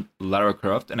and Lara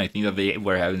Croft, and I think that they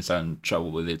were having some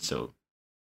trouble with it, so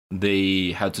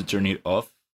they had to turn it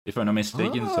off, if I'm not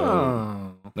mistaken.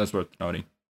 So that's worth noting.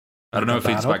 I don't know if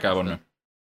it's back up or not.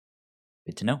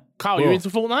 Good to know. Kyle, you into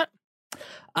Fortnite?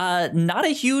 Not a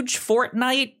huge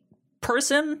Fortnite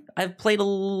person. I've played a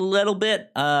little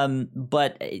bit,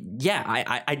 but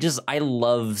I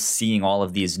love seeing all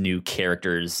of these new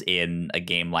characters in a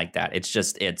game like that.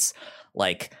 It's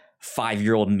like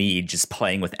 5-year-old me just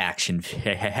playing with action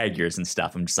figures and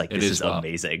stuff. I'm just like, this is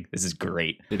amazing. This is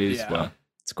great. It is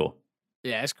it's cool.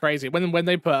 Yeah, it's crazy. When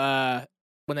they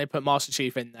put Master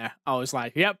Chief in there, I was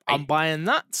like, yep, I'm buying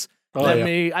that. I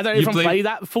don't even play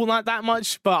that Fortnite that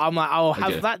much, but I'm like, I'll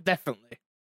have that definitely.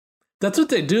 That's what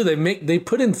they do. They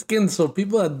put in skins so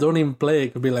people that don't even play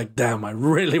it could be like, damn, I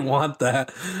really want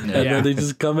that. And then they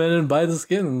just come in and buy the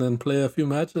skin and then play a few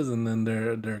matches, and then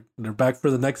they're back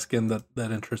for the next skin that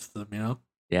interests them, you know?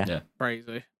 Yeah.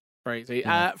 Crazy.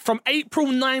 From April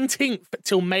 19th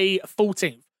till May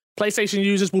 14th, PlayStation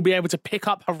users will be able to pick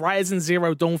up Horizon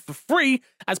Zero Dawn for free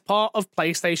as part of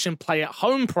PlayStation Play at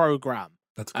Home program.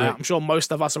 That's great. I'm sure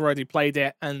most of us already played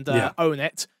it and own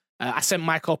it. I sent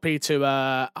my copy to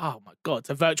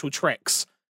to Virtual Tricks.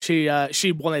 She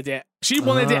wanted it. She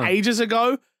wanted it ages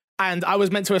ago, and I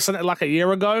was meant to have sent it like a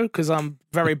year ago because I'm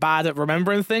very bad at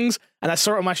remembering things. And I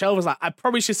saw it on my shelf. I was like, I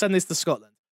probably should send this to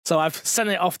Scotland. So I've sent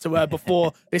it off to her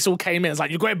before this all came in. It's like,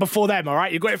 you got it before them, all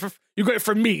right? You got it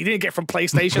from me. You didn't get it from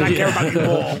PlayStation. I care about you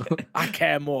more. I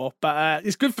care more. But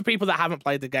it's good for people that haven't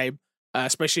played the game,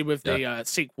 especially with the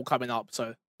sequel coming up.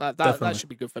 So that should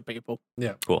be good for people.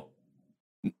 Yeah, cool.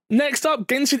 Next up,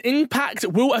 Genshin Impact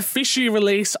will officially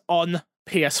release on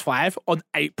PS5 on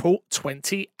April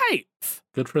 28th.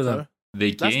 Good for them.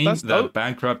 The game that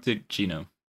bankrupted Chino.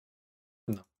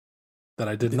 No. That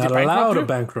I did not allow to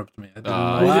bankrupt me.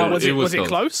 Was it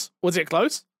close? Was it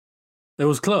close? It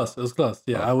was close.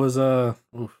 Yeah, I was I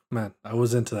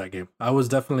was into that game. I was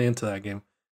definitely into that game.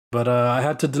 But I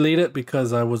had to delete it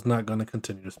because I was not going to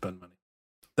continue to spend money.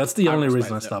 That's the only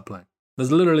reason I stopped playing. That's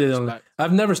literally the only.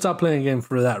 I've never stopped playing a game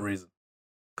for that reason,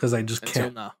 because I just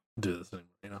can't do this anymore.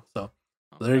 You know, so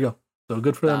there you go. So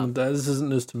good for them. This isn't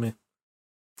news to me.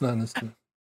 It's not news to me.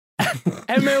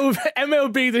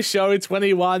 MLB The Show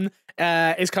 21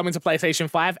 is coming to PlayStation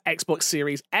 5, Xbox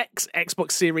Series X,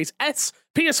 Xbox Series S,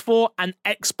 PS4, and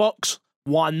Xbox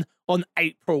One on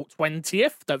April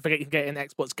 20th. Don't forget you can get an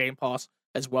Xbox Game Pass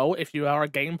as well if you are a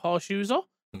Game Pass user.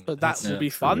 So that will be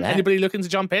fun. Anybody looking to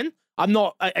jump in? I'm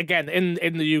not, again,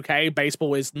 in the UK,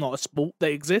 baseball is not a sport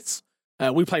that exists.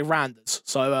 We play rounders.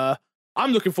 So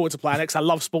I'm looking forward to playing it because I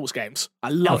love sports games. I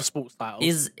love sports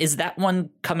titles. Is that one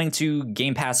coming to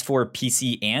Game Pass for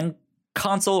PC and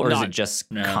console, or is it just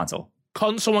console?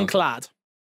 Console and cloud.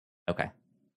 Okay.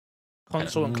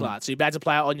 Console and cloud. So you'll be able to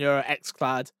play it on your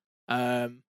xCloud.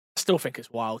 Still think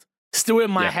it's wild. Still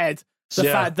in my head, the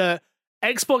fact that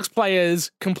Xbox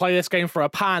players can play this game for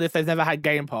 £1 if they've never had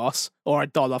Game Pass, or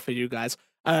 $1 for you guys.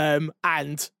 And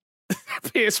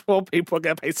PS4 people are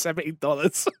going to pay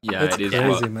 $70. Yeah, it's it is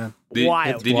crazy, man.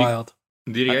 Wild. Wild.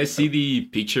 Did you guys see the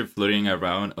picture floating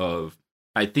around of,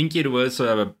 I think it was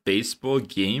a baseball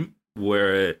game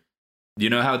where, you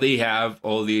know how they have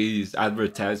all these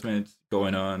advertisements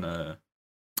going on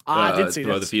I did see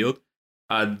throughout this. the field?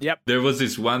 Yep. There was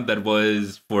this one that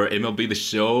was for MLB The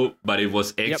Show, but it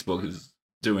was Xbox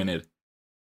doing it.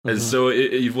 And so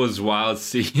it was wild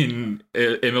seeing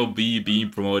MLB being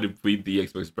promoted with the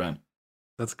Xbox brand.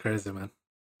 That's crazy, man.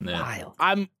 Yeah.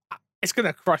 Wild. It's going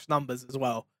to crush numbers as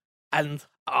well. And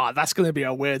that's going to be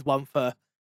a weird one a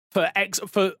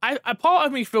part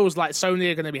of me feels like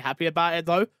Sony are going to be happy about it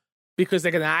though, because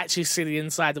they're going to actually see the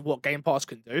inside of what Game Pass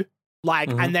can do.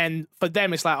 Like, and then for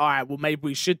them, it's like, all right, well, maybe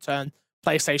we should turn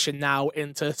PlayStation Now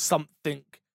into something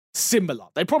similar.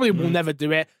 They probably will never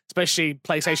do it, especially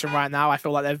PlayStation right now. I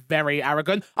feel like they're very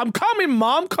arrogant. I'm coming,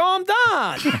 Mom. Calm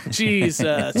down.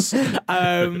 Jesus.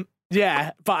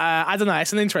 Yeah, but I don't know.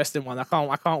 It's an interesting one. I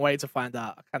can't wait to find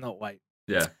out. I cannot wait.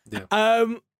 Yeah.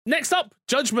 Next up,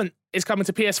 Judgment is coming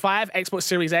to PS5, Xbox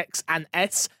Series X and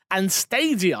S, and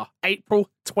Stadia, April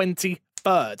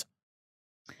 23rd.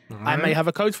 I may have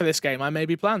a code for this game. I may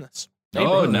be playing this. Maybe.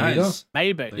 Oh, nice.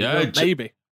 Maybe. Yeah,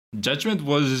 maybe. Judgment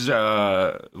was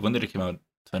when did it come out?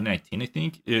 2019, I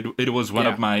think. It was one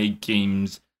of my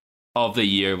games of the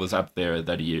year. Was up there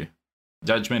that year.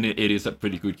 Judgment. It is a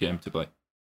pretty good game to play.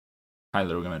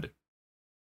 Highly recommend it.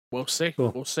 We'll see.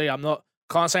 Cool. We'll see.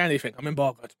 Can't say anything. I'm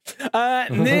embargoed.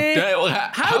 Yeah, well,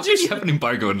 how do you do you have an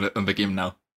embargo on the game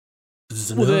now?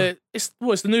 Well, it's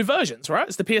the new versions, right?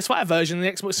 It's the PS5 version and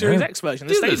the Xbox Series X version.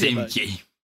 It's the Stadia same version. game.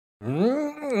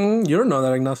 You don't know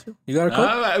that, Ignacio. You got a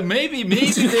code? Maybe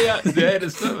they are the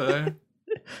stuff.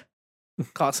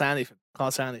 Can't say anything. How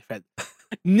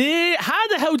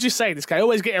the hell do you say this? I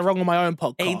always get it wrong on my own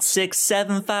podcast.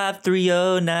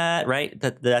 8675309. Right?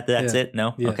 That's it.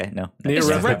 No. Yeah. Okay. No. Near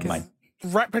Never mind.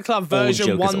 Replica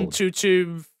version joke is old.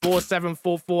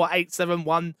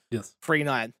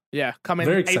 12247448739. Yeah, coming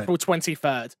Very excited. April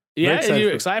 23rd. Yeah, excited are you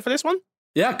for it. excited for this one?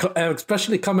 Yeah,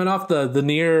 especially coming off the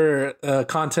Nier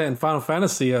content in Final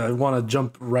Fantasy, I want to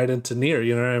jump right into Nier.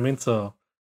 You know what I mean? So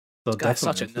Guy's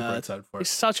such a definitely super excited for He's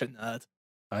it. such a nerd.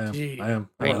 I am. Gee. I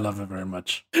Right. love it very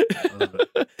much. I love it.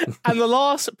 And the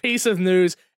last piece of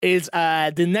news is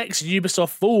the next Ubisoft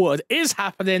Forward is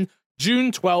happening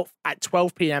June 12th at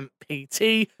 12 p.m. PT,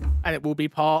 and it will be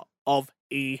part of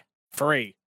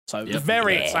E3. So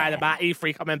very excited about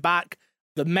E3 coming back.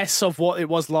 The mess of what it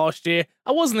was last year,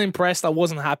 I wasn't impressed. I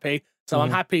wasn't happy. So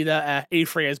I'm happy that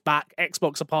E3 is back.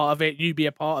 Xbox a part of it. Ubi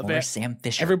a part of More it. Sam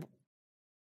Fisher.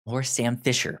 More Sam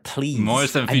Fisher, please. More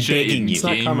Sam Fisher I'm begging in you.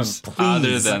 not coming. games other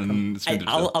Please. than Splinter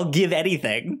Cell. I'll give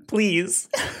anything, please.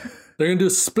 They're gonna do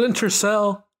Splinter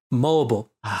Cell mobile.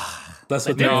 That's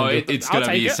what they're No, gonna do. it's I'll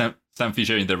gonna be take it. Sam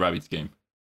Fisher in the Rabbids game.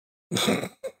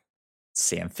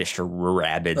 Sam Fisher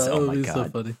Rabbids. That Oh would my be god. so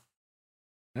funny.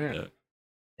 All right. Yeah.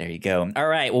 There you go. All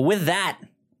right. Well, with that,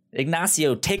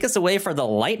 Ignacio, take us away for the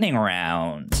lightning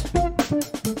round.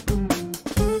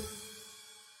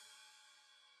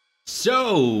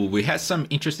 So we had some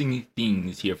interesting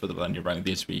things here for the lightning round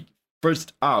this week.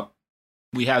 First up,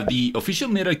 we have the official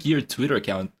Metal Gear Twitter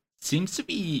account seems to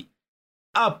be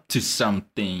up to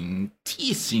something,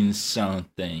 teasing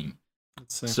something.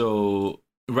 Let's see. So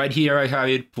right here I have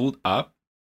it pulled up.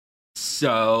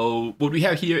 So what we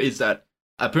have here is that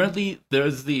apparently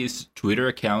there's this Twitter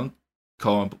account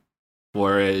called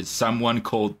for someone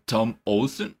called Tom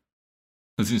Olsen,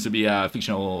 who seems to be a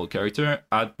fictional character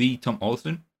at the Tom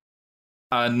Olsen.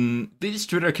 And this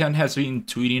Twitter account has been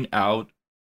tweeting out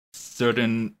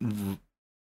certain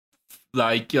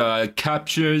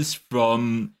captures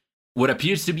from what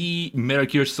appears to be Metal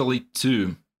Gear Solid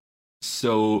 2.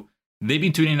 So they've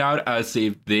been tweeting out as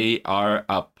if they are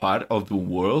a part of the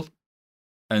world.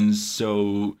 And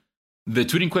so the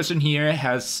tweet in question here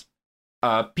has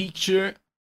a picture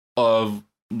of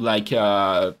like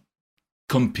a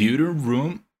computer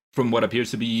room from what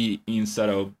appears to be inside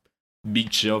of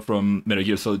Big Shell from Metal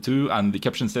Gear Solid 2, and the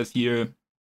caption says here,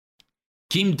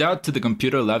 "Came out to the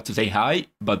computer lab to say hi,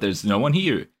 but there's no one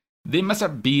here. They must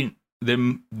have been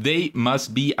they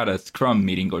must be at a Scrum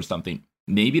meeting or something.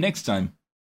 Maybe next time.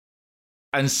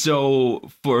 And so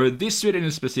for this tweet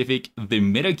in specific, the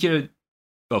Metal Gear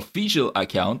official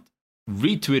account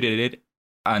retweeted it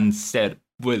and said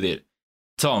with it,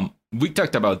 Tom, we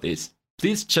talked about this.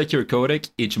 Please check your codec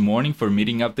each morning for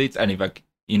meeting updates and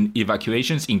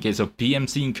evacuations in case of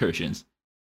PMC incursions.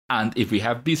 And if we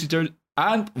have visitors,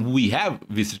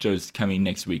 coming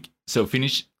next week. So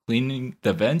finish cleaning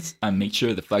the vents and make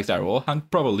sure the flags are all hung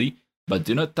properly, but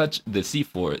do not touch the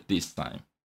C4 this time.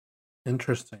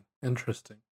 Interesting.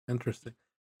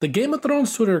 The Game of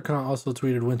Thrones Twitter account also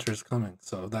tweeted winter is coming,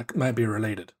 so that might be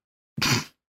related.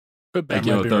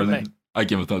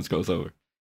 Game of Thrones goes over.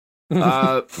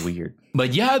 Weird.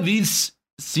 But yeah, this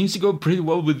seems to go pretty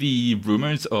well with the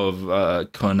rumors of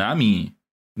Konami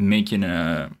making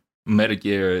a Metal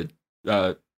Gear,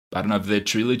 I don't know if the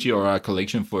trilogy or a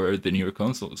collection for the newer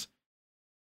consoles.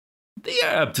 They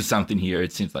are up to something here,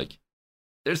 it seems like.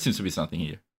 There seems to be something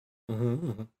here.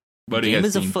 Mm-hmm. But Game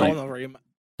is afoot.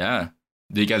 Yeah.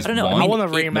 Do you guys I don't know. I want a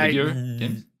remake.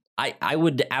 I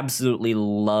would absolutely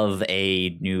love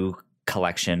a new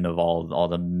collection of all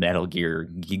the Metal Gear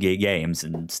games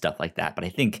and stuff like that. But I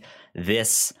think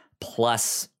this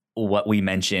plus what we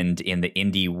mentioned in the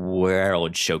Indie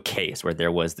World Showcase, where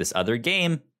there was this other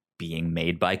game being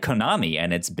made by Konami,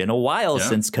 and it's been a while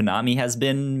since Konami has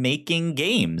been making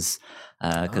games.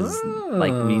 Because,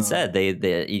 like we said,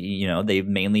 they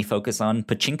mainly focus on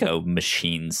pachinko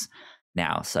machines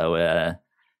now. So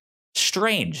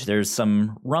strange. There's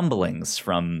some rumblings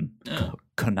from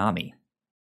Konami.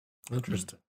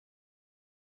 Interesting.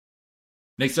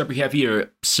 Next up, we have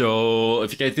here. So,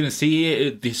 if you guys didn't see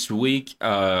it this week,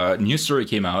 a news story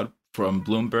came out from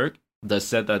Bloomberg that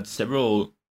said that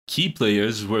several key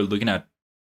players were looking at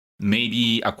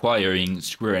maybe acquiring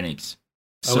Square Enix.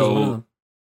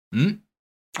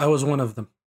 I was one of them.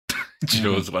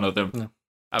 Gino was one of them. Yeah.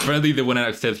 Apparently, they wouldn't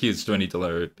accept his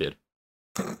 $20 bid.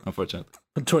 Unfortunately.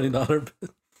 $20 bid.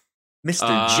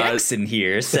 Mr. Jackson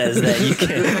here says that you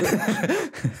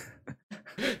can.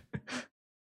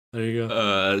 There you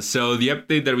go. So the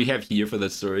update that we have here for the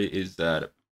story is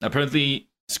that apparently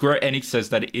Square Enix says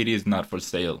that it is not for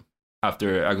sale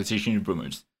after acquisition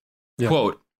rumors. Yeah.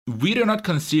 Quote, we do not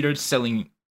consider selling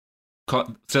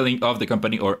of the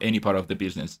company or any part of the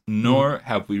business, nor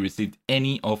have we received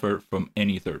any offer from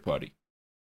any third party.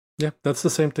 Yeah, that's the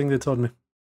same thing they told me.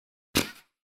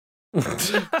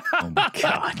 Oh my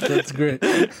god, that's great.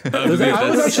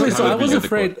 I was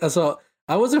afraid. So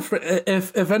I was afraid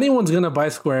if anyone's gonna buy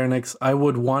Square Enix, I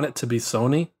would want it to be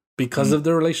Sony because of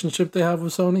the relationship they have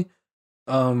with Sony.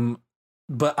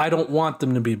 But I don't want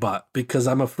them to be bought because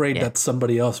I'm afraid that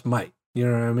somebody else might. You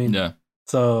know what I mean? Yeah.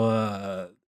 So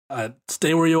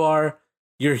stay where you are.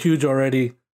 You're huge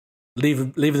already.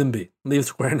 Leave them be. Leave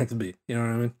Square Enix be. You know what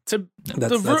I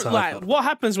mean? What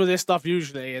happens with this stuff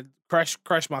usually, and Crash,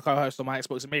 my co-host on my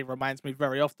Xbox and me, reminds me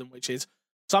very often, which is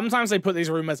sometimes they put these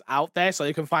rumors out there so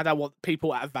they can find out what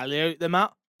people evaluate them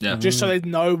at. Yeah. Just so they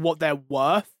know what they're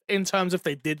worth in terms of if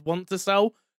they did want to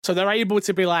sell. So they're able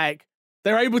to be like,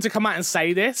 they're able to come out and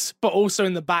say this, but also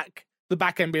in the back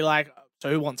end be like, so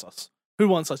who wants us? Who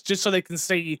wants us? Just so they can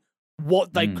see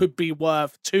what they could be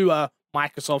worth to a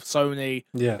Microsoft, Sony,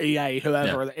 EA,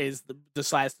 whoever it is that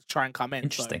decides to try and come in.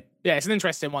 Interesting. So, yeah, it's an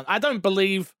interesting one. I don't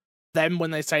believe them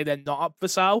when they say they're not up for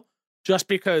sale, just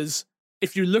because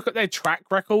if you look at their track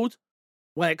record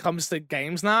when it comes to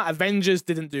games now, Avengers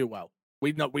didn't do well.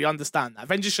 We understand that.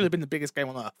 Avengers should have been the biggest game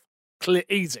on Earth.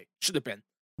 Easy. Should have been.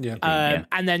 Yeah.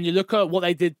 And then you look at what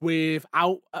they did with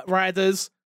Outriders,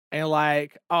 and you're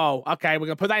like, oh, okay, we're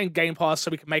going to put that in Game Pass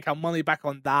so we can make our money back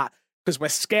on that because we're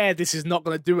scared this is not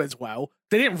going to do as well.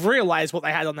 They didn't realize what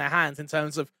they had on their hands in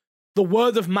terms of the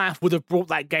word of mouth would have brought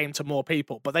that game to more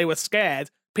people, but they were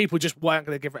scared people just weren't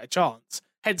going to give it a chance.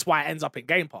 Hence why it ends up in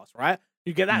Game Pass, right?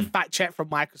 You get that fat check from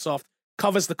Microsoft,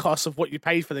 covers the cost of what you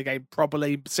paid for the game,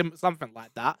 probably something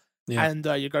like that, and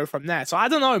you go from there. So I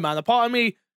don't know, man. A part of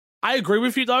me, I agree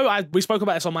with you though. We spoke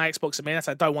about this on my Xbox a minute. I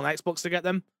said I don't want Xbox to get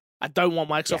them. I don't want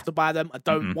Microsoft to buy them. I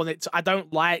don't want it to. I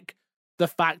don't like the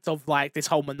fact of like this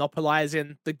whole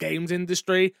monopolizing the games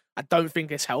industry. I don't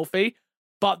think it's healthy.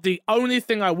 But the only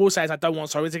thing I will say is I don't want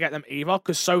Sony to get them either,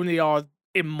 because Sony are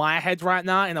in my head right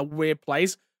now in a weird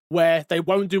place where they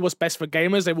won't do what's best for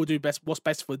gamers. They will do what's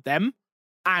best for them,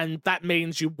 and that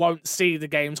means you won't see the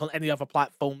games on any other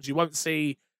platforms. You won't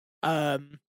see.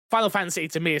 Final Fantasy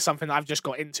to me is something that I've just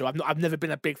got into. I've never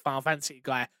been a big Final Fantasy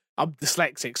guy. I'm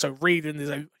dyslexic, so reading is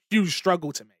a huge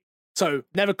struggle to me. So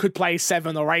never could play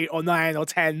 7 or 8 or 9 or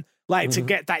 10 to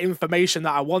get that information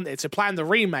that I wanted. To plan the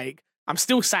remake, I'm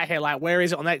still sat here like, where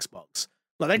is it on Xbox?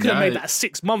 Like they could have made that a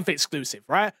 6-month exclusive,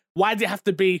 right? Why did it have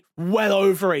to be well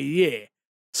over a year?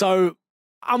 So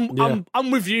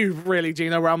I'm with you, really,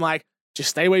 Gino, where I'm like, just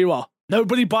stay where you are.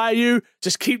 Nobody buy you.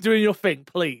 Just keep doing your thing,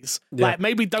 please. Yeah. Like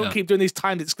maybe don't keep doing these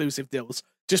timed exclusive deals.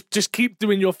 Just keep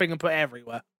doing your thing and put it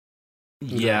everywhere.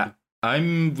 Yeah,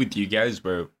 I'm with you guys.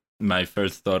 Where my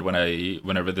first thought when I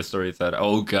read the story is that,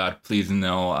 oh God, please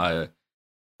no.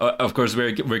 Of course,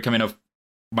 we're coming off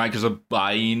Microsoft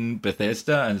buying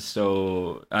Bethesda,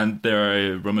 and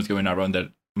there are rumors going around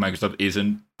that Microsoft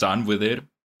isn't done with it.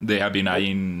 They have been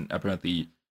eyeing apparently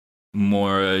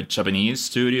more Japanese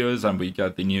studios, and we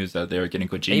got the news that they're getting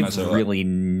Kojima. They've really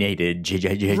needed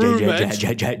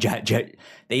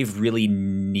they've really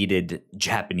needed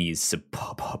Japanese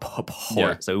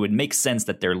support. So it would make sense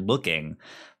that they're looking,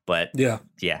 but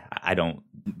I don't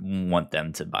want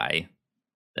them to buy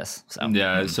this.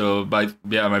 So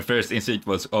my first instinct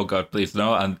was, oh God, please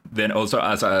no. And then also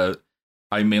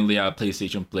I'm mainly a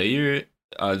PlayStation player,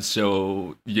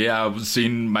 so I've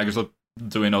seen Microsoft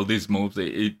doing all these moves.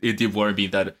 It did worry me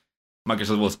that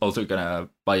Microsoft was also gonna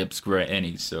buy up Square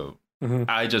Enix, so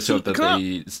I just hope that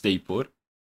they stay put.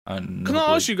 And can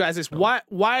I ask you guys this? Why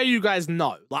are you guys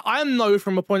no? Like, I'm no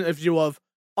from a point of view of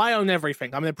I own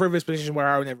everything. I'm in a privileged position where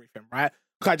I own everything, right?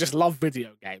 I just love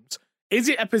video games. Is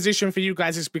it a position for you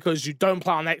guys is because you don't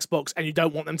play on Xbox and you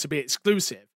don't want them to be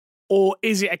exclusive? Or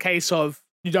is it a case of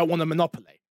you don't want a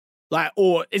monopoly? Like,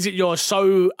 or is it you're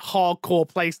so hardcore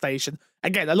PlayStation?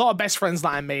 Again, a lot of best friends that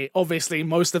I meet, obviously,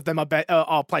 most of them are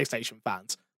PlayStation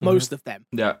fans. Most of them.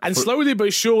 Yeah. And slowly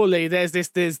but surely, there's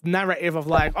this narrative of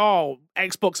like, oh,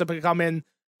 Xbox are becoming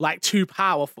like too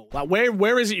powerful. Like,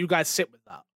 where is it you guys sit with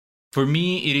that? For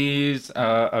me, it is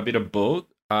a bit of both.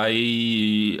 I'm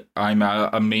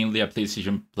mainly a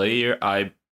PlayStation player.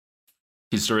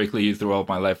 Historically, throughout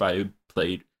my life, I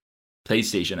played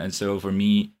PlayStation, and so for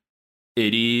me,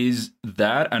 it is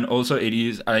that, and also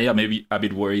I am maybe a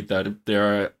bit worried that there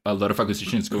are a lot of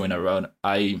acquisitions going around.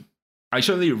 I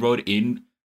actually wrote in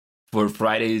for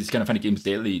Friday's Kind of Funny Games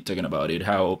Daily talking about it,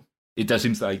 how it does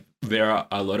seem like there are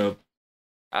a lot of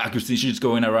acquisitions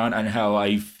going around, and how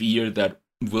I fear that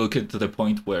we'll get to the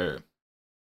point where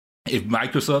if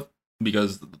Microsoft,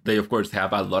 because they of course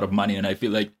have a lot of money, and I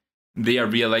feel like they are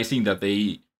realizing that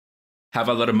they have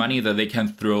a lot of money, that they can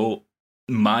throw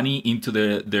money into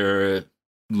their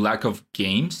lack of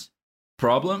games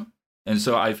problem. And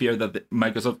so I fear that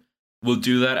Microsoft will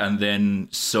do that, and then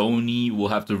Sony will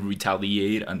have to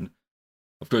retaliate and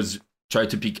of course try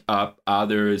to pick up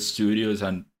other studios.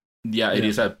 And it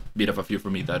is a bit of a fear for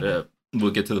me that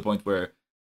we'll get to the point where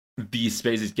the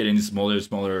space is getting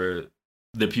smaller,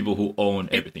 the people who own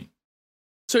everything.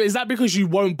 So is that because you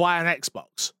won't buy an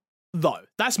Xbox though?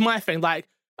 That's my thing. Like,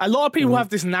 a lot of people have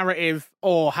this narrative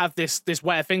or have this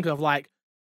way of thinking of like,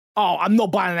 oh, I'm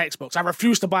not buying an Xbox. I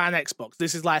refuse to buy an Xbox.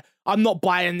 This is like, I'm not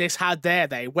buying this. How dare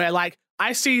they? Where like,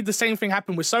 I see the same thing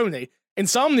happen with Sony.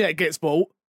 Insomniac gets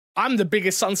bought. I'm the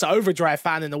biggest Sunset Overdrive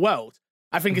fan in the world.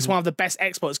 I think it's one of the best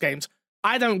Xbox games.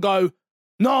 I don't go,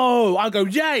 no. I go,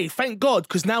 yay, thank God,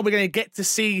 because now we're going to get to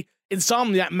see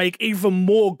Insomniac make even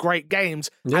more great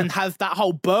games and have that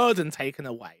whole burden taken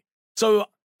away. So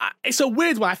it's a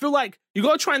weird one. I feel like you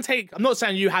got to try and take, I'm not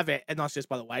saying you have it, and that's just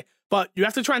by the way, but you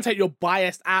have to try and take your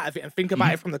bias out of it and think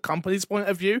about it from the company's point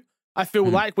of view, I feel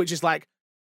like, which is like,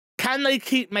 can they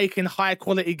keep making high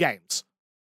quality games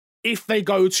if they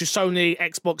go to Sony,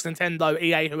 Xbox, Nintendo,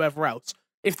 EA, whoever else?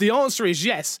 If the answer is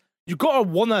yes, you got to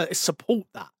want to support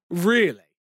that, really,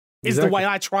 is the way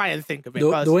I try and think of it.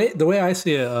 The way I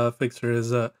see it, Fixer,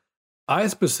 is I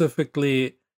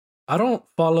specifically, I don't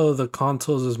follow the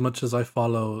consoles as much as I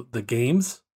follow the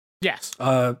games. Yes.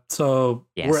 So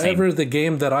wherever the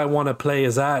game that I want to play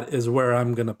is at is where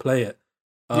I'm going to play it.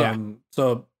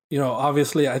 So,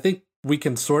 obviously, I think we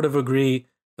can sort of agree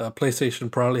PlayStation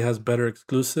probably has better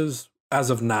exclusives as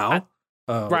of now.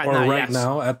 Right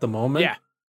now at the moment. Yeah.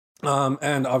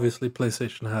 And obviously,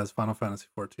 PlayStation has Final Fantasy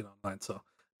 14 online, so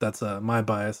that's my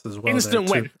bias as well.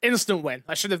 Instant win.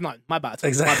 I should have known. My bad.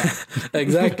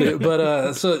 Exactly.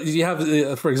 But so you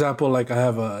have, for example, like I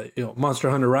have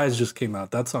Monster Hunter Rise just came out.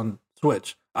 That's on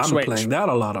Switch. I'm playing that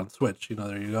a lot on Switch.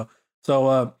 There you go.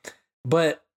 So,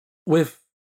 but with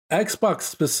Xbox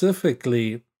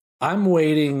specifically, I'm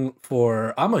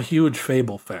a huge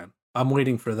Fable fan. I'm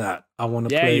waiting for that. I want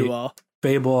to play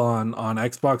Fable on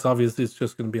Xbox. Obviously, it's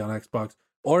just going to be on Xbox,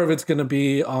 or if it's going to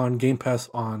be on Game Pass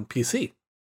on PC.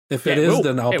 If it is,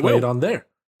 then I'll play it on there.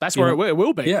 That's where it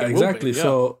will be. Yeah, exactly.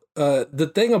 So the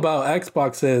thing about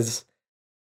Xbox is,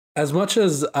 as much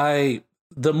as the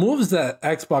moves that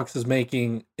Xbox is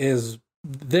making is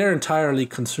they're entirely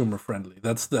consumer friendly.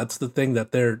 That's the thing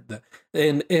that they're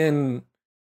in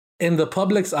the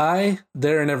public's eye,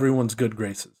 they're in everyone's good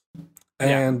graces.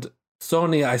 And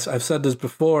Sony, I've said this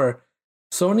before,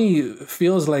 Sony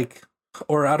feels like,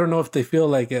 or I don't know if they feel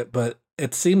like it, but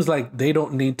it seems like they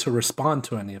don't need to respond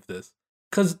to any of this.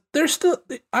 Because they're still,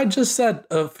 I just said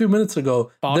a few minutes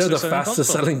ago, they're the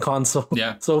fastest selling console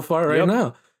so far right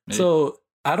now. Maybe. So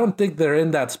I don't think they're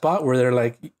in that spot where they're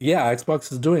like, yeah,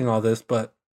 Xbox is doing all this,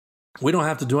 but we don't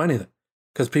have to do anything.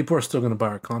 Because people are still going to buy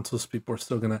our consoles. People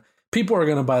are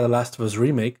going to buy The Last of Us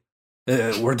remake.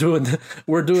 We're doing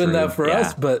that for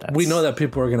us, but we know that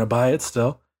people are going to buy it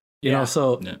still. You know,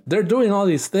 so they're doing all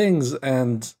these things,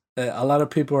 and a lot of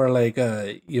people are like,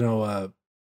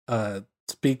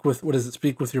 speak with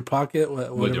your pocket, speak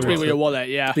with your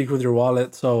wallet, speak with your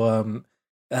wallet. So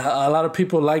a lot of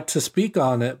people like to speak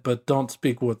on it, but don't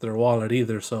speak with their wallet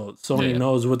either. So Sony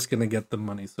knows what's going to get them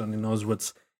money. Sony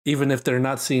knows even if they're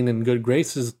not seen in good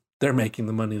graces, they're making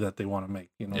the money that they want to make.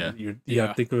 You know, you got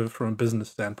to think of it from a business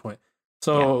standpoint.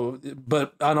 So,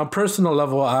 but on a personal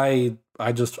level, I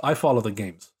follow the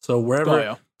games. So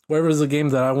wherever is a game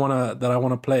that I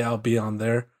wanna play, I'll be on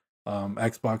there.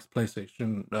 Xbox,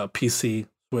 PlayStation, PC,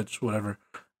 Switch, whatever.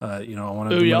 I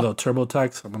want to do my little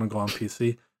TurboTax. I'm gonna go on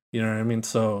PC. You know what I mean?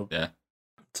 So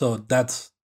So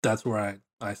that's where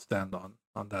I stand on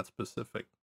that specific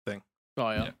thing.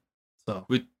 So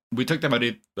we talked about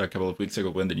it a couple of weeks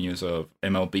ago when the news of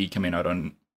MLB coming out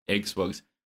on Xbox.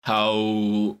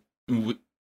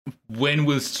 When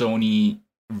will Sony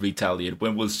retaliate?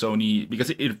 When will Sony?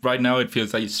 Because right now it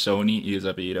feels like Sony is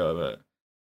a bit of a,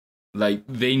 like,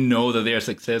 they know that they are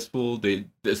successful. They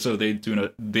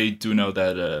do know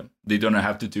that they don't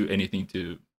have to do anything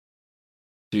to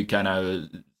kind of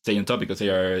stay on top because they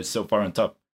are so far on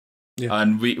top. Yeah.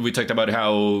 And we talked about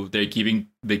how they keep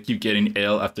getting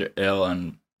L after L,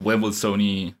 and when will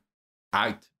Sony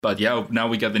act? But now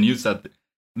we got the news that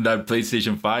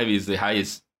PlayStation 5 is the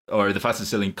highest or the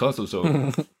fastest selling console.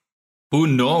 So who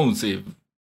knows if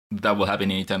that will happen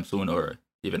anytime soon or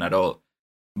even at all.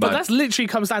 But that literally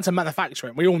comes down to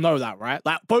manufacturing. We all know that, right?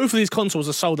 Like, both of these consoles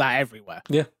are sold out everywhere.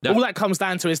 Yeah. All that comes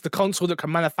down to is the console that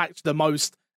can manufacture the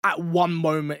most at one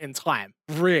moment in time.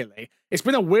 Really, it's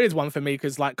been a weird one for me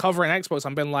because, like, covering Xbox,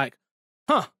 I've been like,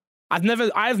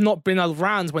 I've not been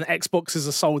around when Xboxes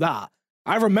are sold out.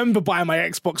 I remember buying my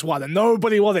Xbox One and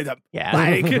nobody wanted them. Yeah,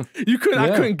 like I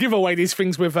couldn't give away these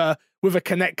things with a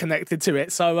Kinect connected to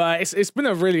it. So it's been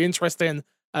a really interesting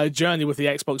journey with the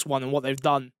Xbox One and what they've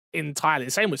done entirely.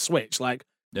 Same with Switch. Like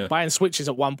buying Switches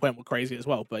at one point were crazy as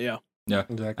well. But yeah,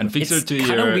 exactly. And it's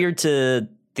kind of weird to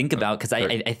think about because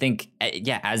I think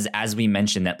as we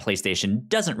mentioned that PlayStation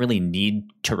doesn't really need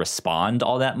to respond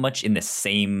all that much in the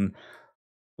same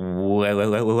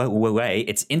way.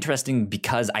 It's interesting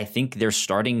because I think they're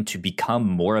starting to become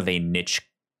more of a niche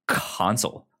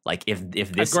console. Like if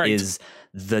this is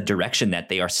the direction that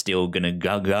they are still gonna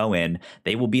go in,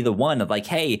 they will be the one of like,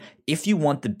 hey, if you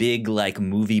want the big like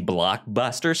movie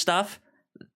blockbuster stuff,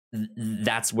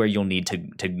 that's where you'll need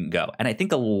to go. And I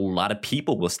think a lot of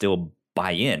people will still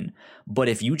buy in. But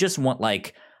if you just want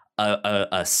like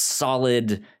a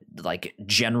solid like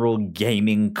general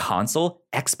gaming console,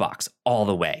 Xbox all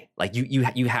the way. Like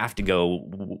you have to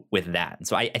go with that. And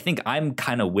so I think I'm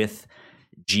kind of with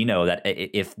Gino that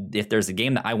if there's a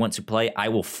game that I want to play, I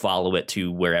will follow it to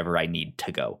wherever I need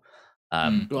to go.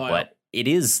 But it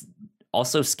is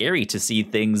also scary to see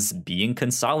things being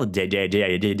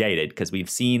consolidated because we've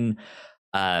seen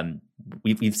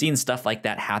we've seen stuff like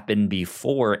that happen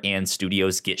before, and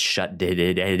studios get shut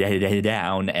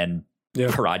down and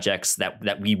projects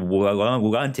that we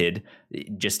wanted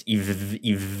just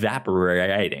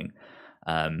evaporating.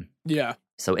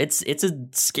 So it's a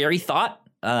scary thought,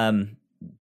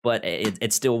 but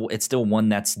it's still one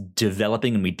that's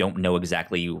developing, and we don't know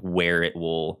exactly where it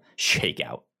will shake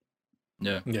out.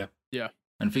 Yeah.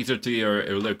 And Victor, to your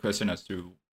earlier question as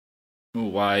to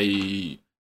why,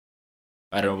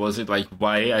 I don't know, was it like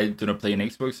why I do not play an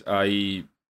Xbox?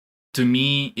 To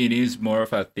me, it is more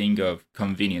of a thing of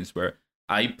convenience where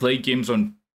I play games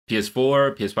on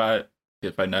PS4, PS5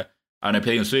 now, and I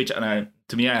play on Switch, and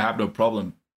to me, I have no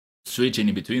problem switching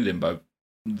in between them. But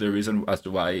the reason as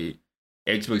to why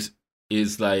Xbox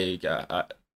is like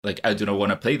I do not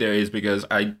want to play there is because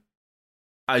I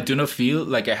do not feel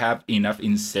like I have enough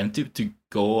incentive to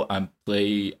go and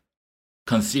play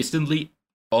consistently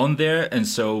on there. And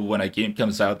so when a game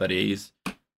comes out that is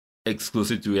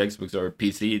exclusive to Xbox or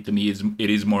PC, to me it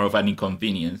is more of an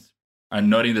inconvenience. And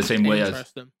not in the same way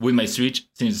as with my Switch.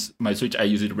 Since my Switch, I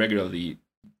use it regularly.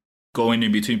 Going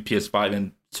in between PS5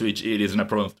 and Switch, it isn't a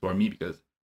problem for me because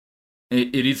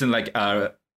it isn't like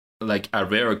a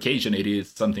rare occasion. It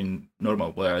is something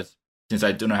normal. Whereas since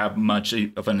I do not have much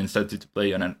of an incentive to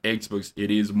play on an Xbox, it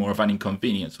is more of an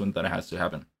inconvenience when that has to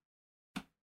happen.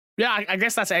 Yeah, I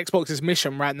guess that's Xbox's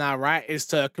mission right now, right? Is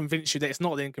to convince you that it's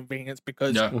not an inconvenience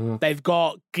because they've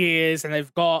got Gears and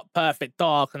they've got Perfect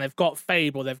Dark and they've got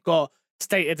Fable, they've got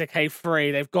State of Decay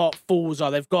 3, they've got Forza,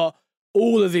 they've got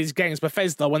all of these games.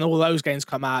 Bethesda, when all those games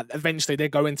come out, eventually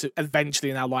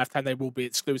in our lifetime, they will be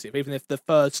exclusive, even if the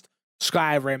first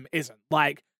Skyrim isn't.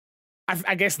 Like,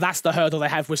 I guess that's the hurdle they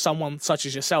have with someone such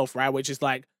as yourself, right? Which is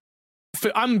like,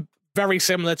 I'm very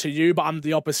similar to you, but I'm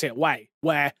the opposite way,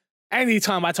 where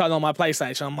anytime I turn on my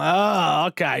PlayStation, I'm like, oh,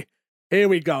 okay, here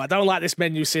we go. I don't like this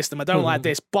menu system. I don't like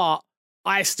this, but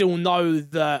I still know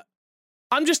that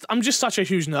I'm just such a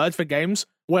huge nerd for games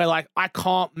where like I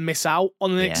can't miss out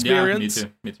on an experience. Yeah,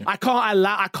 me too. I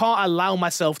can't allow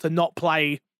myself to not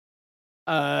play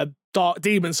Dark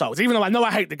Demon Souls, even though I know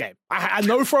I hate the game. I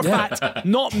know for a fact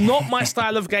not my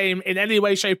style of game in any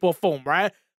way, shape, or form,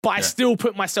 right? But I still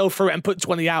put myself through it and put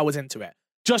 20 hours into it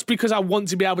just because I want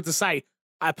to be able to say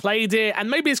I played it, and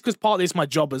maybe it's because partly it's my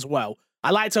job as well. I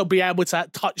like to be able to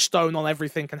touchstone on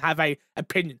everything and have a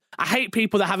opinion. I hate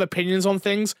people that have opinions on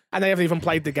things and they haven't even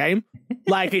played the game.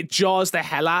 Like, it jars the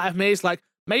hell out of me. It's like,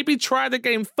 maybe try the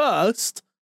game first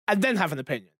and then have an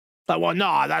opinion. Like, well,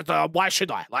 no, why should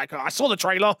I? Like, I saw the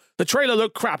trailer. The trailer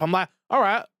looked crap. I'm like, all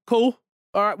right, cool.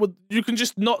 All right, well, you can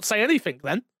just not say anything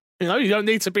then. You know, you don't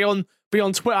need to be on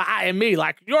Twitter at me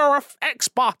like, you're a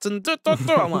expert and I'm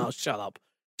like, oh, shut up.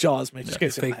 Jars me. Just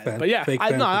gets in my head. But yeah,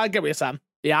 I get what you're saying.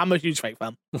 Yeah, I'm a huge fake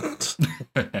fan. All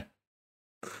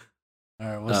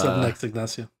right, what's up next,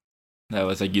 Ignacio? That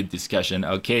was a good discussion.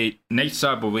 Okay, next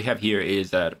up, what we have here is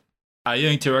that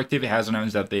IO Interactive has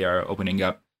announced that they are opening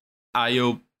up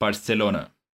IO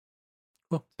Barcelona.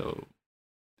 Cool. So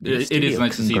it is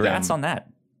nice to see them. Congrats on that.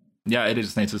 Yeah, it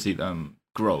is nice to see them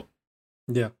grow.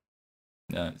 Yeah.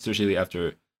 Especially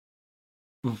after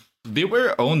they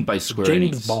were owned by Square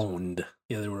James Enix. Bond.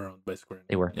 Yeah, they were owned by Square Enix.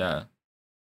 They were. Yeah.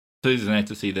 So it's nice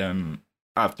to see them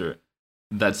after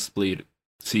that split,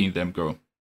 seeing them grow.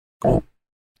 Cool.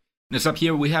 Next up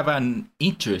here, we have an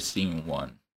interesting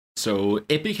one. So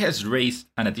Epic has raised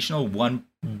an additional $1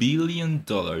 billion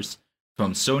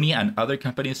from Sony and other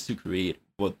companies to create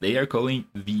what they are calling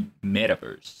the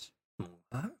Metaverse.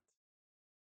 What?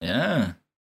 Yeah.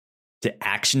 To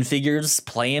action figures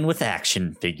playing with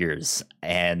action figures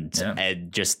and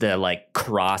just the like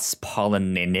cross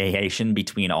pollination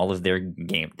between all of their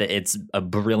game. It's a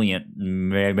brilliant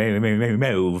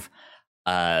move.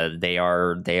 They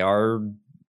are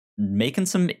making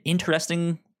some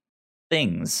interesting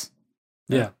things.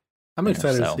 Yeah, I'm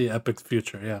excited so. to see Epic's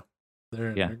future. Yeah,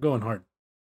 they're going hard.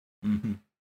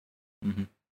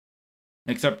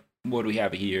 Next up, what we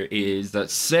have here is that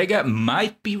Sega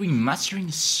might be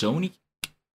remastering Sonic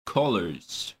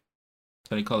Colors.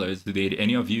 Sonic Colors. Did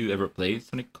any of you ever play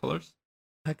Sonic Colors?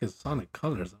 Heck is Sonic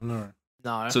Colors? I've never.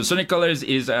 No. So Sonic Colors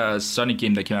is a Sonic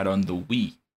game that came out on the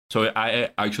Wii. So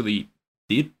I actually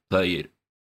did play it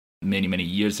many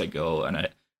years ago, and I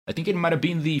think it might have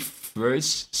been the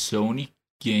first Sonic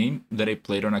game that I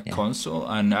played on a console,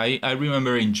 and I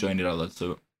remember enjoying it a lot.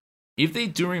 So if they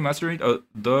do remaster it,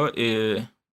 though,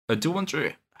 I do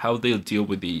wonder how they'll deal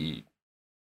with the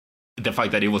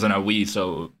fact that it was on a Wii,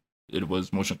 so it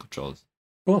was motion controls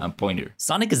and pointer.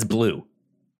 Sonic is blue.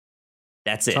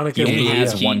 That's it. Sonic he only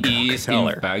is has blue, one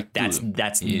color. That's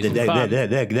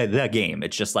the game.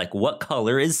 It's just like, what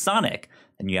color is Sonic?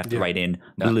 And you have to write in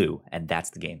blue, and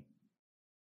that's the game.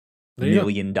 $1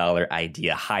 million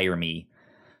idea. Hire me,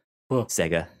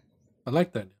 Sega. I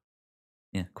like that.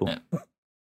 Yeah, cool.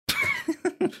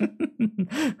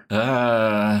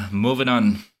 Moving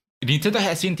on. Nintendo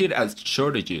has hinted at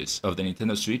shortages of the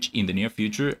Nintendo Switch in the near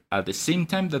future at the same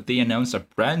time that they announce a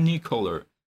brand new color.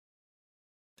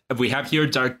 We have here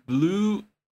dark blue,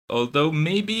 although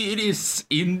maybe it is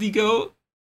indigo,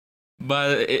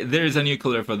 but there is a new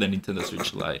color for the Nintendo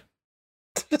Switch Lite.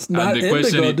 It's not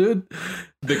indigo, dude.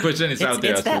 The question is out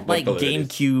there. It's that like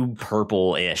GameCube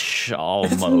purple-ish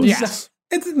almost. Yes.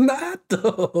 It's not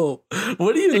though.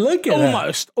 What are you looking at?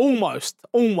 Almost.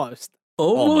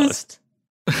 Oh,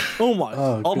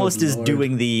 Almost is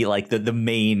doing the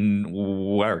main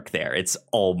work there. It's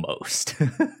almost.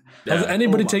 Has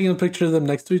anybody taken a picture of them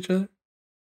next to each other?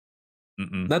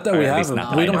 Not that we have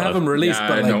them. We don't have them released,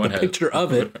 but like the picture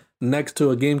of it next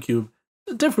to a GameCube.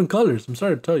 Different colors. I'm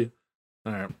sorry to tell you.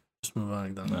 All right, just move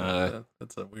on.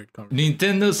 That's a weird conversation.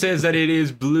 Nintendo says that it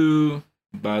is blue,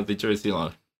 but the jury's still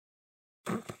out.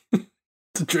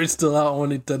 The jury's still out on what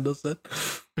Nintendo said.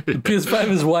 The PS5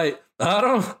 is white. I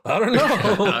don't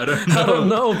know. I don't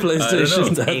know.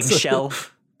 PlayStation. Eggshell.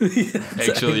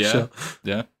 Actually,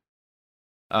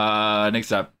 yeah.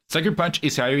 Next up, Sucker Punch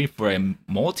is hiring for a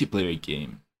multiplayer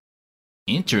game.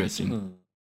 Interesting.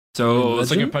 So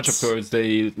Sucker Punch, of course,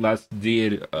 they last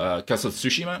did Ghost of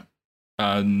Tsushima,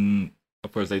 and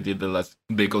of course they did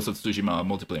the Ghost of Tsushima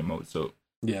multiplayer mode. So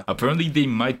yeah, apparently they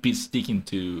might be sticking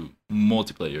to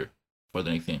multiplayer for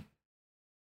the next game.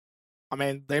 I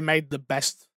mean, they made the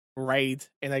best raid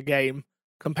in a game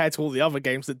compared to all the other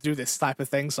games that do this type of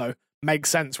thing, so makes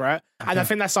sense, right? And I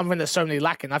think that's something that Sony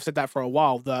lacking. I've said that for a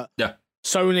while, that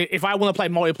Sony, if I want to play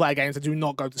multiplayer games, I do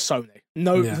not go to Sony.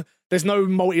 There's no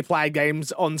multiplayer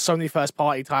games on Sony first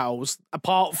party titles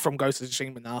apart from Ghost of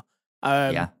Tsushima now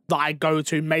that I go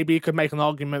to. Maybe you could make an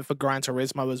argument for Gran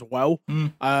Turismo as well,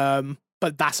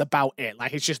 but that's about it.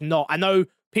 Like, it's just not. I know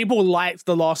people liked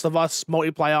The Last of Us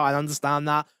multiplayer, I understand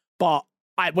that, but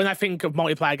when I think of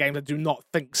multiplayer games, I do not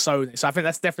think Sony. So I think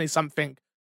that's definitely something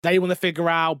they want to figure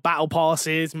out. Battle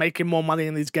passes, making more money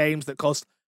in these games that cost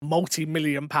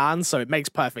multi-million pounds. So it makes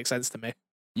perfect sense to me.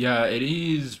 Yeah, it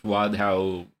is wild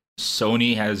how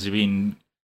Sony has been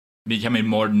becoming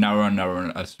more narrow and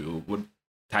narrow as to what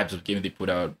types of games they put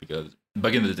out. Because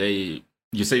back in the day,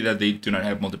 you say that they do not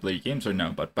have multiplayer games right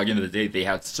now, but back in the day they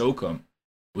had SOCOM,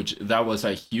 which that was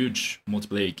a huge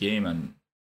multiplayer game, and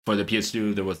for the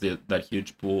PS2 there was that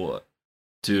huge pool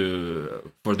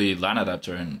for the LAN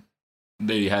adapter, and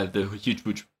they had the huge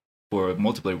push for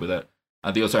multiplayer with that.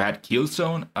 And they also had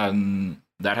Killzone, and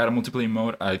that had a multiplayer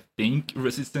mode. I think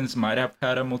Resistance might have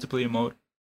had a multiplayer mode.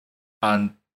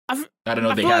 And I don't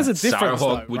know, they had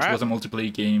Starhawk, which was a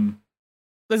multiplayer game.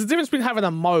 There's a difference between having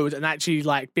a mode and actually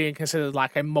like being considered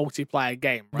like a multiplayer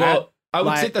game, right? Well, I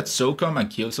would say that SOCOM and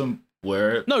Killzone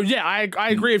were... No, yeah, I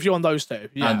agree with you on those two.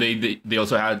 Yeah. And they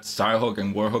also had Starhawk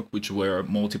and Warhawk, which were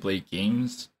multiplayer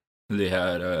games. They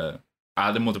had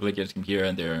other multiplayer games from here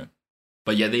and there.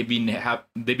 But yeah, they've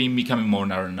been becoming more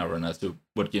narrow and narrow as to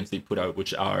what games they put out,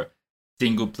 which are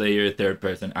single-player,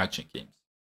 third-person action games,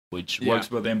 which works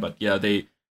for them. But yeah, they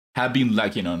have been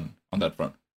lacking on that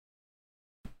front.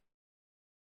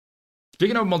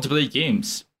 Speaking of multiplayer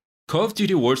games, Call of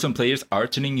Duty Warzone players are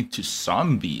turning into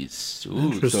zombies.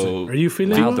 Ooh, so are you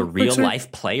feeling the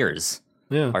real-life players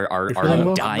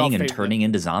are dying and turning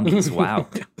into zombies? Wow.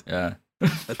 Yeah.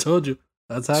 I told you.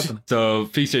 That's happening. So,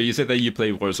 Fixer, you said that you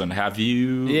play Warzone. Have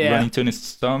you run into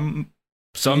some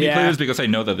zombie players? Because I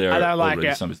know that there are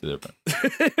already zombies there.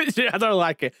 Yeah, I don't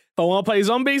like it. If I want to play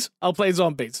zombies, I'll play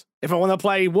zombies. If I want to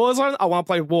play Warzone, I want to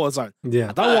play Warzone. Yeah.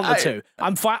 I don't want the two.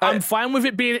 I'm fine with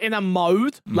it being in a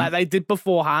mode like they did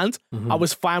beforehand. I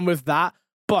was fine with that.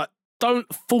 But don't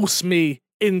force me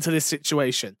into this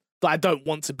situation that I don't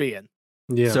want to be in.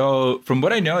 Yeah. So, from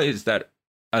what I know is that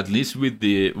at least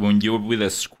when you're with a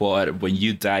squad, when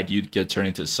you died, you'd get turned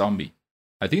into a zombie.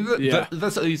 I think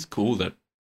that's at least cool. That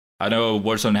I know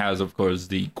Warzone has, of course,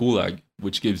 the Gulag,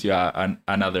 which gives you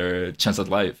another chance at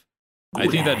life. Gulag. I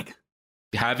think that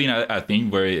having a thing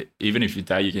where even if you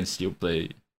die, you can still play,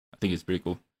 I think it's pretty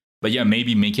cool. But yeah,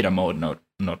 maybe make it a mode, not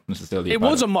necessarily. It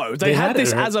was a mode. They had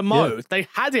this as a mode. Yeah. They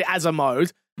had it as a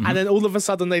mode. And then all of a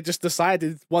sudden, they just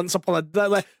decided once upon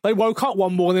a they woke up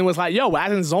one morning and was like, "Yo, we're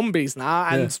adding zombies now,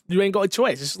 and you ain't got a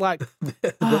choice." It's like,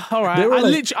 all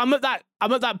right. I'm at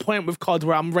that point with COD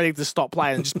where I'm ready to stop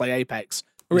playing and just play Apex.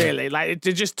 Really, like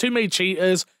there's just too many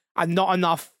cheaters and not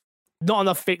enough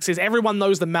fixes. Everyone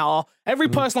knows the meta. Every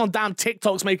person on damn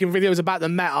TikTok's making videos about the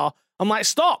meta. I'm like,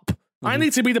 stop! I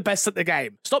need to be the best at the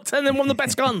game. Stop telling them I'm the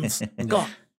best guns. God.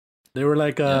 They were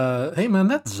like, hey man,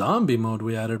 that zombie mode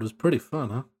we added was pretty fun,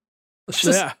 huh? Let's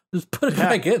just put it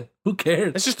back in. Who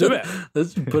cares? Let's just do it.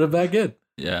 Let's just put it back in.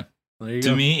 Yeah.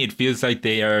 To me, it feels like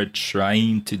they are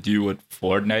trying to do what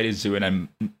Fortnite is doing and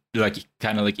like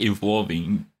kind of like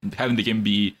evolving, having the game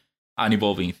be an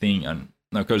evolving thing. And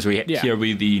of course, here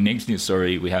with the next news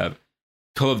story, we have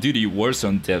Call of Duty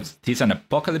Warzone devs tease an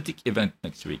apocalyptic event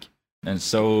next week. And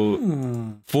so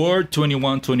for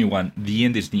 21/21, the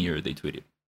end is near, they tweeted.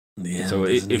 So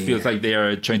it feels like they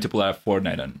are trying to pull out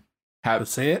Fortnite and have.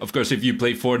 Of course, if you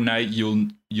play Fortnite,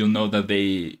 you'll know that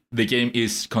the game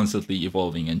is constantly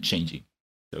evolving and changing.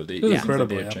 So they're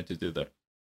trying to do that.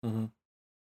 Mm-hmm.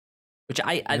 Which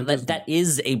that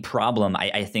is a problem.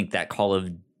 I think that Call of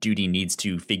Duty needs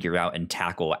to figure out and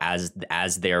tackle as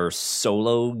their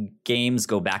solo games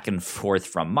go back and forth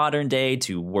from modern day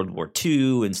to World War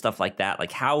II and stuff like that.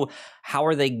 Like how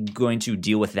are they going to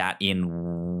deal with that in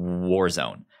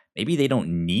Warzone? Maybe they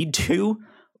don't need to,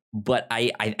 but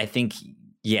I think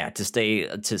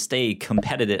to stay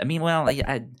competitive. I mean, well,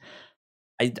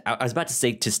 I I was about to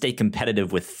say to stay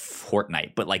competitive with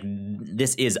Fortnite, but like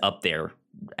this is up there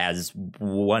as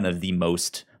one of the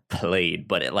most played,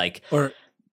 but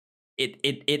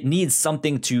it needs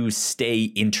something to stay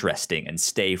interesting and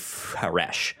stay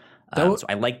fresh. So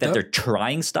I like that they're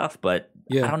trying stuff, but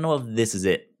I don't know if this is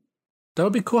it. That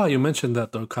would be cool how you mentioned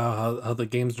that though, Kyle. How the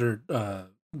games are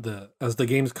as the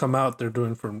games come out,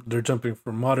 they're jumping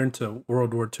from modern to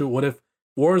World War II. What if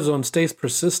Warzone stays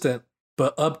persistent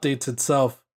but updates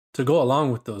itself to go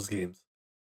along with those games?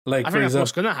 Like, I think that's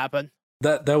what's gonna happen.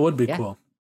 That would be cool.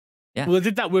 Yeah. Well, they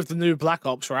did that with the new Black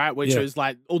Ops, right? Which was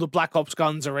like all the Black Ops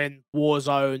guns are in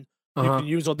Warzone. You can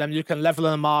use all them. You can level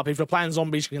them up. If you're playing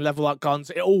zombies, you can level up guns.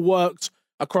 It all worked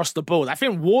across the board. I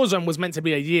think Warzone was meant to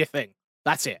be a year thing.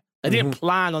 That's it. They didn't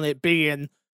plan on it being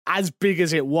as big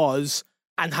as it was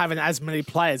and having as many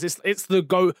players. It's the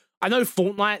go. I know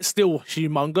Fortnite's still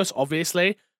humongous,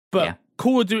 obviously, but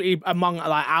Call of Duty among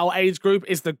like our age group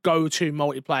is the go-to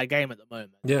multiplayer game at the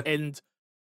moment. Yeah.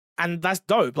 And that's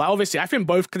dope. Like, obviously, I think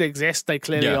both could exist. They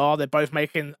clearly are. They're both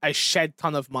making a shed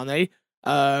ton of money,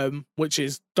 which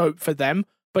is dope for them.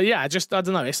 But yeah, I don't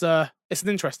know. It's an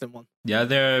interesting one. Yeah,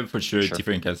 there are for sure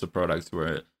different kinds of products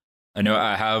where I know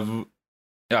I have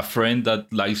a friend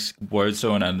that likes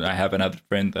Warzone and I have another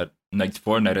friend that likes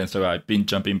Fortnite. And so I've been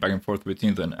jumping back and forth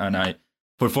between them. And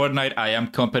for Fortnite, I am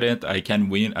competent. I can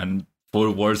win. And for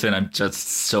Warzone, I'm just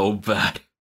so bad.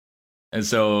 And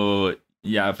so,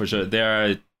 yeah, for sure. There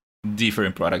are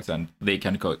different products and they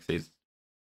can coexist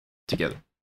together.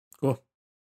 Cool.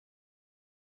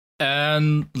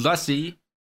 And lastly,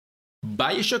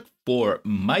 BioShock 4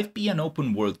 might be an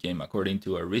open world game according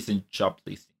to a recent job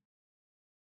listing.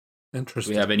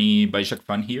 Interesting. Do we have any BioShock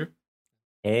fan here?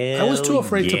 I was too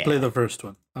afraid to play the first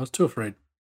one. I was too afraid.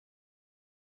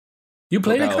 You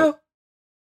played it, Kyle?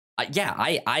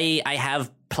 I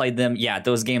have played them. Yeah,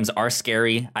 those games are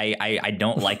scary. I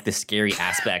don't like the scary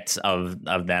aspects of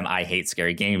them. I hate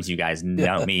scary games. You guys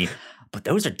know me. But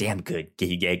those are damn good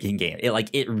games.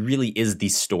 It really is the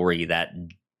story that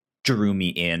drew me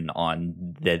in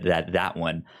on that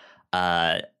one.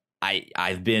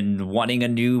 I've been wanting a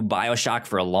new BioShock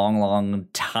for a long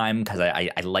time because I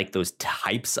like those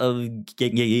types of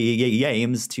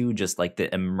games too, just like the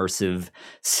immersive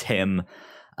sim.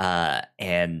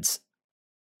 And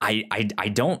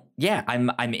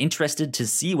I'm interested to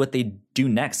see what they do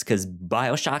next because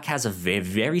BioShock has a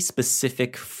very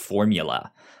specific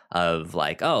formula of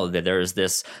like, oh, there's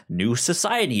this new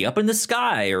society up in the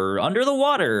sky or under the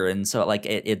water, and so like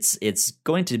it's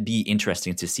going to be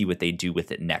interesting to see what they do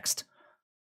with it next.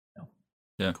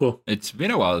 Yeah, cool. It's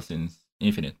been a while since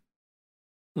Infinite.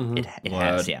 Mm-hmm. It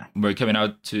has, yeah. We're coming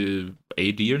out to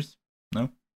 8 years, no?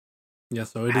 Yeah,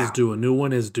 so it is due. A new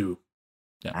one is due.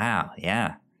 Yeah. Wow,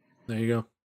 yeah. There you go.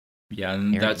 Yeah,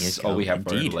 and that's all we have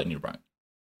for Lightning Round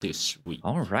this week.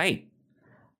 All right.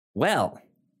 Well,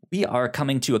 we are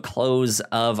coming to a close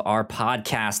of our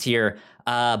podcast here,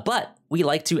 but we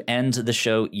like to end the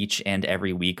show each and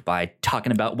every week by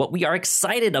talking about what we are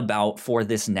excited about for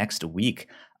this next week.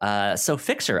 So,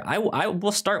 Fixer, I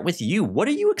will start with you. What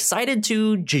are you excited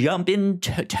to jump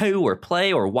into or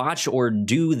play or watch or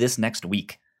do this next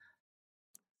week?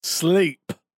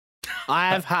 Sleep. I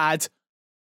have had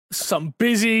some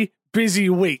busy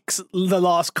weeks the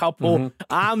last couple.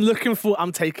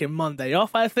 I'm taking Monday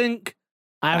off, I think.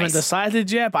 I haven't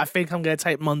decided yet, but I think I'm going to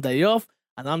take Monday off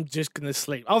and I'm just going to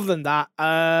sleep. Other than that,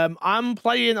 I'm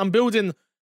building.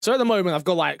 So at the moment, I've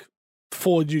got like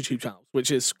 4 YouTube channels,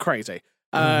 which is crazy.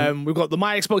 We've got the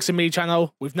My Xbox and Me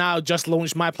channel. We've now just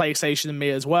launched My PlayStation and Me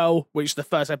as well, which the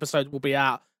first episode will be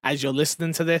out as you're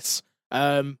listening to this.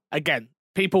 Again,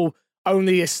 people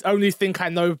only think I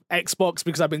know Xbox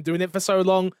because I've been doing it for so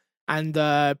long, and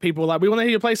people are like, we want to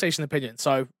hear your PlayStation opinion.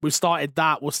 So we've started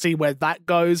that. We'll see where that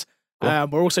goes. Cool.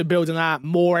 We're also building out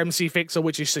more MC Fixer,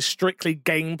 which is a strictly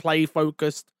gameplay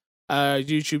focused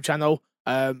YouTube channel.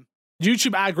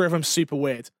 YouTube algorithm's super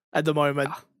weird at the moment.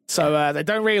 So they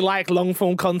don't really like long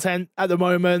form content at the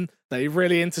moment. They're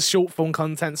really into short form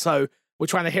content. So we're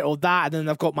trying to hit all that. And then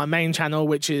I've got my main channel,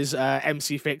 which is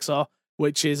MC Fixer,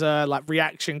 which is like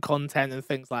reaction content and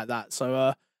things like that.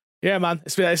 So yeah, man,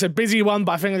 it's a busy one,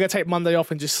 but I think I'm going to take Monday off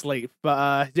and just sleep.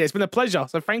 But yeah, it's been a pleasure.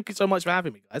 So thank you so much for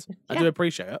having me, guys. I do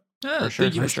appreciate it. Yeah,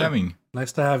 thank you for coming.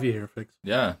 Nice to have you here, Fix.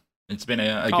 Yeah. It's been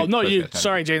a good not you.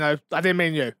 Sorry, Gino. I didn't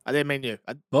mean you.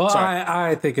 Sorry.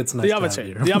 I think it's nice. The other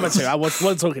two. The other two. I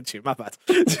wasn't talking to you. My bad.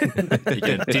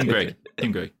 Team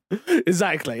Greg.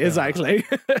 Exactly.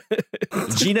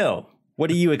 Gino,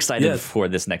 what are you excited for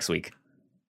this next week?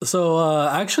 So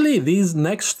actually, these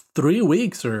next 3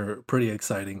 weeks are pretty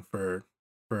exciting for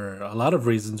for a lot of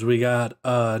reasons. We got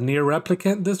Nier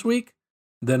Replicant this week,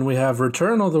 then we have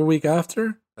Returnal the week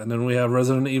after, and then we have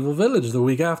Resident Evil Village the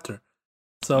week after.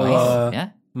 So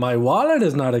my wallet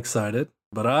is not excited,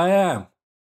 but I am.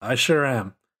 I sure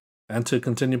am. And to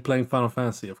continue playing Final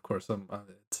Fantasy, of course.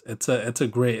 It's a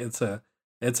great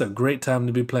time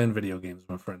to be playing video games,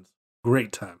 my friends.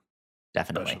 Great time.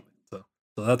 Definitely. So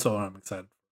that's all I'm excited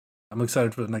for. I'm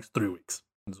excited for the next 3 weeks.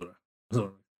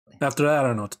 After that, I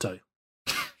don't know what to tell you.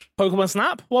 Pokemon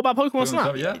Snap? What about Pokemon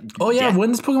Snap? Yeah. Oh yeah,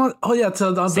 when's Pokemon? Oh yeah, it's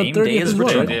on the 30th as well.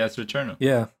 Same Right? day as Returnal.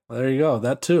 Yeah, there you go.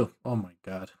 That too. Oh my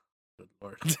god. Good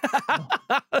lord. So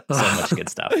much good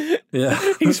stuff. Yeah.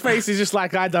 His face is just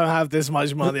like, I don't have this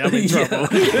much money. I'm in trouble.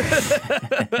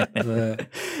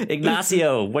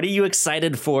 Ignacio, what are you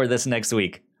excited for this next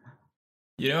week?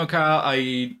 You know, Kyle,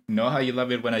 I know how you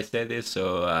love it when I say this,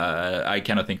 so I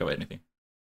cannot think of anything.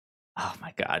 Oh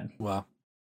my god. Wow.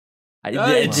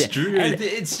 It's true.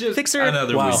 It's just Fixer,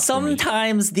 another week for me.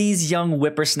 sometimes these young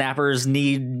whippersnappers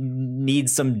need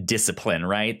some discipline,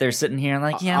 right? They're sitting here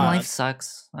like, life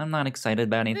sucks. I'm not excited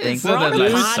about anything. It's We're not on that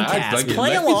a life sucks, podcast. like,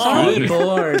 Play life is along. good.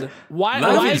 Lord.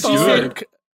 Why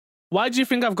do you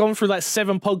think I've gone through like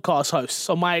 7 podcast hosts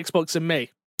on my Xbox and me?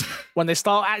 When they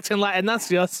start acting like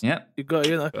Ignatius, you got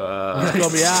you got to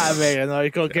be out of it. You know,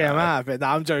 you got to get him out of it. No,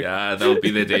 I'm joking. Yeah, that'll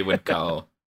be the day when Kyle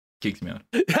kicks me out.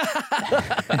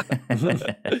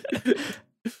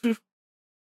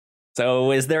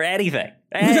 So, is there anything?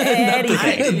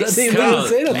 Anything?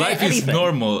 Kyle, life is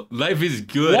normal. Life is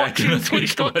good. I cannot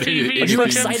think about it. Are you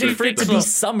excited for it to be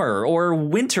summer or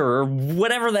winter or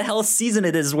whatever the hell season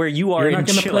it is where you are? You're not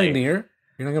going to play Nier?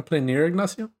 You're not going to play Nier,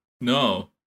 Ignacio? No.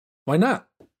 Why not?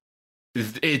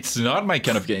 It's not my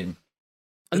kind of game.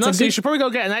 So you should probably go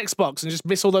get an Xbox and just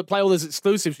play all those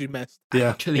exclusives you missed.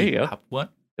 Yeah, actually, have one.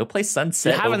 Go play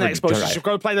Sunset. You have an Xbox. You should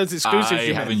go play those exclusives.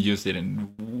 I haven't used it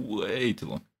in way too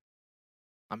long.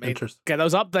 I mean, get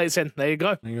those updates in. There you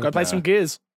go. Go play some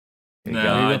Gears.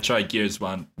 No, I tried Gears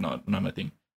 1. Not my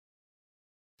thing.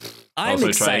 I'm also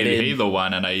excited. Tried Halo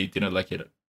 1 and I didn't like it.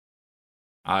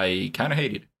 I kind of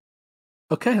hated it.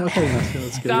 Okay, let's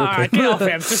get all right, get off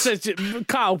him. Just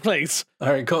Kyle, please. All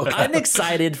right, go. I'm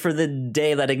excited for the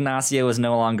day that Ignacio is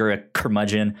no longer a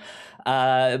curmudgeon.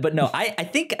 But no, I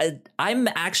think I'm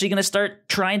actually going to start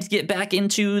trying to get back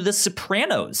into The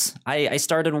Sopranos. I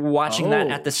started watching that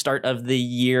at the start of the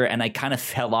year, and I kind of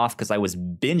fell off because I was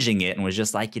binging it and was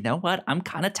just like, you know what? I'm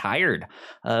kind of tired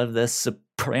of The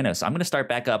Sopranos. So I'm going to start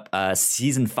back up.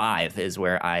 Season 5 is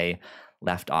where I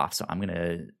left off. So I'm going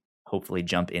to hopefully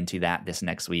jump into that this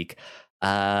next week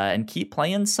and keep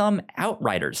playing some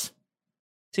Outriders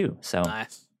too. So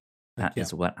that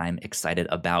is what I'm excited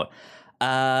about.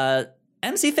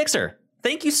 MC Fixer,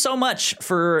 thank you so much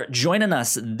for joining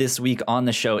us this week on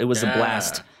the show. It was a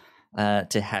blast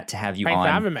to have you on. Thanks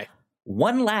for having me.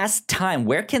 One last time,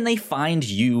 where can they find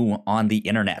you on the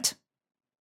internet?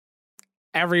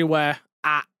 Everywhere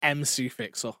at MC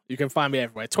Fixer. You can find me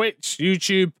everywhere. Twitch,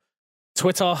 YouTube,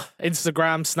 Twitter,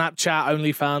 Instagram, Snapchat,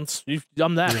 OnlyFans.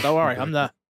 I'm there. Don't worry, I'm there.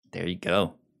 There you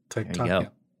go. TikTok, there you go. Yeah,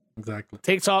 exactly.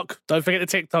 TikTok. Don't forget the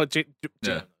TikTok.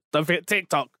 Don't forget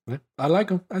TikTok. Yeah, I like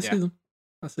them. I see them.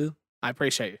 I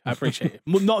appreciate you.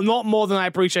 Not more than I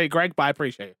appreciate Greg, but I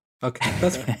appreciate you. Okay,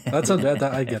 that's that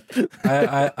I get.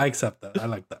 I accept that. I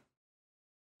like that.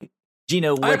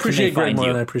 Gino, I appreciate Greg more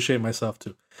than I appreciate myself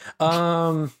too.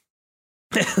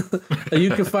 You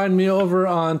can find me over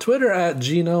on Twitter at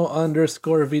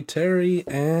Gino_Viteri,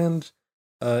 and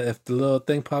if the little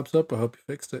thing pops up, I hope you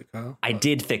fixed it, Kyle. I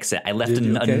did fix it. I left a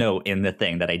note in the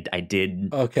thing that I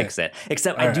did fix it.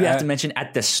 Except I do have to mention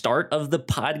at the start of the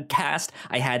podcast,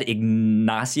 I had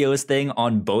Ignacio's thing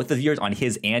on both of yours, on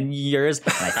his and yours,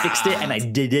 and I fixed it, and I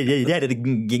did it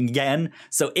again.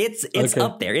 So it's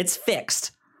up there. It's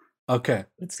fixed. Okay.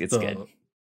 It's good.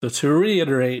 So to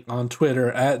reiterate, on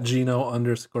Twitter at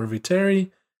Gino_Viteri,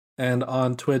 and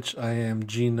on Twitch I am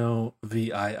Gino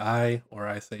VII, or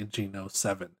I say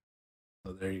Gino7.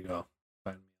 So there you go.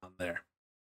 Find me on there.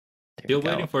 Still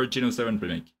waiting for Gino 7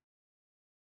 remake.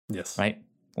 Yes. Right?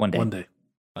 One day. One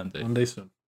day soon.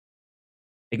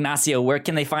 Ignacio, where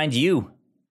can they find you?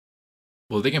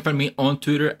 Well, they can find me on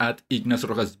Twitter at Ignacio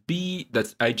Rojas B.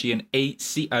 That's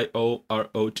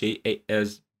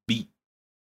IGNACIOROJASB.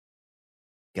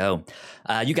 Go.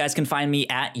 You guys can find me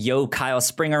at Yo Kyle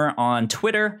Springer on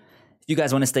Twitter. If you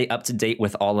guys want to stay up to date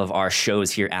with all of our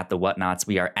shows here at The Whatnauts,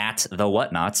 we are at The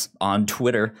Whatnauts on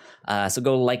Twitter. So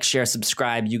go like, share,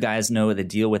 subscribe. You guys know the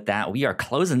deal with that. We are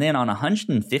closing in on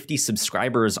 150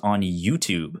 subscribers on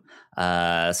YouTube.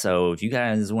 So if you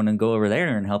guys want to go over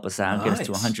there and help us out, get us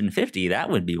to 150, that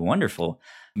would be wonderful.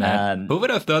 Man, who would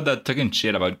have thought that talking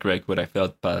shit about Greg would have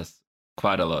felt past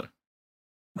quite a lot?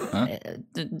 Huh?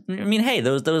 I mean, hey,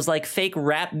 those like fake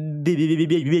rap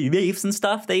beefs and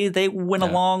stuff, they went a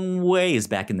long ways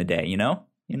back in the day, you know?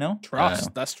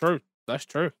 Trust. That's true.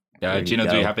 Yeah, Gino,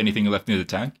 do you have anything left in the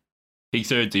tank?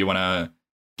 Fixer, do you want to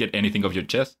get anything off your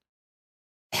chest?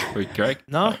 With Greg?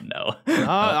 No. No.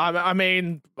 I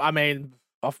mean,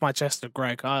 off my chest to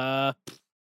Greg.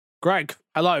 Greg,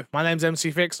 hello. My name's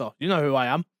MC Fixer. You know who I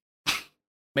am.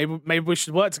 Maybe we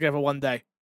should work together one day.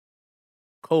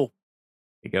 Cool.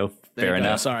 You go. Fair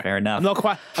enough. Sorry. Fair enough.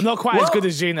 I'm not quite as good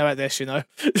as Gino at this, you know.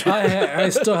 I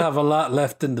still have a lot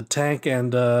left in the tank,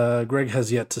 and Greg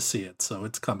has yet to see it, so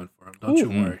it's coming for him. Don't you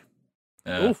worry.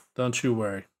 Don't you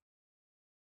worry.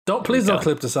 Please don't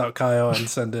clip this out, Kyle, and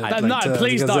send it.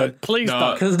 Please don't. Please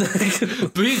don't.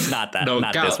 Please not that.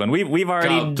 Not this one. We've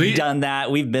already done that.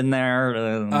 We've been there.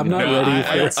 I'm not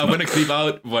ready. I want to clip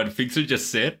out what Fixer just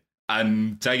said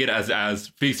and tag it as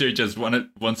Fixer just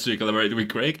wants to collaborate with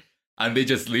Greg. And they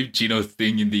just leave Gino's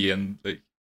thing in the end. Like,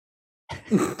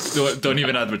 don't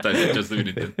even advertise it. Just leave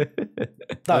it in there.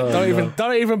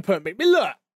 Don't even put me. Look,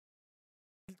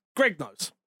 Greg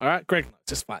knows. All right, Greg knows.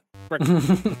 It's fine.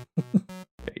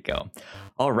 There you go.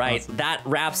 All right, awesome. That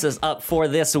wraps us up for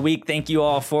this week. Thank you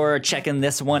all for checking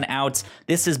this one out.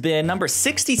 This has been number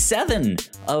 67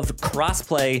 of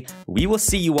Crossplay. We will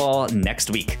see you all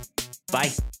next week. Bye.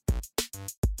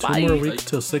 Two more weeks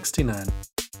till 69.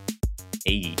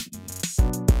 Hey.